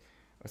 like,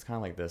 it was kind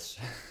of like this.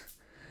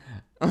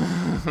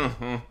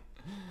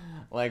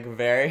 Like,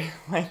 very,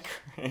 like,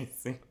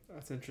 crazy.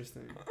 That's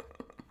interesting.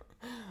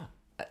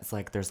 It's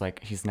like, there's,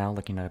 like, he's now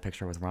looking at a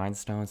picture with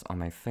rhinestones on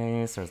my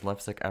face. There's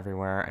lipstick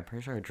everywhere. I'm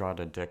pretty sure I drew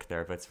a dick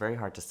there, but it's very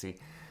hard to see.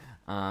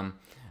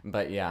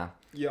 But yeah.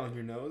 Yeah, on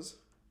your nose?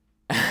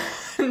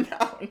 No.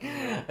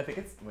 I think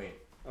it's, wait.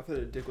 I thought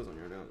the dick was on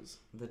your nose.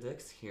 The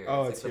dick's here.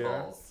 Oh, it's like here? the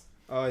balls.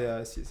 Oh, yeah,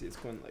 I see. It's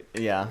going, like,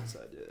 yeah.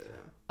 inside. Yeah.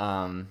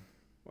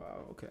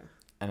 Wow, okay.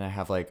 And I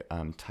have, like,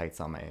 tights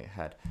on my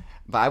head.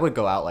 But I would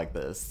go out like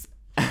this.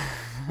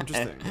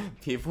 Interesting.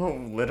 People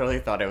literally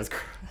thought I was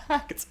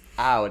cracked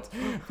out.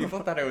 People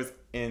thought I was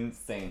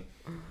insane.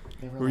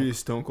 Were you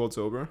stone cold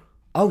sober?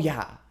 Oh,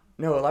 yeah.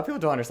 No, a lot of people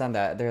don't understand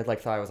that. They're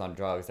like, thought I was on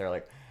drugs. They're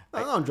like,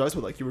 Not on drugs,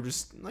 but, like, you were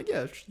just, like,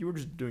 yeah, you were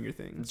just doing your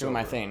thing. Doing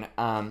my thing.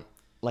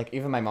 like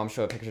even my mom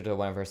showed a picture to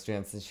one of her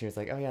students, and she was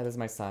like, "Oh yeah, this is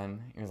my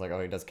son." He was like, "Oh,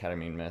 he does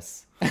ketamine,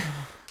 miss."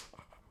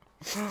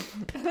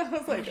 And I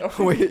was like,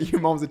 "Oh Wait,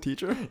 your mom's a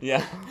teacher?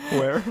 yeah."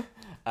 Where?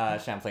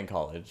 Champlain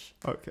College.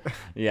 Okay.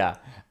 Yeah,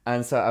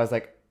 and so I was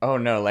like, "Oh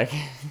no, like,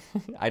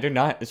 I do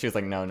not." She was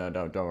like, "No,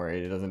 don't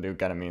worry. He doesn't do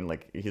ketamine.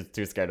 Like, he's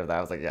too scared of that."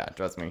 I was like, "Yeah,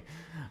 trust me."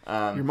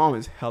 Your mom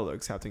is hella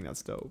accepting.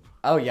 That's dope.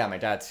 Oh yeah, my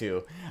dad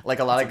too. Like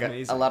a lot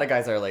That's of a lot of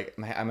guys are like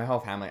my whole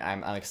family.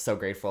 I'm like so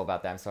grateful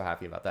about that. I'm so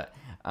happy about that.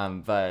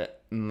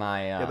 But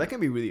my Yeah, that can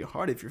be really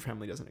hard if your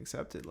family doesn't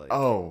accept it. Like,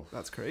 oh,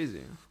 that's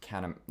crazy.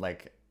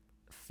 like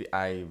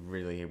I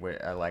really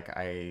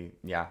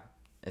yeah,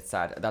 it's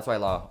sad. That's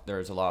why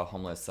there's a lot of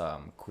homeless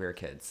queer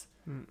kids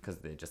because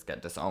they just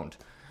get disowned.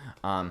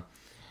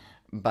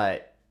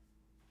 But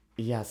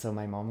yeah, so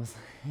my mom was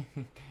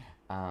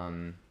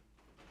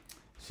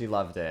she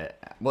loved it.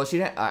 Well, she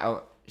didn't.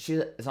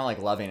 It's not like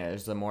loving it.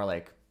 It's more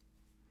like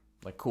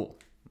cool,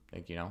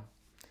 like, you know.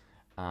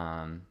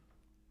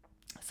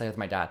 Same with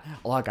my dad.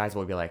 A lot of guys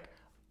will be like,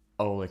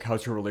 "Oh, like,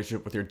 how's your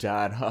relationship with your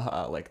dad?"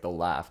 Like, they'll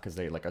laugh because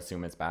they like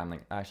assume it's bad. I'm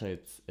like, actually,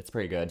 it's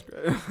pretty good.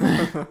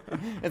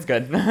 It's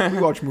good. We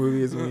watch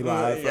movies and we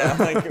laugh. Yeah,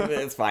 like,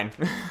 it's fine.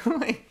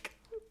 Like,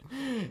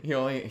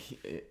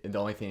 the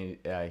only thing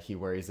he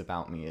worries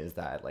about me is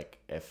that, like,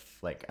 if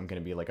like I'm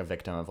gonna be like a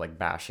victim of like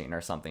bashing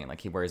or something,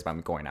 like he worries about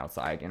me going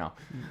outside, you know.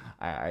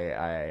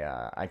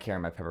 I carry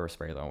my pepper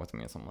spray though with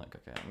me, so I'm like,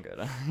 okay, I'm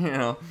good. You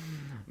know.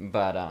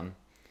 But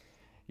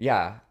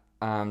yeah,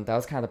 that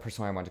was kind of the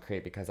persona I wanted to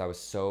create because I was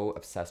so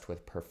obsessed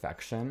with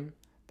perfection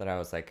that I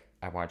was like,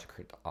 I wanted to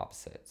create the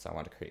opposite. So I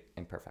wanted to create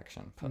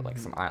imperfection, put like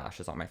some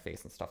eyelashes on my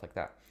face and stuff like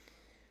that.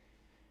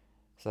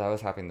 So that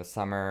was happening this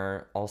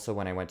summer. Also,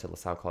 when I went to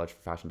LaSalle College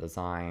for fashion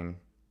design.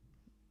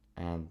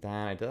 And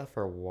then I did that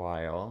for a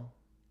while.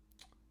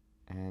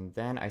 And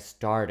then I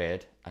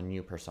started a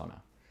new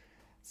persona.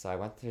 So I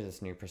went through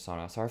this new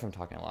persona. Sorry if I'm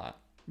talking a lot.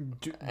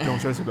 Don't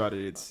stress about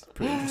it. It's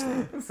pretty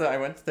interesting. So I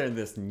went through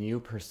this new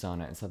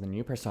persona. And so the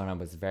new persona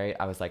was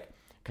I was like,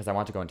 because I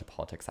wanted to go into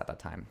politics at that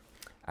time.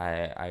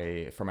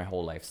 I for my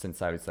whole life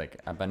since I was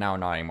like, but now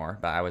not anymore.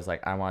 But I was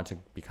like, I wanted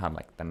to become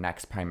like the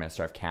next Prime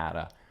Minister of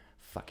Canada.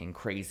 Fucking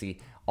crazy.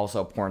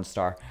 Also a porn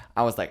star.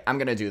 I was like, I'm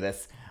gonna do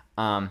this.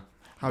 Have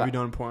you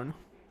done porn?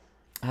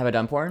 Have I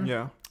done porn?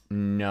 Yeah.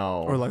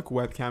 No. Or like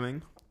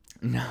webcamming?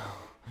 No.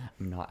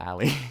 I'm not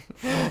Ali.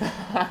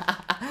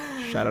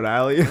 Shout out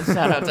Ali.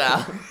 Shout out to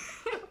Ali.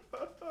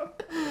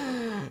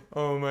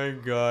 Oh my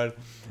god.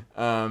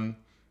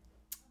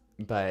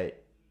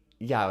 But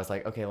yeah, I was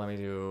like, okay, let me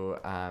do.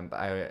 But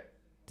I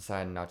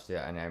decided not to do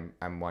it, and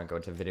I want to go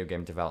into video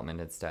game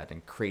development instead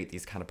and create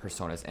these kind of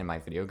personas in my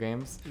video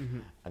games,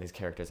 these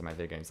characters in my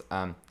video games.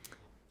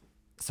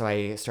 So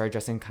I started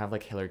dressing kind of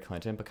like Hillary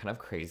Clinton, but kind of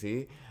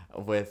crazy,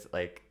 with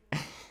like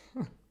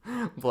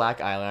black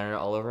eyeliner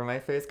all over my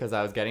face because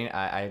I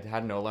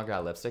had no longer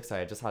had lipstick, so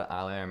I just had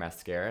eyeliner and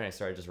mascara, and I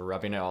started just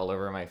rubbing it all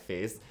over my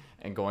face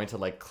and going to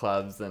like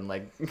clubs and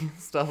like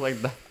stuff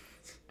like that.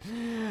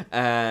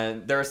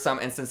 And there are some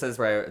instances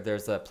where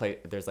there's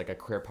like a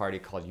queer party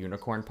called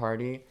Unicorn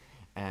Party,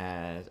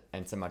 and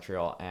it's in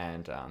Montreal,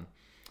 and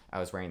I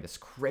was wearing this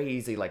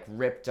crazy like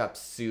ripped up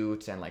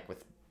suit and like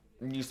with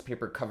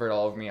newspaper covered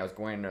all over me. I was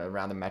going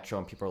around the metro,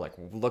 and people were like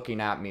looking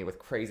at me with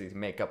crazy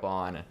makeup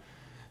on, and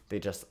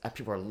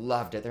people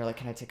loved it. They're like,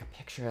 "Can I take a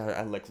picture?"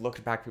 I like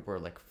looked back, people were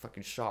like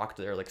fucking shocked.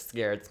 They were like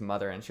scared. It's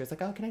mother, and she was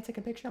like, "Oh, can I take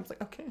a picture?" I was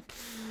like, "Okay."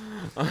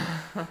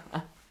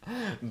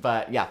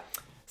 But yeah.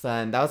 So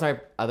then that was my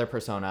other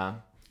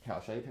persona. Here,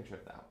 I'll show you a picture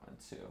of that one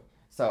too.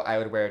 So I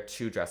would wear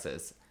two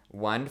dresses.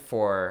 One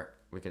for,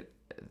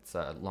 it's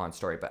a long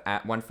story, but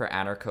one for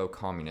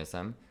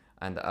anarcho-communism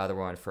and the other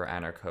one for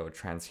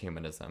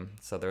anarcho-transhumanism.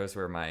 So those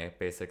were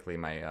basically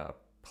my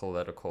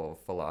political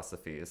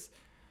philosophies.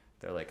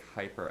 They're like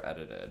hyper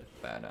edited,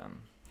 but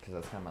because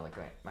that's kind of like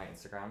my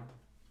Instagram.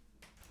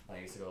 I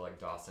used to go like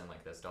Dawson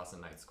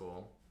Night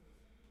School.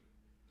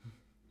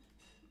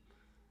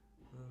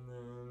 And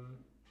then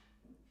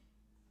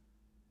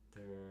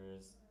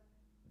there's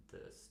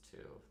this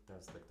too.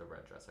 That's like the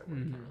red dress I wore.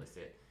 You can't really see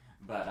it.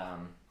 But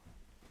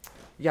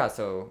yeah,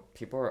 so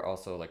people were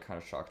also like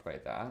kind of shocked by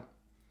that.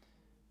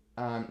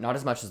 Not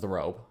as much as the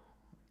robe.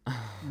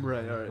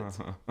 Right, alright.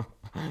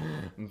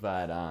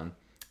 But I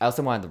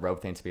also wanted the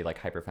robe thing to be like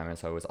hyper feminine,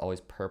 so it was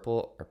always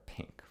purple or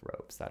pink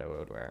robes that I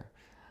would wear.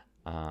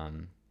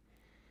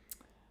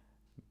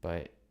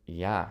 But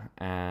yeah,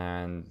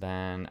 and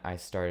then I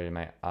started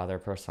my other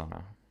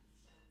persona.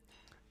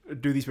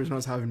 Do these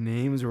personas have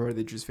names, or are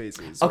they just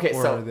faces? Okay,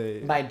 or so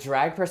my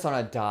drag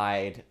persona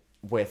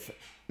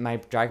my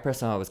drag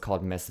persona was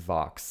called Miss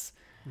Vox.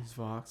 Miss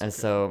Vox. And okay.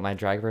 so my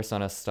drag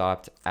persona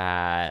stopped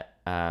at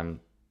kind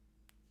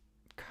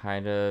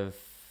of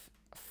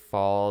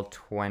fall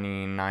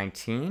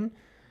 2019.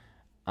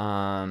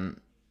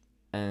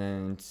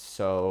 And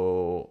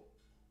so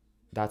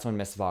that's when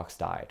Miss Vox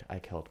died. I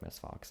killed Miss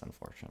Vox,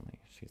 unfortunately.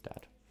 She's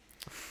dead.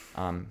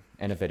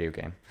 In a video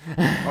game.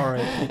 All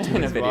right.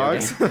 In a video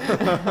game.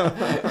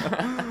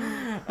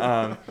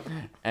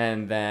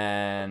 And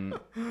then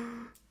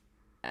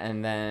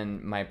And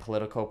then my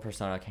political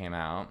persona came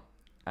out.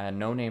 I had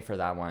no name for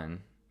that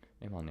one.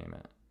 Maybe I'll name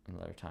it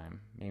another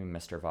time. Maybe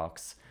Mr.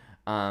 Vox.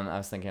 I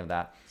was thinking of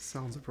that.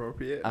 Sounds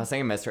appropriate. I was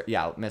thinking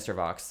Mr.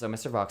 Vox. So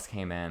Mr. Vox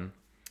came in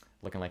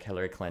looking like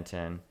Hillary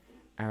Clinton.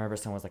 I remember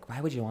someone was like,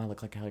 why would you want to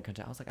look like Hillary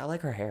Clinton? I was like, I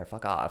like her hair.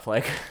 Fuck off.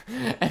 Like,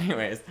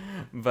 anyways.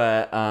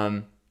 But,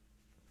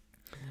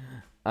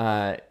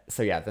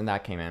 so yeah, then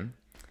that came in.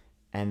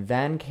 And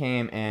then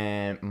came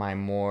in my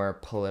more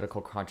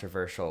political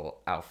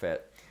controversial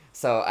outfit.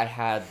 So I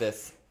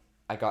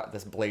got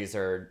this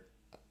blazer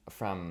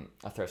from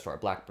a thrift store, a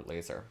black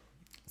blazer.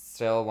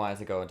 Still wanted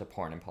to go into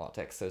porn and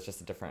politics, so it's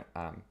just a different.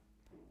 I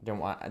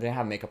didn't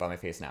have makeup on my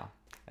face now.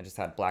 I just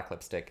had black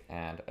lipstick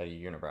and a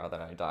unibrow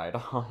that I dyed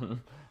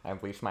on. I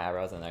bleached my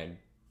eyebrows and I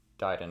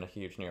dyed in a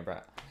huge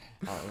unibrow.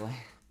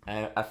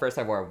 And at first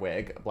I wore a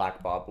wig, a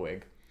black bob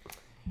wig,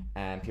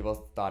 and people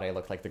thought I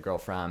looked like the girl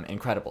from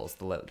Incredibles,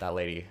 that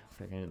lady,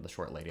 the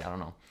short lady. I don't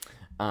know.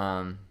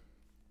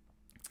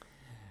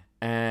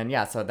 And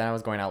yeah, so then I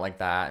was going out like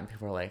that, and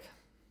people were like,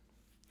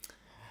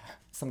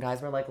 some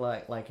guys were like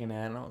liking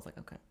it, and I was like,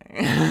 okay.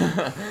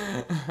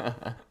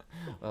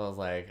 I was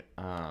like,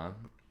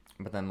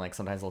 but then like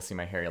sometimes they'll see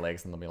my hairy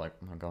legs and they'll be like,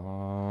 oh my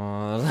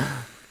god.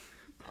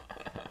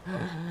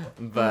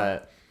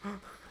 But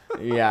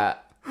yeah,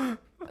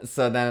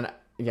 so then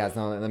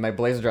my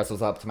blazer dress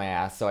was up to my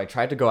ass, so I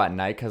tried to go at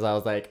night because I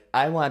was like,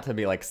 I want to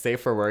be like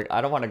safe for work.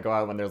 I don't want to go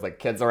out when there's like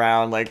kids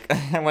around, like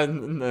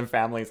when the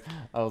families.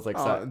 I was like,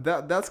 so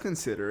that's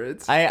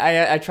considerate.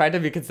 I tried to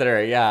be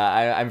considerate.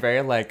 Yeah, I'm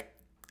very like,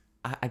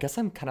 I guess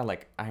I'm kind of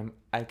like,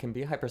 I can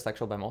be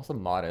hypersexual, but I'm also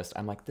modest.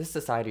 I'm like, this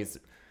society's,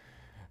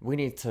 we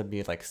need to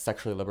be like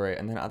sexually liberated.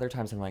 And then other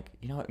times I'm like,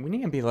 you know what, we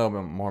need to be a little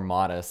bit more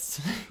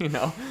modest. You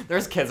know,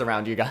 there's kids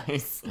around you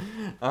guys.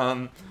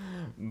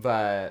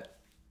 But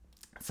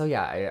so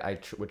yeah, I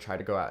would try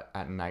to go out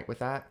at night with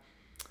that.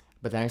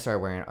 But then I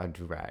started wearing a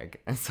do-rag.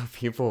 And so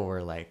people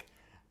were like,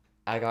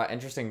 I got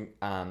interesting,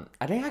 I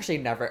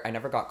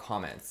never got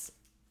comments.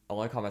 The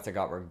only comments I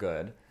got were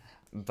good.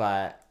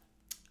 But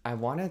I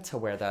wanted to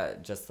wear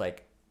that just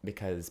like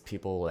because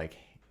people like,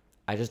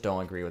 I just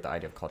don't agree with the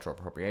idea of cultural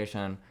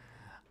appropriation.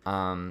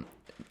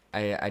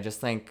 I just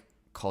think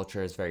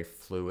culture is very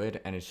fluid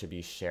and it should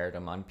be shared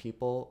among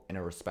people in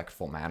a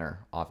respectful manner,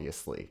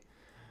 obviously.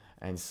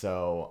 And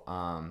so,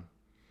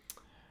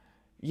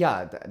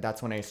 yeah,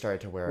 that's when I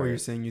started to wear. Well, you're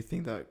saying you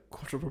think that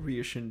cultural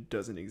appropriation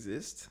doesn't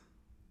exist?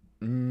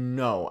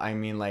 No, I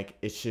mean like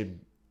it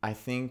should. I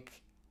think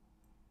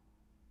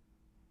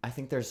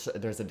there's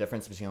a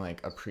difference between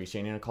like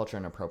appreciating a culture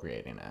and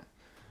appropriating it.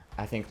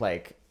 I think a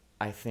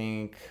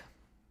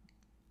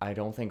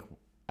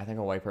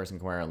white person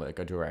can wear like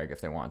a do-rag if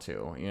they want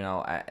to, you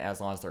know,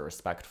 as long as they're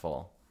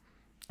respectful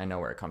and know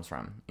where it comes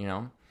from, you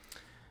know,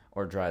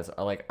 or dreads.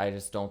 Like I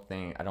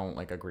don't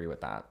like agree with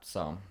that.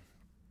 So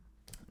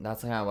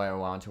that's kind of why I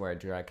wanted to wear a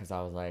do-rag, because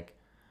I was like,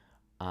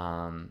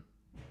 I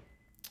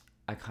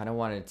kind of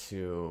wanted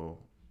to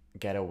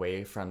get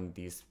away from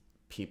these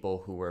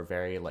people who were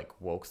very like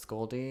woke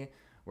scoldy,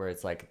 where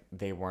it's like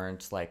they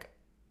weren't like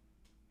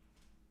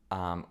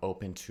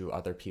open to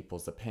other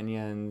people's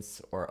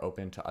opinions or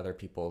open to other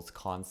people's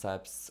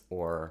concepts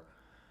or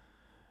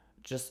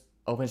just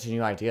open to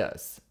new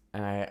ideas.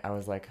 And I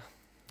was like,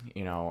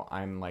 you know,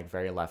 I'm like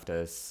very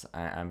leftist.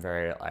 I'm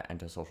very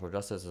into social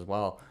justice as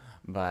well,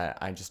 but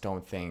I just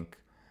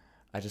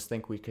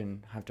think we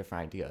can have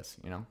different ideas,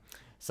 you know?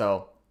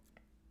 So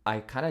I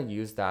kind of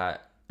used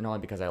that not only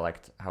because I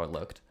liked how it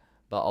looked,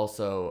 but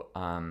also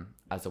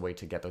as a way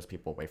to get those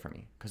people away from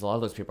me. Because a lot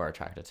of those people are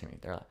attracted to me.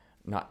 They're like,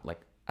 not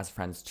like as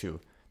friends too.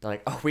 They're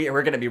like, oh,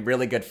 we're going to be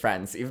really good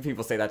friends. Even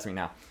people say that to me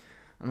now.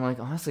 I'm like,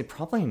 honestly,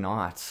 probably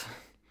not.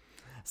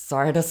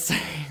 Sorry to say,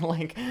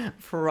 like,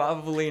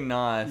 probably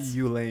not.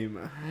 You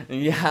lame.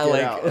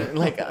 Yeah,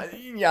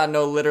 yeah,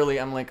 no, literally,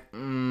 I'm like,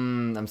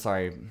 I'm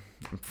sorry.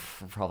 I'm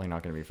probably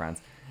not going to be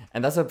friends.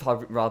 And that's what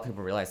a lot of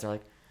people realize. They're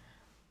like,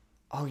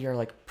 oh, you're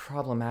like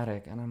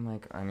problematic. And I'm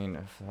like, I mean,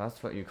 if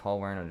that's what you call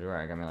wearing a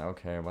do-rag, I mean, like,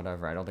 okay,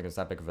 whatever. I don't think it's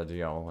that big of a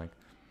deal. Like,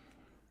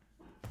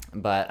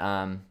 but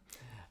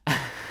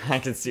I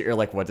can see you're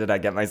like, what did I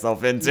get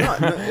myself into?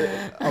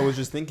 No, I was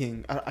just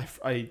thinking,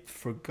 I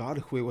forgot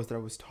who it was that I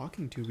was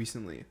talking to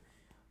recently.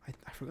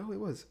 I forgot who it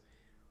was.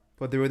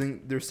 But they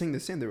were saying the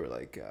same. They were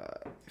like,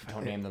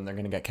 don't name them. They're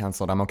going to get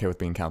canceled. I'm okay with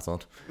being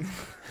canceled.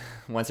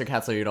 Once you're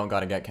canceled, you don't got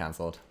to get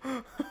canceled.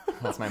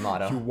 That's my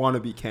motto. You want to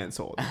be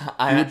canceled.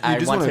 I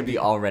want to be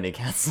already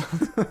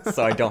canceled,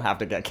 so I don't have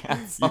to get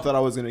canceled. You thought I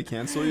was going to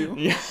cancel you?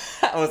 Yeah.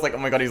 I was like, oh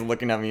my god, he's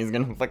looking at me. He's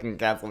going to fucking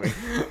cancel me.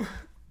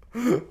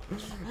 No,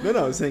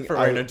 I was saying... For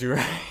wearing a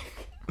do-rag.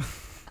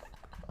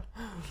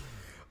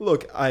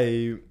 Look,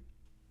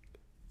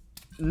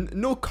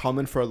 no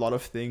comment for a lot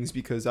of things,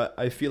 because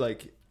I feel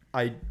like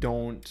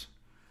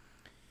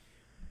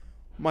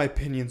my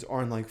opinions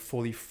aren't like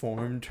fully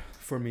formed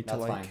for me to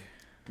like... That's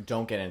fine.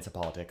 Don't get into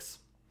politics.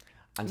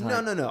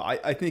 No.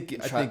 I think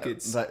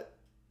it's... But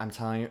I'm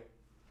telling you,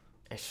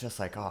 it's just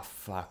like, oh,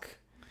 fuck.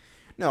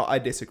 No, I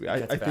disagree. I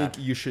That's think bad.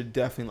 you should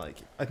definitely like.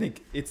 I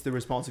think it's the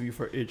responsibility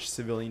for each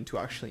civilian to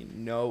actually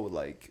know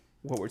like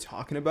what we're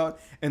talking about.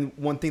 And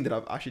one thing that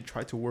I've actually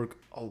tried to work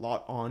a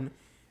lot on,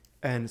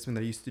 and something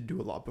that I used to do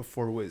a lot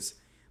before was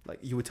like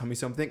you would tell me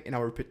something and I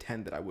would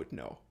pretend that I would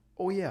know.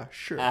 Oh yeah,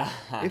 sure.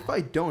 If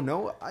I don't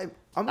know, I'm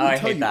Oh, gonna I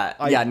tell hate you. that.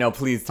 Yeah, no,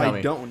 please tell me.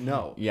 I don't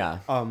know. Yeah.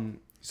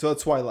 So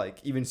that's why like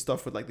even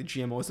stuff with like the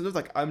GMOs and it's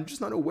like I'm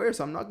just not aware,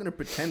 so I'm not gonna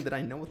pretend that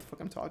I know what the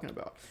fuck I'm talking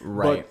about.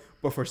 Right.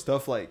 But for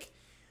stuff like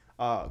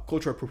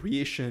cultural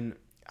appropriation,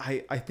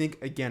 I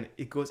think again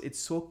it's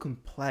so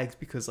complex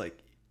because like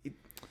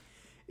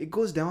it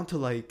goes down to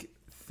like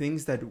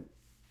things that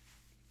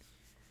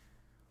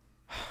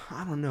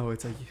I don't know.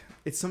 It's like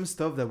it's some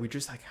stuff that we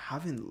just like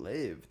haven't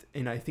lived,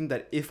 and I think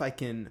that if I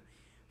can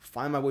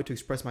find my way to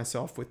express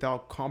myself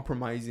without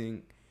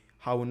compromising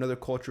how another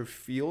culture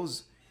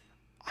feels,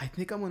 I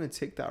think I'm gonna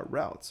take that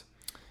route.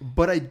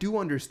 But I do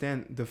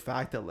understand the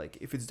fact that like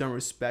if it's done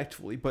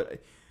respectfully,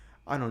 but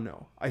I don't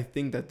know. I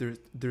think that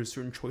there's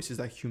certain choices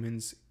that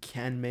humans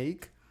can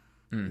make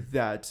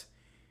that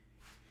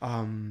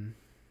I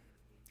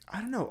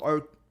don't know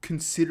are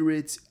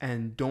considerate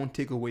and don't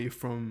take away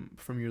from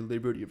your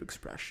liberty of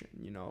expression.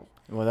 You know.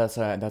 Well, that's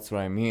what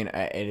I mean.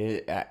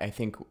 I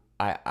think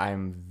I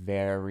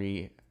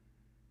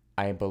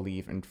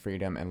believe in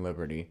freedom and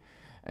liberty,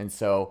 and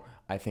so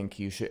I think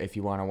you should, if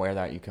you want to wear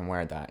that, you can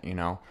wear that. You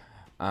know,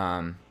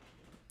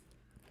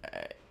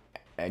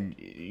 and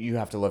you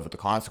have to live with the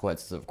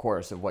consequences, of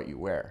course, of what you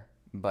wear.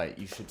 But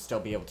you should still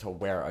be able to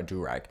wear a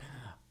do-rag,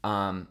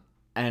 and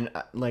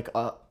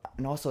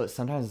also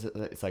sometimes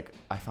it's like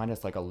I find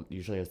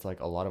usually it's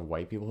like a lot of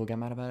white people who get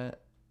mad about it,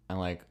 and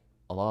like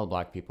a lot of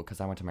black people,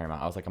 because I went to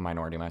Marymount. I was like a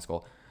minority in my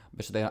school,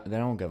 but they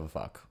don't give a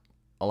fuck.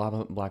 A lot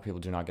of black people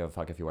do not give a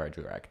fuck if you wear a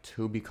do-rag,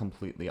 to be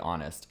completely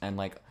honest. And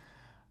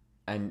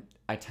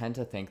I tend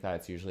to think that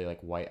it's usually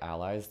like white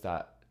allies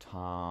that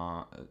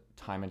time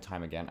and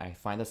time again. I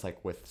find this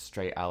like with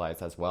straight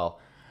allies as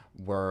well,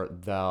 where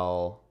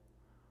they'll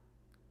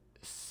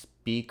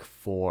speak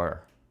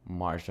for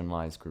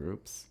marginalized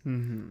groups.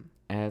 Mm-hmm.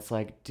 And it's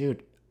like,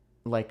 dude,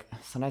 like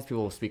sometimes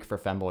people will speak for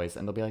femboys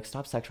and they'll be like,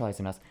 stop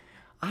sexualizing us.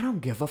 I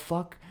don't give a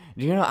fuck.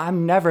 You know,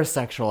 I'm never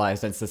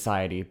sexualized in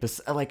society,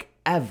 like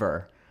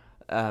ever.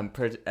 They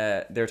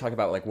were talking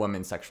about like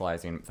women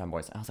sexualizing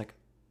femboys. And I was like,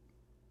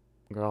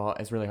 girl,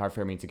 it's really hard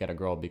for me to get a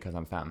girl because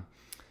I'm femme.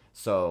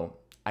 So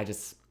I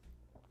just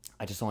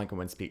don't like it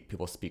when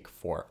people speak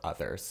for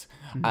others.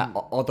 Mm-hmm.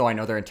 Although I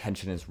know their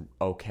intention is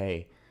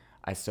okay,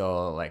 I'm a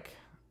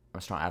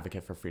strong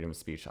advocate for freedom of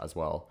speech as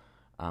well.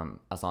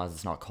 As long as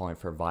it's not calling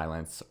for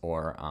violence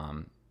or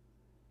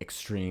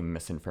extreme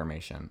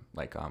misinformation,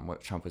 like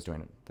what Trump was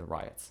doing at the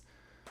riots.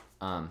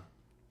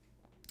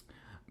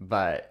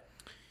 But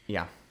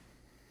yeah,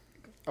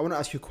 I want to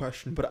ask you a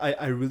question, but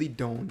I really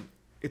don't.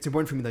 It's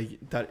important for me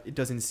that it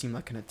doesn't seem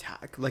like an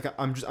attack. Like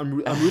I'm just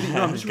really go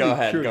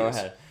ahead. curious.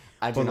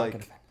 I do not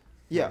like,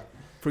 yeah.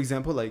 For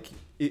example, like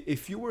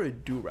if you were a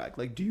do-rag,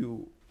 like do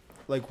you,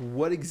 like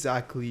what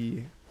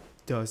exactly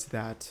does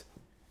that?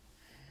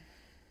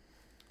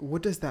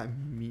 What does that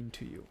mean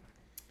to you?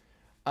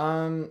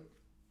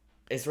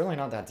 It's really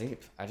not that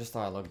deep. I just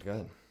thought it looked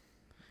good.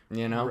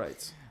 You know?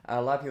 Right.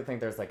 A lot of people think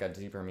there's like a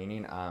deeper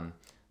meaning.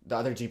 The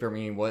other deeper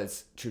meaning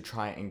was to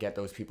try and get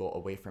those people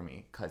away from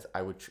me, because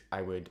I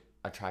would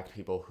attract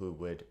people who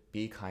would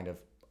be kind of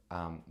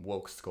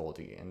woke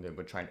scoldy, and they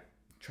would try to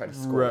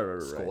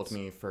scold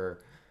me for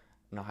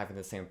not having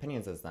the same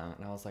opinions as them.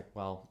 And I was like,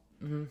 well,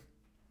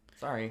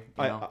 sorry.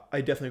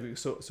 I definitely agree.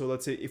 So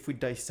let's say if we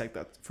dissect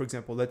that, for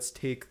example, let's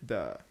take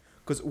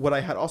because what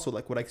I had also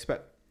like what I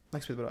expect,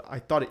 but I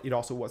thought it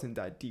also wasn't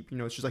that deep. You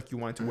know, it's just like you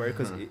wanted to wear it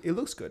because it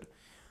looks good.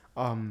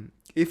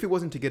 If it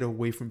wasn't to get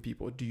away from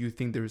people, do you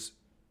think there's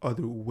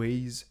other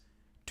ways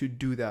to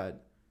do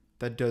that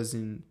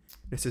doesn't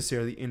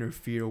necessarily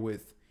interfere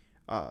with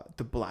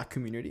the black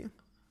community?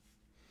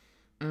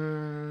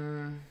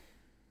 I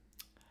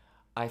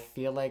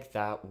feel like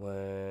that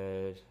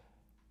would.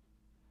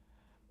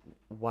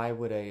 Why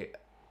would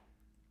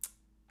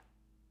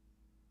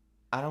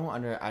I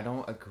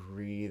don't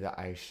agree that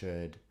I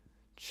should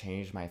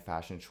change my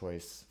fashion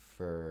choice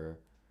for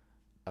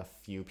a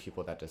few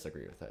people that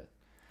disagree with it.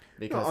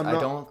 Because I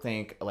don't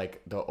think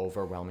like the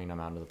overwhelming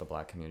amount of the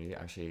black community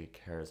actually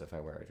cares if I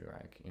wear a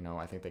do-rag. You know,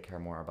 I think they care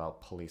more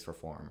about police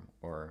reform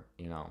or,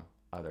 you know,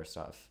 other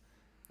stuff.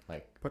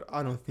 Like, but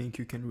I don't think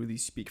you can really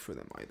speak for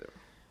them either.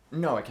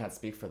 No, I can't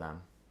speak for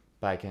them,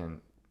 but I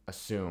can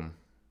assume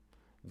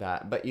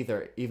that. But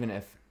even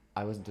if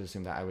I wasn't to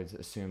assume that, I would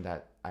assume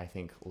that I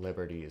think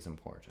liberty is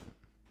important.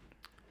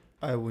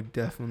 I would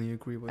definitely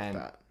agree with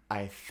that.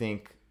 I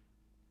think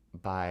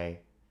by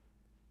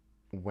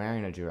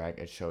wearing a do-rag,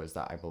 it shows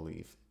that I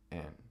believe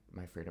in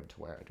my freedom to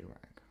wear a do-rag.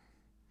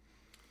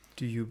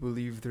 Do you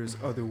believe there's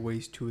other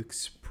ways to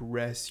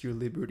express your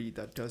liberty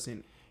that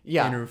doesn't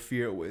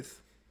interfere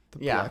with the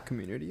black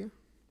community?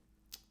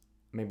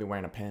 Maybe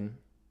wearing a pin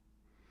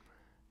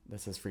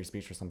that says free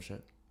speech or some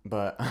shit.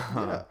 But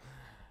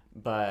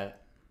but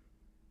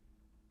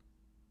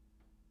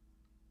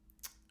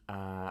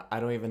I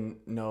don't even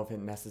know if it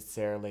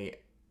necessarily.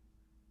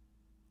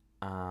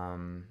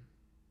 I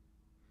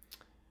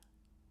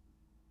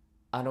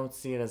don't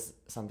see it as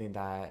something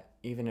that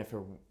even if it,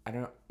 I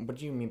don't. What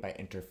do you mean by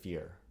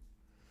interfere?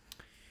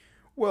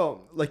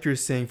 Well, like you're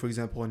saying, for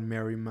example, in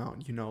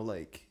Marymount, you know,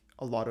 like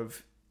a lot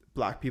of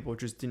black people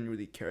just didn't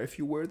really care if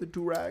you wear the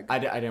do-rag. I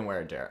didn't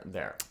wear it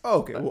there. Oh,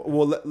 okay,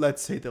 But,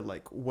 let's say that,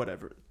 like,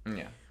 whatever.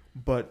 yeah.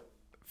 But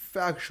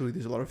factually,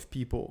 there's a lot of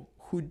people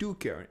who do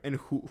care and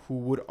who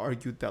would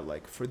argue that,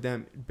 like, for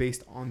them,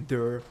 based on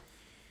their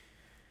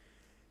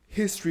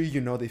history,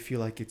 you know, they feel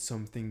like it's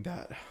something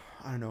that,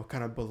 I don't know,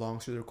 kind of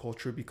belongs to their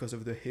culture because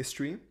of the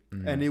history.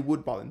 Mm-hmm. And it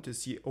would bother them to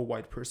see a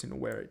white person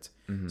wear it.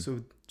 Mm-hmm.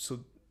 So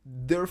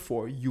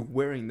therefore, you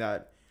wearing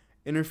that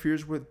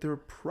interferes with their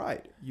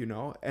pride, you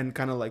know, and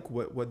kind of like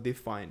what they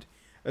find.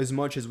 As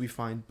much as we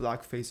find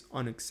blackface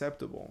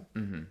unacceptable,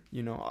 Mm-hmm.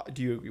 you know,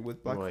 do you agree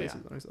with blackface?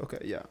 Well, yeah.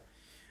 Okay, yeah.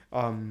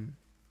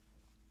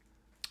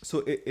 So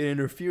it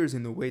interferes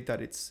in the way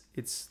that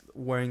it's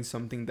wearing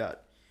something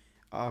that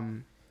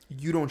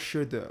you don't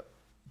share the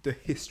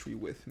history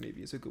with,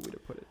 maybe is a good way to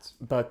put it.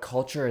 But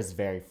culture is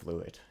very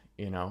fluid,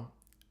 you know.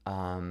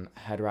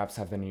 Head wraps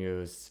have been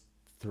used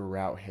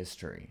throughout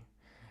history.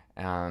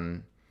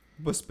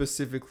 But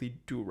specifically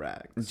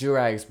do-rags.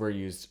 Do-rags were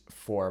used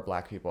for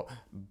black people.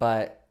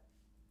 But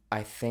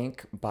I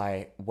think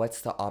I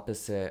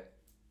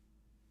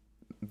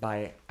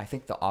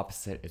think the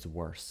opposite is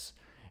worse.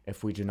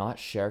 If we do not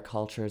share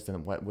cultures,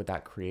 then what would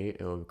that create?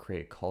 It would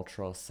create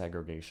cultural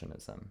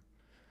segregationism.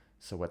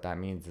 So what that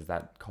means is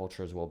that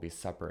cultures will be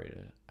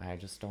separated. I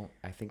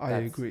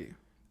agree.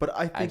 But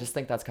I just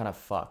think that's kind of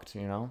fucked,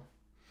 you know?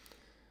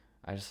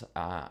 I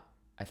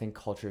think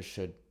cultures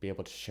should be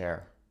able to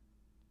share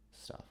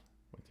stuff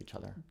with each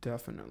other.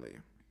 Definitely.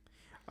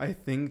 I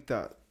think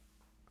that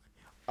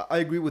I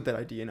agree with that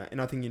idea,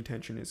 and I think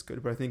intention is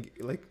good, but I think,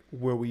 like,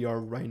 where we are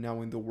right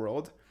now in the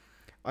world,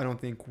 I don't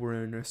think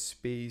we're in a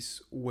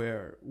space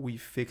where we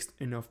fixed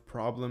enough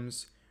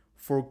problems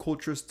for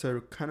cultures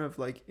to kind of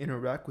like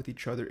interact with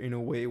each other in a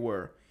way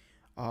where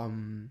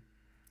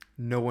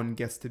no one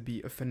gets to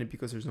be offended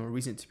because there's no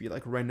reason to be.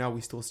 Like, right now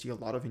we still see a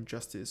lot of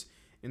injustice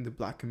in the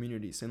black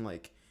communities, and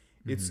like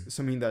it's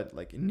something that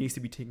like it needs to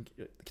be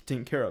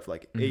taken care of,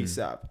 like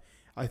ASAP.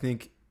 I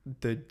think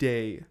the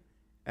day,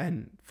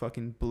 and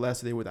fucking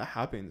blessed the day where that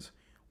happens,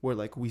 where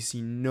like we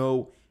see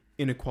no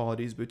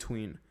inequalities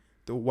between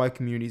the white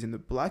communities and the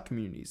black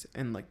communities,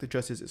 and like the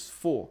justice is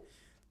full,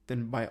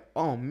 then by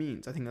all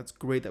means, I think that's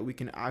great that we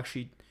can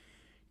actually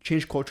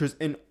change cultures.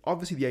 And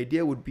obviously the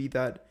idea would be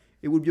that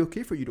it would be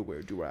okay for you to wear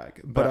a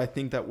do-rag. But I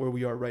think that where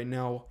we are right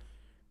now,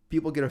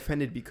 people get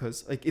offended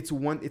because like it's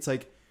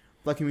like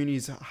black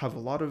communities have a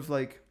lot of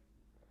like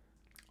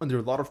under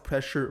a lot of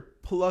pressure,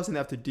 plus they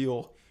have to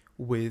deal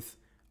with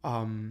I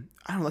don't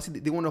know, let's say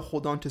they want to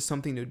hold on to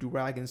something to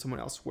do-rag and someone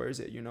else wears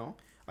it, you know?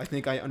 I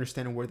think I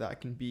understand where that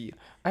can be.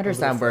 I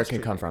understand where it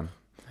can come from.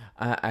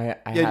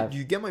 Do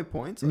you get my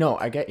point? No,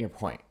 I get your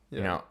point. Yeah.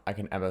 You know, I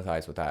can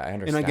empathize with that. I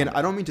understand. And again,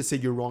 I don't mean to say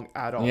you're wrong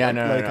at all. Yeah,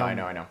 I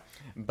know.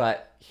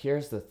 But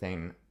here's the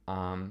thing.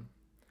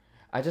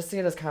 I just see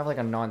it as kind of like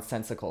a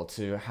nonsensical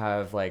to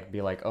have like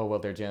be like, oh well,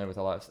 they're dealing with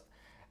a lot of.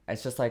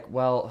 It's just like,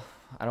 well,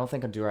 I don't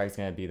think a do-rag is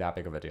gonna be that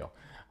big of a deal.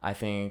 I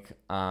think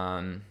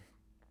I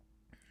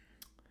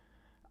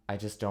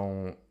just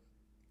don't.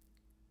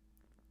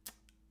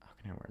 How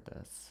can I word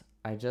this?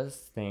 I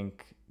just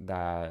think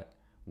that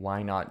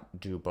why not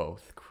do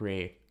both?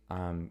 Create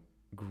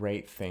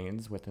great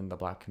things within the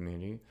black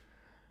community,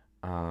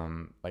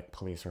 like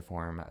police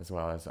reform, as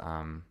well as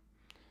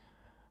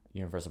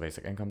universal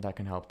basic income that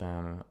can help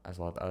them, as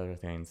well as other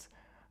things,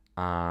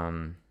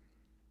 and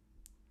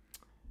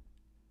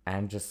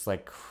just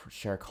like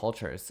share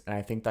cultures. And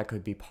I think that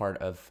could be part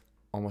of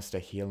almost a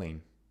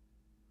healing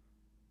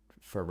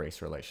for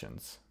race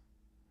relations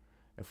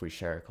if we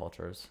share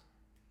cultures.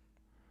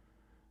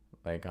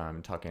 Like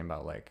I'm talking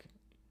about like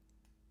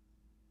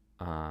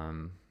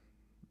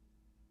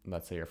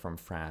let's say you're from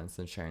France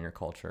and sharing your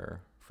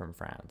culture from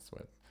France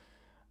with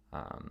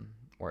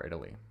or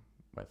Italy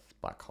with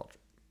black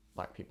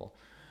people.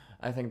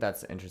 I think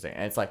that's interesting.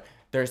 And it's like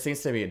there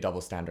seems to be a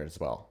double standard as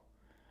well.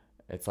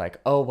 It's like,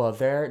 oh well,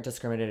 they're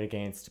discriminated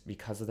against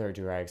because of their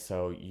do-rag,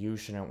 so you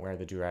shouldn't wear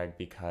the do-rag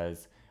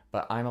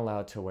but I'm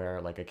allowed to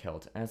wear like a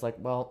kilt. And it's like,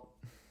 well,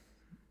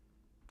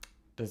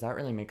 does that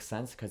really make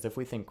sense? Because if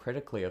we think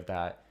critically of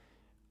that,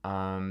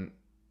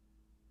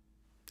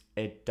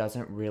 it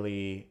doesn't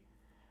really.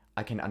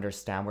 I can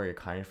understand where you're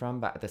coming from,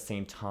 but at the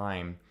same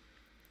time,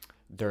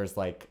 there's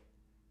like,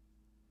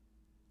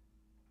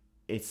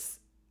 it's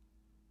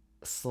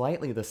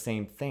slightly the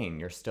same thing.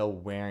 You're still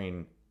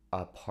wearing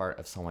a part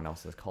of someone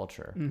else's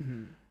culture,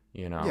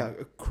 you know? Yeah,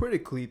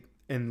 critically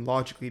and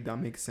logically that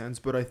makes sense,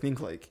 but I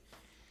think like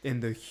in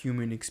the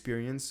human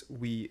experience,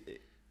 we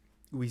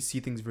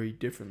see things very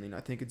differently, and I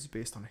think it's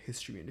based on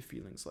history and the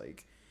feelings.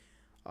 Like,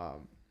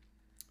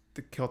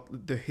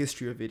 the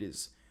history of it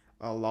is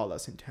a lot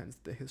less intense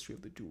than the history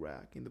of the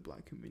do-rag in the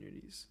black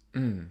communities.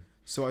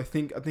 So I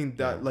think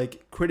that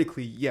like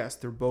critically, yes,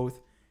 they're both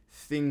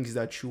things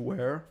that you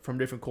wear from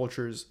different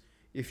cultures,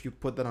 if you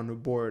put that on a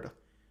board,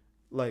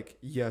 like,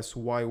 yes,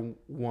 why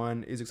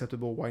one is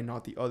acceptable, why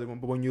not the other one.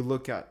 But when you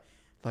look at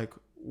like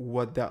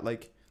what that,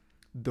 like,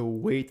 the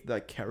weight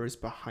that carries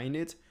behind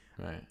it,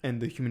 right, and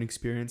the human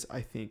experience,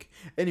 I think.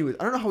 Anyways,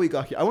 I don't know how we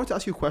got here. I want to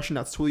ask you a question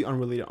that's totally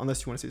unrelated,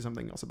 unless you want to say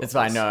something else about it's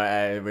fine. this. No,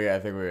 I think we I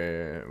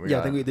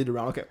think we did it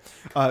around. Okay.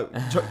 I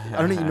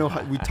don't even know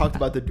how we talked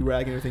about the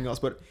durag and everything else,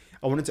 but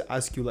I wanted to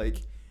ask you,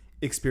 like,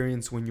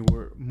 experience when you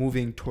were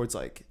moving towards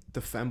like the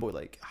femboy.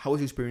 Like, how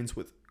was your experience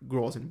with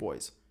girls and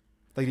boys?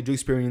 Like, did you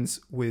experience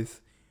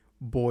with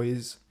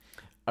boys?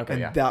 Okay,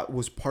 and yeah. that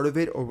was part of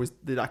it, or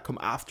did that come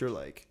after?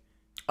 Like,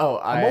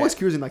 Oh, I'm always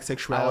curious in like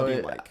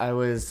sexuality.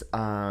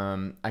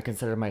 I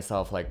considered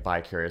myself like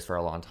bi-curious for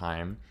a long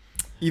time.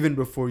 Even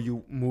before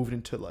you moved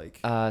into like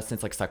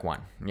Since like sec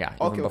 1. Yeah.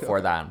 Okay, Even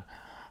before that.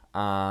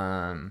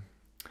 And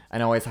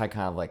I always had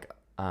kind of like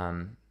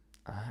I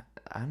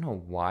don't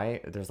know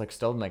why there's like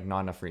still like not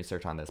enough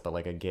research on this, but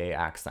like a gay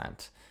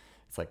accent.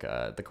 It's like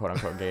the quote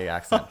unquote gay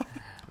accent.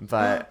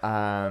 But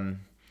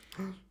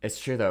it's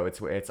true though.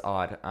 It's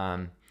odd.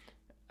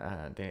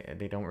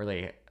 They don't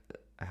really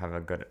have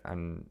a good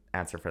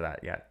answer for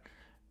that yet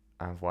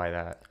of why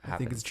that happens. I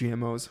think it's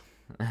GMOs.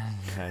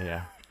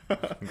 Yeah.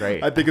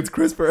 Great. I think it's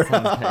CRISPR.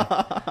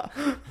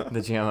 The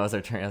GMOs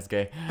are turning us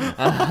gay.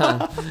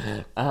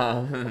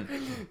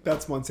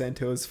 That's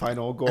Monsanto's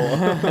final goal.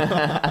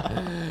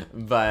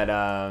 But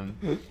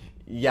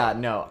yeah,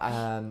 no.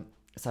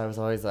 So I was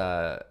always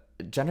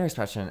gender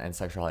expression and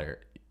sexuality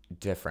are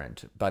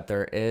different, but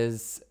there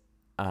is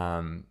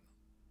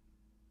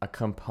a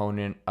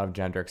component of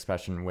gender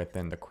expression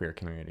within the queer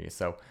community.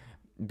 So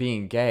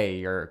being gay,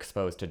 you're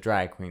exposed to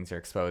drag queens, you're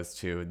exposed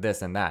to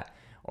this and that,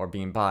 or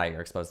being bi,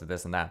 you're exposed to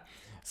this and that.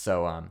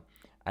 So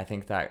I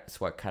think that's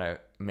what kind of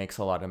makes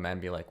a lot of men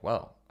be like,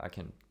 well, I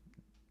can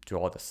do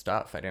all this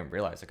stuff. I didn't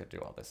realize I could do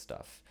all this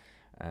stuff.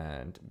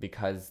 And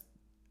because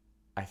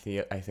I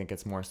think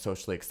it's more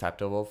socially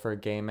acceptable for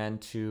gay men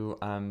to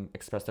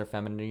express their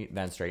femininity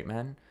than straight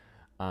men,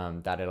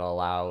 that it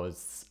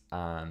allows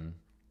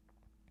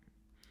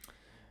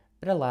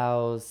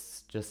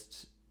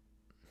just,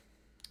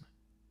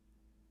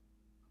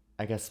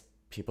 I guess,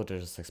 people to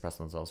just express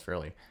themselves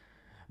freely.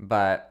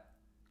 But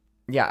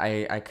yeah,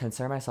 I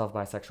consider myself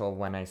bisexual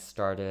when I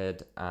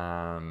started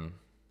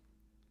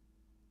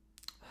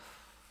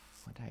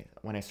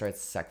when I started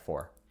Sec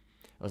 4.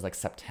 It was like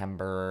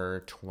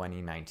September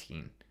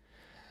 2019.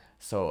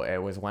 So it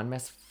was when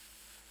Miss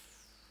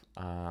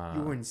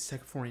you were in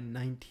Sec 4 in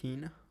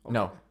 19? Okay.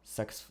 No,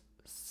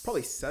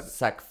 probably 7.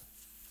 Sec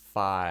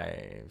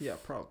 5. Yeah,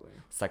 probably.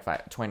 Sec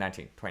 5,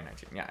 2019.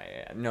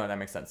 Yeah. No, that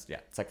makes sense.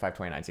 Yeah, Sec 5,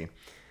 2019.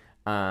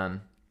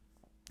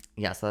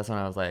 Yeah, so that's when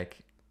I was like,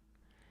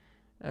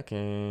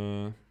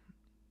 okay,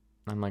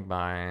 I'm like,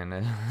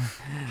 bye.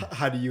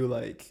 How do you,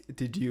 like,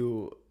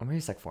 Or maybe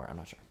Sec 4, I'm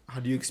not sure. How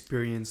do you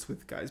experience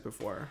with guys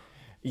before?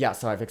 Yeah,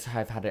 so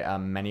I've had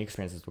many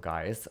experiences with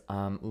guys.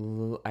 I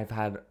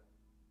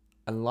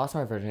lost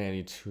my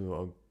virginity to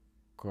a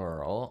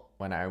girl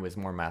when I was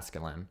more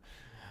masculine.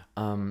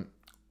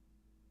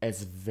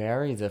 It's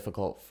very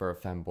difficult for a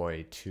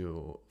femboy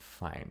to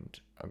find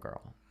a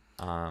girl.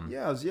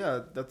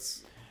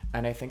 That's...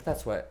 And I think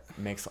that's what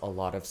makes a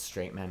lot of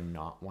straight men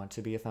not want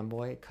to be a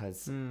femboy,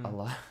 because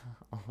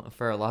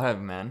for a lot of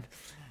men,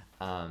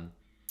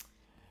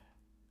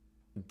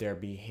 their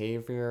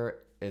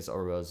behavior is a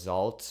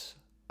result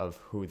of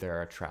who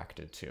they're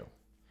attracted to.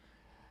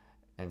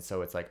 And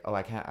so it's like, oh,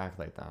 I can't act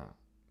like that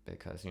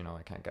because,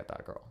 I can't get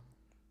that girl.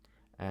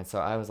 And so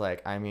I was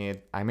like, I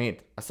made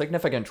a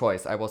significant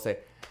choice. I will say,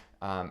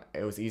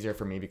 it was easier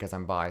for me because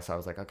I'm bi. So I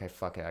was like, okay,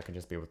 fuck it. I can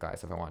just be with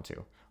guys if I want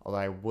to. Although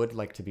I would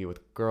like to be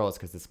with girls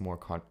because it's more,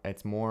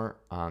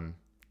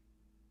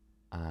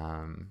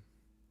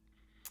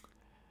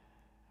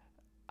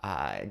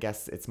 I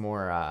guess it's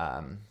more,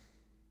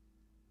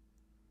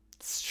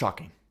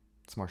 shocking.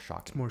 It's more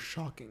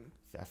shocking.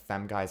 Yeah,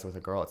 femme guys with a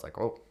girl, it's like,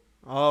 oh.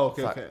 Oh,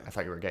 okay, okay. I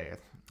thought you were gay.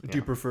 Do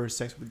you prefer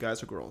sex with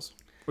guys or girls?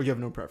 Or you have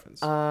no preference?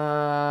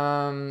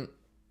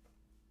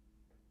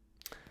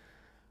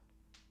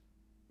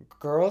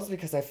 Girls,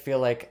 because I feel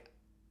like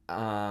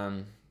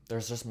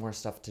there's just more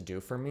stuff to do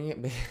for me.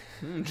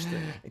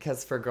 Interesting.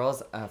 Because for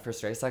girls, for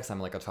straight sex, I'm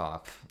like a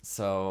top.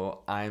 So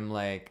I'm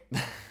like...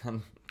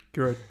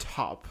 You're a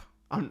top.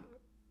 I'm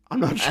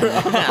not sure.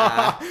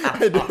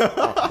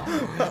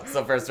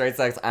 So for straight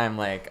sex, I'm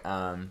like...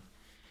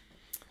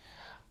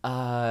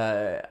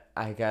 I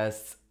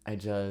guess I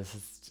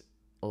just...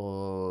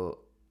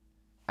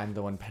 I'm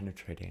the one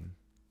penetrating.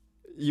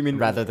 You mean...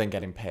 Rather than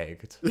getting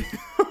pegged.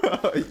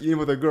 You mean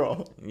with a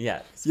girl?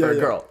 Yes, for a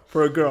girl.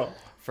 For a girl.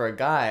 For a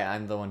guy,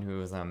 I'm the one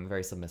who's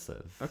very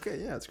submissive. Okay,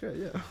 yeah, that's great,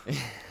 yeah.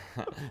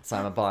 So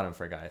I'm a bottom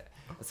for a guy.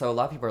 So a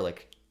lot of people are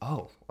like,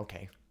 oh,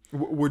 okay.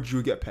 Would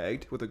you get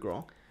pegged with a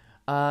girl?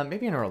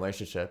 Maybe in a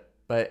relationship,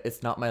 but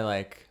it's not my,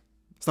 like...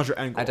 It's not your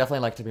end goal. I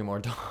definitely like to be more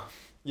dom.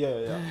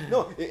 Yeah.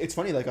 No, it's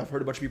funny, like, I've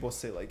heard a bunch of people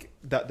say, like,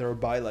 that they're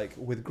bi, like,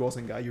 with girls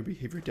and guys, your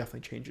behavior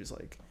definitely changes,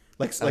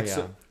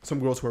 some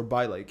girls who are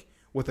bi, like,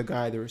 with a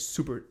guy they're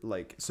super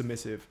like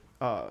submissive,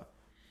 but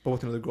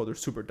with another girl they're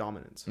super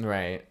dominant.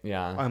 Right.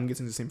 Yeah. I'm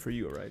guessing the same for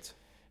you, right?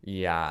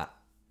 Yeah.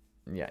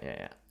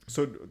 Yeah.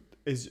 So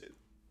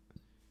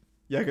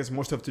I guess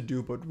more stuff to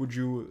do, but would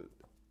you,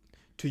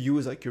 to you,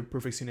 is like your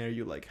perfect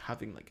scenario like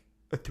having like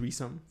a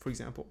threesome, for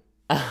example?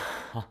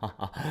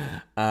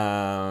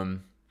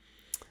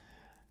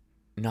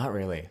 Not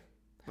really.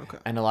 Okay.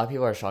 And a lot of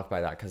people are shocked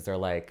by that because they're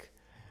like,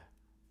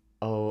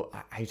 oh,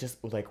 I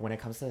just like when it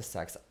comes to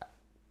sex,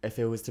 if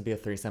it was to be a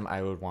threesome,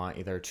 I would want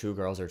either 2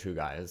 girls or 2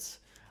 guys.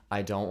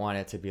 I don't want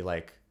it to be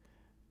like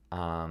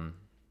 1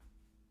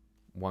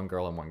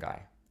 girl and 1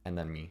 guy and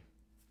then me.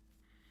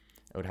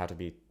 It would have to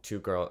be 2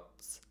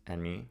 girls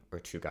and me or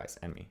 2 guys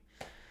and me.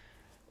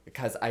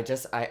 Because I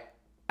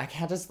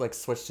can't just like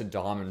switch to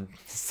dom and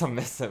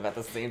submissive at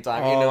the same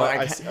time. You know,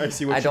 I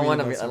see what I you don't mean.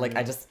 want to be like,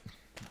 I just,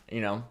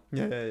 you know.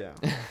 Yeah.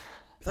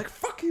 It's like,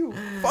 fuck you,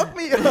 fuck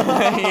me.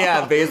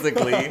 Yeah,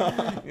 basically.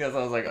 Because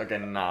I was like, okay,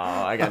 no,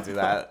 I can't do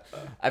that.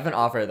 I've been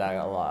offered that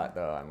a lot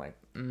though. I'm like,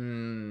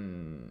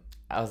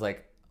 I was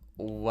like,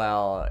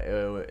 well,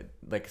 it would,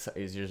 like,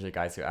 it's usually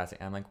guys who ask me.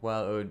 I'm like,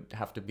 well, it would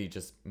have to be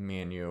just me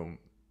and you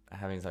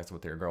having sex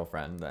with your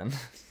girlfriend then.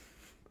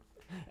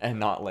 And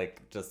not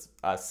like just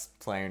us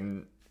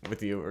playing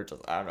with you or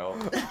just, I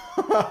don't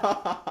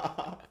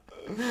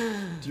know.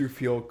 Do you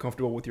feel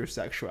comfortable with your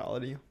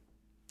sexuality?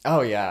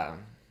 Oh yeah.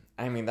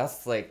 I mean,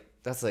 that's like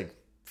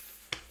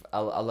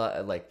a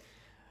lot, like,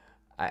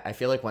 I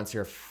feel like once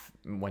you're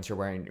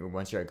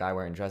a guy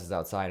wearing dresses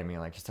outside, I mean,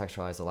 like, your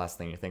sexuality is the last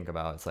thing you think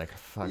about. It's like,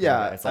 fuck.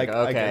 Yeah, it's like,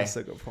 I okay, guess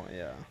that's a good point.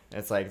 Yeah,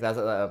 it's like that's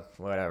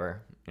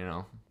whatever, you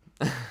know.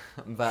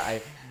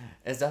 But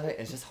it's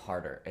just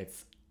harder.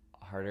 It's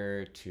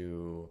harder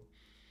to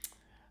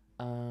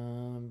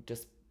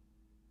just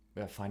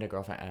find a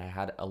girlfriend, and I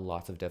had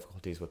lots of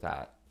difficulties with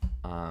that.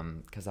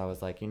 Because I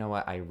was like, you know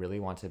what, I really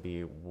want to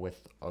be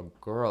with a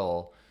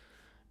girl,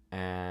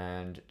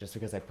 and just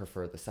because I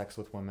prefer the sex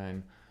with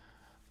women,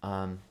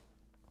 and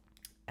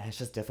it's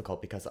just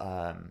difficult because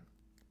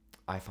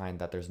I find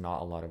that there's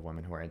not a lot of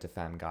women who are into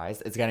femme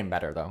guys. It's getting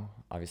better though,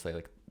 obviously,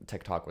 like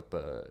TikTok with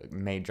the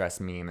maid dress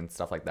meme and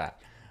stuff like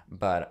that.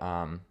 But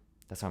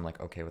that's why I'm like,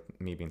 okay, with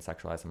me being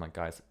sexualized, I'm like,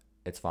 guys,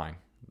 it's fine.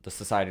 The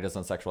society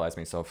doesn't sexualize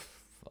me, so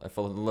if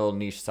a little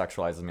niche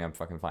sexualizes me, I'm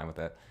fucking fine with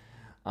it.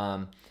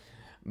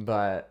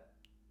 But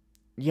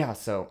yeah,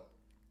 so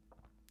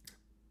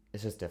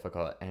it's just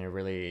difficult, and it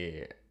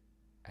really,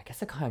 I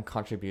guess it kind of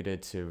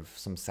contributed to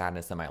some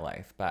sadness in my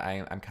life, but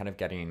I'm kind of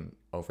getting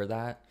over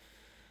that.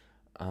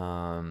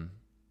 But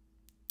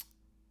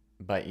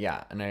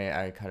yeah, and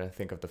I kind of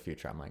think of the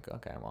future. I'm like,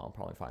 okay, well, I'll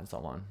probably find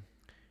someone.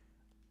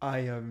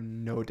 I have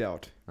no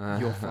doubt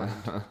you'll find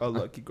a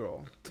lucky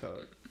girl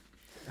to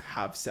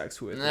have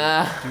sex with, do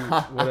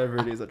whatever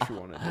it is that you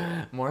want to do.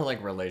 More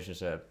like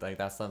relationship, like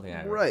that's something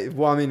right.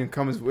 Well, I mean, it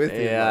comes with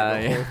it, yeah,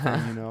 like, the whole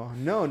thing, you know.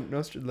 No,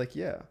 like,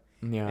 yeah.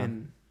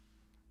 And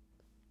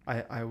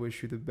I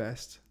wish you the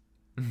best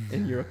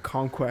in your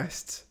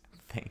conquest.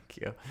 Thank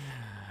you.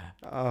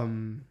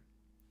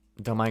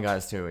 Don't mind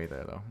guys too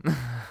either though.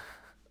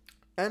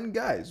 And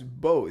guys,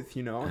 both,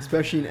 you know,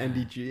 especially in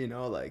NDG, you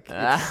know, like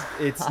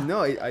it's no,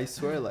 I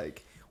swear,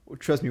 like,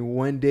 trust me,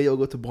 one day you'll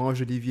go to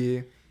Branche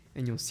Olivier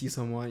and you'll see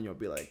someone and you'll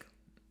be like,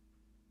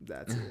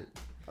 that's it.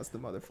 That's the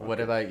motherfucker. What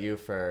about you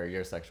for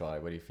your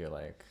sexuality? What do you feel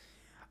like?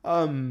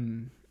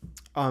 You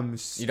don't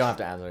have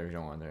to answer if you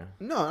don't want to.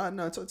 No,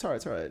 it's all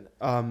right.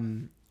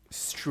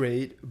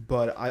 Straight,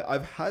 but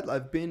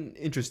I've been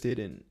interested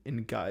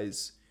in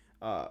guys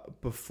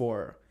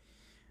before.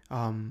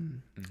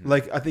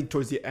 Like, I think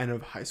towards the end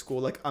of high school,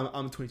 like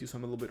I'm 22, so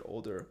I'm a little bit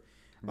older.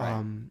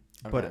 Right.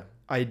 Okay. But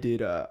I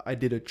did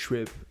a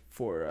trip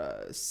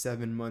for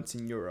 7 months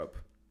in Europe.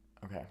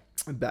 Okay.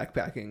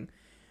 Backpacking.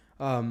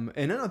 And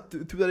then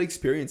through that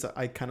experience,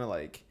 I kind of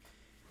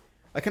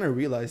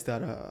realized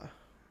that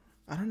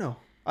I don't know,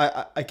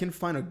 I can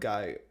find a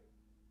guy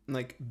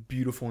like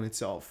beautiful in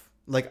itself.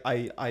 Like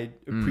I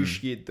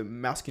appreciate the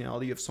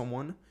masculinity of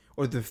someone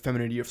or the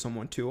femininity of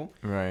someone too.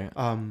 Right.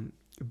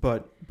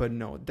 But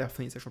no,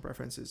 definitely sexual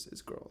preference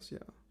is girls. Yeah.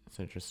 It's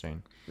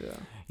interesting. Yeah.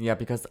 Yeah,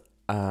 because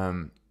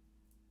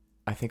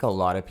I think a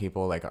lot of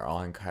people like are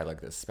on kind of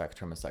like this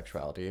spectrum of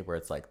sexuality where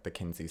it's like the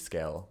Kinsey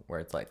scale, where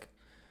it's like,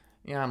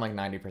 yeah, I'm like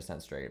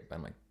 90% straight, but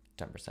I'm like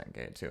 10%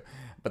 gay too.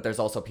 But there's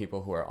also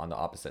people who are on the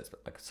opposites,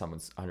 but like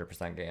someone's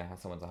 100% gay and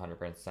someone's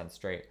 100%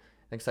 straight.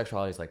 I think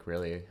sexuality is like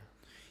really.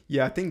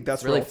 Yeah, I think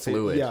that's really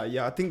fluid.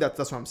 Yeah, I think that's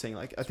what I'm saying.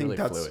 Like, I think really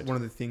that's fluid. One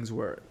of the things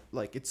where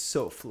like it's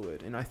so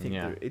fluid, and I think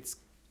it's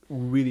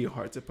really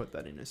hard to put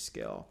that in a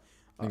scale,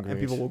 and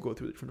people will go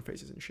through different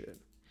phases and shit.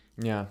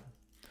 Yeah.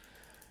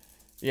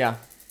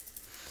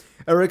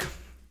 Erik,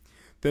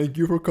 thank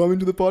you for coming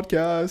to the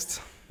podcast.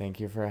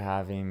 Thank you for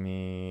having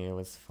me. It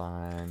was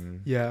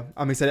fun. Yeah,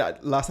 I'm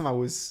excited. Last time I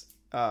was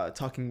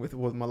talking with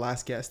my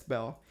last guest,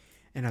 Belle,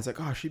 and I was like,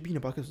 oh, I should be in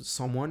a podcast with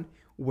someone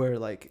where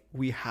like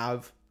we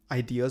have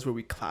ideas where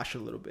we clash a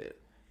little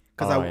bit,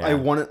 because I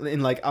want it,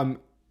 and like I'm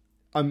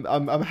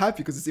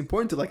happy because it's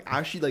important to like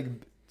actually like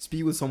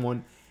speak with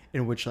someone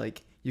in which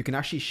like you can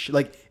actually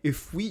like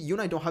if you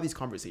and I don't have these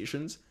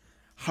conversations,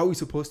 how are we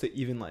supposed to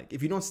even like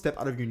if you don't step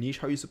out of your niche,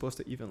 how are you supposed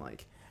to even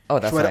like try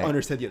to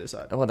understand the other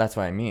side? Well, that's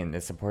what I mean.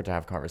 It's important to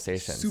have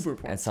conversations. Super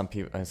important. And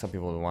some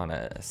people want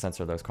to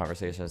censor those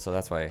conversations, so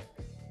that's why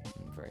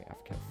I'm very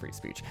advocate of free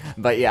speech.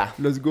 But yeah,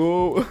 let's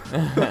go.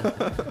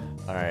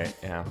 All right.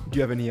 Yeah. Do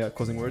you have any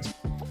closing words?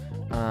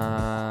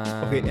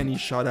 Okay. Any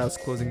shout outs,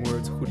 closing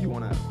words? Who do you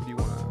wanna?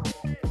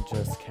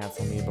 Just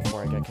cancel me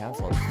before I get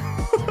canceled.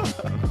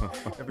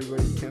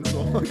 Everybody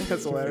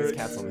cancel Erik. Please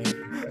cancel me.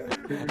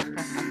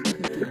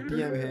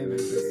 DM him and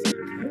just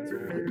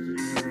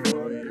cancel.